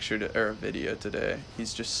a video today.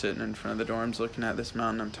 He's just sitting in front of the dorms looking at this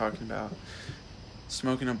mountain I'm talking about,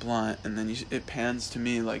 smoking a blunt, and then it pans to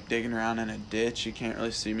me, like, digging around in a ditch. You can't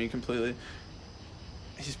really see me completely.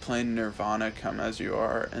 He's playing Nirvana, Come As You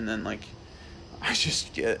Are, and then, like, I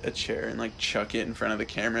just get a chair and, like, chuck it in front of the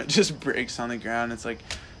camera. It just breaks on the ground. It's, like,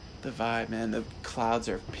 the vibe, man. The clouds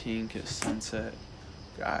are pink as sunset.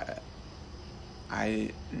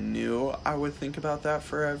 I knew I would think about that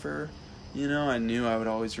forever. You know, I knew I would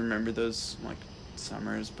always remember those, like,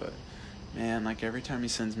 summers, but, man, like, every time he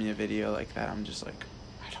sends me a video like that, I'm just like,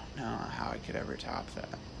 I don't know how I could ever top that.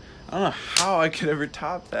 I don't know how I could ever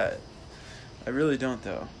top that. I really don't,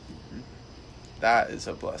 though. That is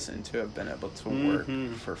a blessing to have been able to work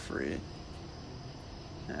for free.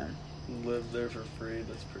 Yeah. Live there for free,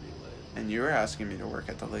 that's pretty lit. And you were asking me to work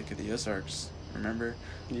at the Lake of the Ozarks, remember?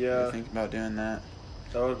 Yeah. You were thinking about doing that?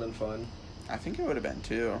 That would have been fun. I think it would have been,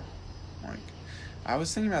 too. Like, I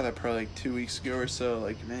was thinking about that probably like 2 weeks ago or so.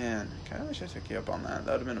 Like, man, I kind of wish I took you up on that.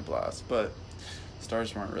 That would have been a blast. But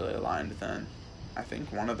stars weren't really aligned then. I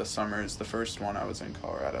think one of the summers, the first one, I was in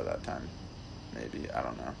Colorado that time. Maybe. I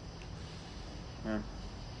don't know. Yeah.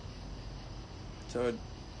 So,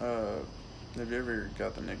 have you ever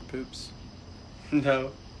got the Nick poops?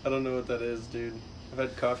 No. I don't know what that is, dude. I've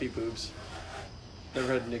had coffee poops.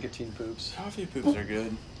 Never had nicotine poops. Coffee poops are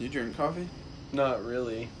good. Do you drink coffee? Not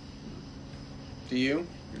really. Do you?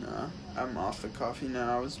 Nah, I'm off the coffee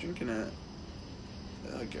now. I was drinking it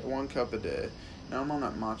like 1 cup a day. Now I'm on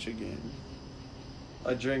that matcha game.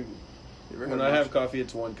 I drink. When I have coffee,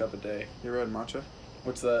 it's 1 cup a day. You ever had matcha?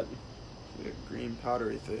 What's that? A green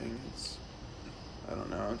powdery thing. I don't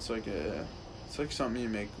know. It's like something you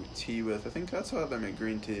make tea with. I think that's how they make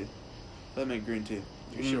green tea.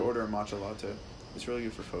 You should order a matcha latte. It's really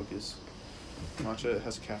good for focus. Matcha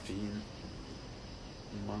has caffeine.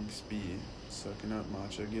 Monks be sucking up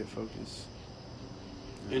matcha, get focus.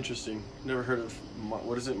 Yeah. Interesting. Never heard of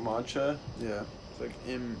what is it? Matcha? Yeah, it's like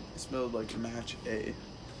it's spelled like match A.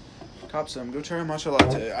 Cop some. Go try a matcha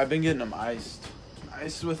latte. I've been getting them iced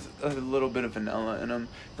with a little bit of vanilla in them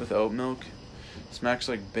with oat milk. Smacks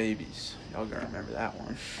like babies. Y'all gonna remember that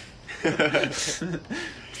one.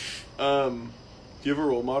 Do you have a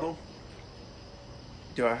role model?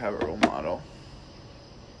 Do I have a role model?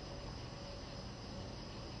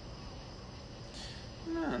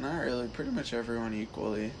 No, not really. Pretty much everyone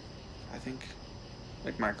equally. I think,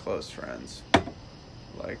 like, my close friends.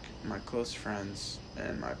 Like, my close friends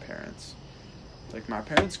and my parents. Like, my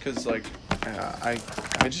parents, because, like, I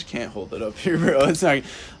just can't hold it up here, bro. It's like,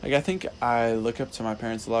 I think I look up to my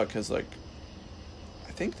parents a lot because, like,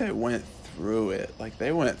 I think they went through it. Like,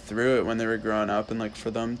 they went through it when they were growing up, and, like,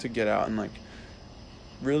 for them to get out and, like,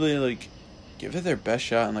 really, like, give it their best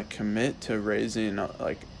shot and, like, commit to raising,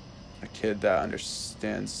 like, a kid that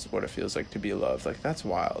understands what it feels like to be loved. Like, that's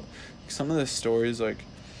wild. Like, some of the stories, like,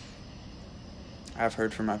 I've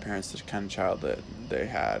heard from my parents, the kind of child that they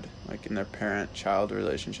had, like, in their parent-child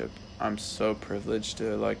relationship. I'm so privileged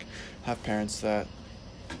to, like, have parents that,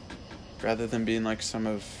 rather than being like some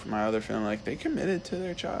of my other family, like, they committed to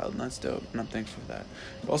their child, and that's dope, and I'm thankful for that.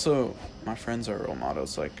 But also, my friends are role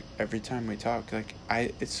models. Like, every time we talk, like,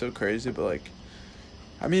 it's so crazy, but, like,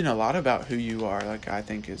 I mean, a lot about who you are, like, I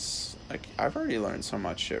think is, like, I've already learned so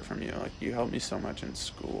much shit from you. Like, you helped me so much in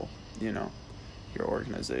school, you know, your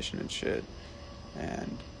organization and shit.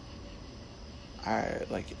 And I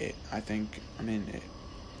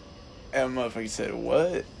don't know if I can say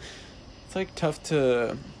what. It's, like, tough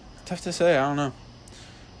to say. I don't know.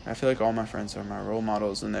 I feel like all my friends are my role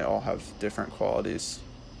models, and they all have different qualities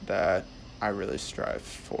that I really strive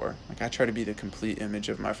for. Like, I try to be the complete image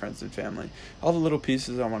of my friends and family. All the little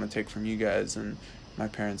pieces I want to take from you guys and my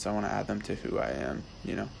parents, I want to add them to who I am,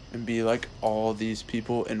 you know, and be like all these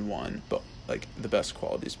people in one, but, like, the best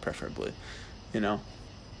qualities preferably, you know.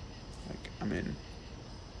 Like, I mean,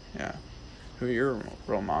 yeah. Who are your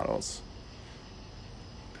role models?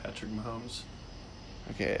 Patrick Mahomes.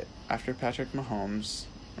 Okay, after Patrick Mahomes,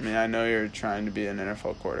 I mean, I know you're trying to be an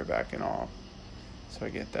NFL quarterback and all, so I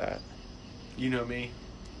get that. You know me.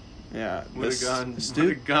 Yeah. Would have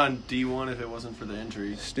gone D1 if it wasn't for the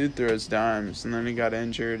injury. This dude throws dimes, and then he got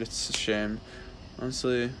injured. It's a shame.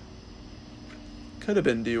 Honestly, could have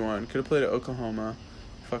been D1. Could have played at Oklahoma.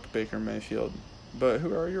 Fuck Baker Mayfield. But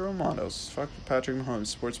who are your role models? Fuck Patrick Mahomes.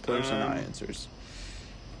 Sports players are not answers.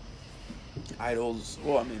 Idols.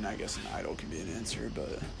 Well, I mean, I guess an idol can be an answer,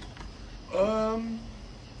 but...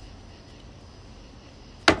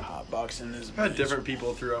 boxing is. I've had different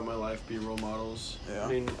people throughout my life be role models. Yeah. I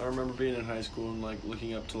mean, I remember being in high school and like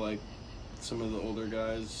looking up to like some of the older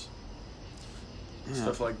guys,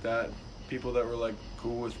 stuff like that. People that were like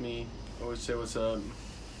cool with me, always say what's up.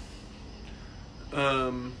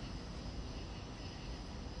 I've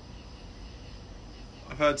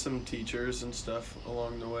had some teachers and stuff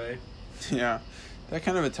along the way. Yeah, that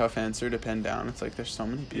kind of a tough answer to pin down. It's like there's so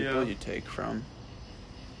many people you take from.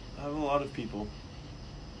 I have a lot of people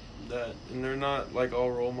that, and they're not like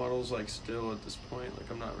all role models. Like still at this point, like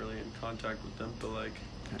I'm not really in contact with them, but like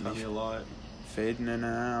taught me a lot. Fading in and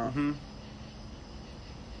out. Mm-hmm.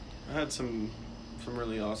 I had some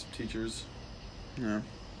really awesome teachers. Yeah.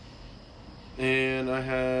 And I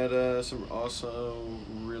had some also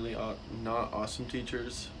really not awesome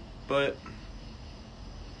teachers, but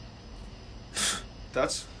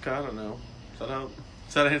that's, I don't know.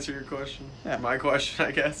 Does that answer your question? Yeah. My question,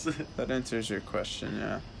 I guess. That answers your question,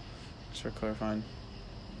 yeah. Thanks for clarifying.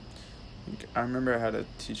 I remember I had a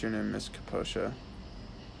teacher named Miss Kaposha.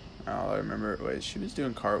 All I remember, she was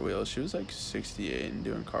doing cartwheels. She was like 68 and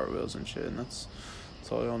doing cartwheels and shit, and that's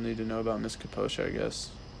all y'all need to know about Miss Kaposha, I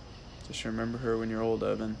guess. Just remember her when you're old,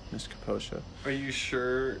 Evan. Miss Kaposha. Are you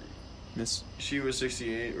sure Miss? She was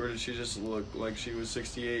 68, or did she just look like she was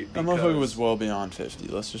 68? That motherfucker was well beyond 50.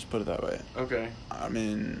 Let's just put it that way. Okay. I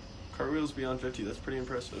mean, cartwheels beyond 50. That's pretty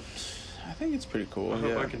impressive. I think it's pretty cool. I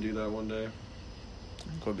hope I can do that one day. I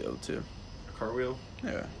think I'll be able to. A cartwheel?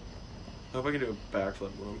 Yeah. I hope I can do a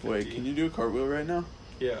backflip when I'm 50. Wait, can you do a cartwheel right now?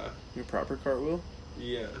 Yeah. Your proper cartwheel?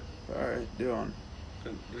 Yeah. Alright, do on.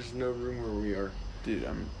 There's no room where we are. Dude,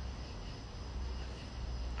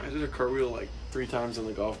 I did a cartwheel like 3 times on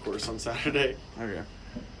the golf course on Saturday. Okay.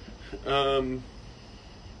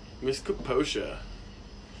 Miss Kaposha.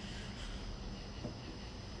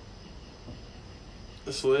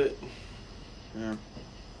 That's lit. Yeah.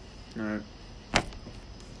 Alright.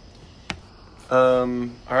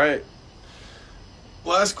 Alright.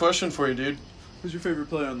 Last question for you, dude. Who's your favorite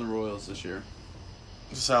player on the Royals this year?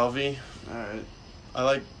 Salvi. Alright. I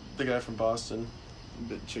like the guy from Boston.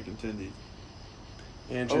 Bit Chicken Tindy.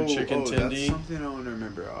 Andrew Chicken Tindy. That's something I want to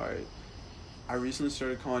remember. Alright. I recently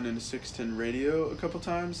started calling into 610 Radio a couple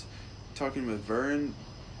times, talking with Vern,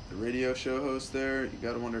 the radio show host there. You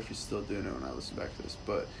gotta wonder if he's still doing it when I listen back to this.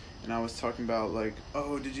 And I was talking about like,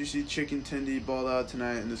 oh, did you see Chicken Tindy ball out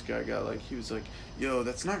tonight? And this guy got like, he was like, yo,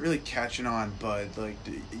 that's not really catching on, bud. Like,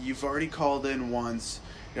 you've already called in once.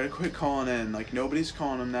 You gotta quit calling in. Like, nobody's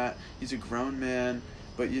calling him that. He's a grown man.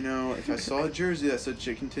 But, you know, if I saw a jersey that said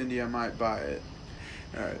Chicken Tindy, I might buy it.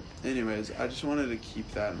 Alright. Anyways, I just wanted to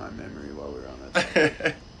keep that in my memory while we were on that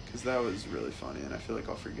topic. Because that was really funny, and I feel like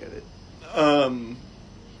I'll forget it.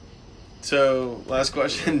 So, last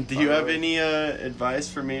question. Do you have any advice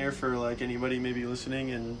for me or for, like, anybody maybe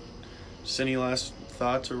listening? And just any last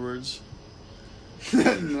thoughts or words?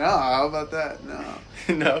 No, how about that? No.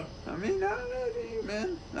 No? I mean, I don't know, dude,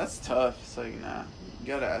 man. That's tough. It's like, nah. You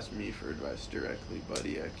gotta ask me for advice directly,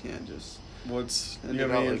 buddy. I can't just... Do you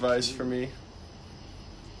have any advice for me?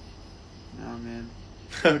 No, man.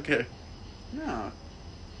 Okay. No.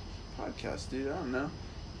 Podcast, dude. I don't know.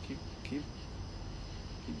 Keep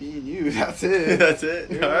being you. That's it. That's it?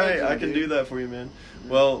 You're all right, legend, I can dude. do that for you, man.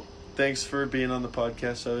 Well, thanks for being on the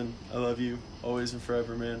podcast, Evan. I love you always and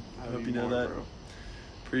forever, man. I hope you know that. Bro.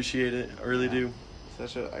 Appreciate it. I really do.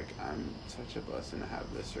 I'm such a blessing to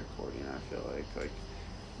have this recording. I feel like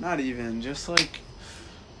not even just like.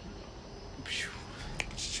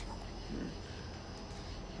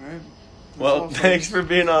 All right. Well, thanks for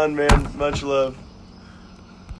being on, man. Much love.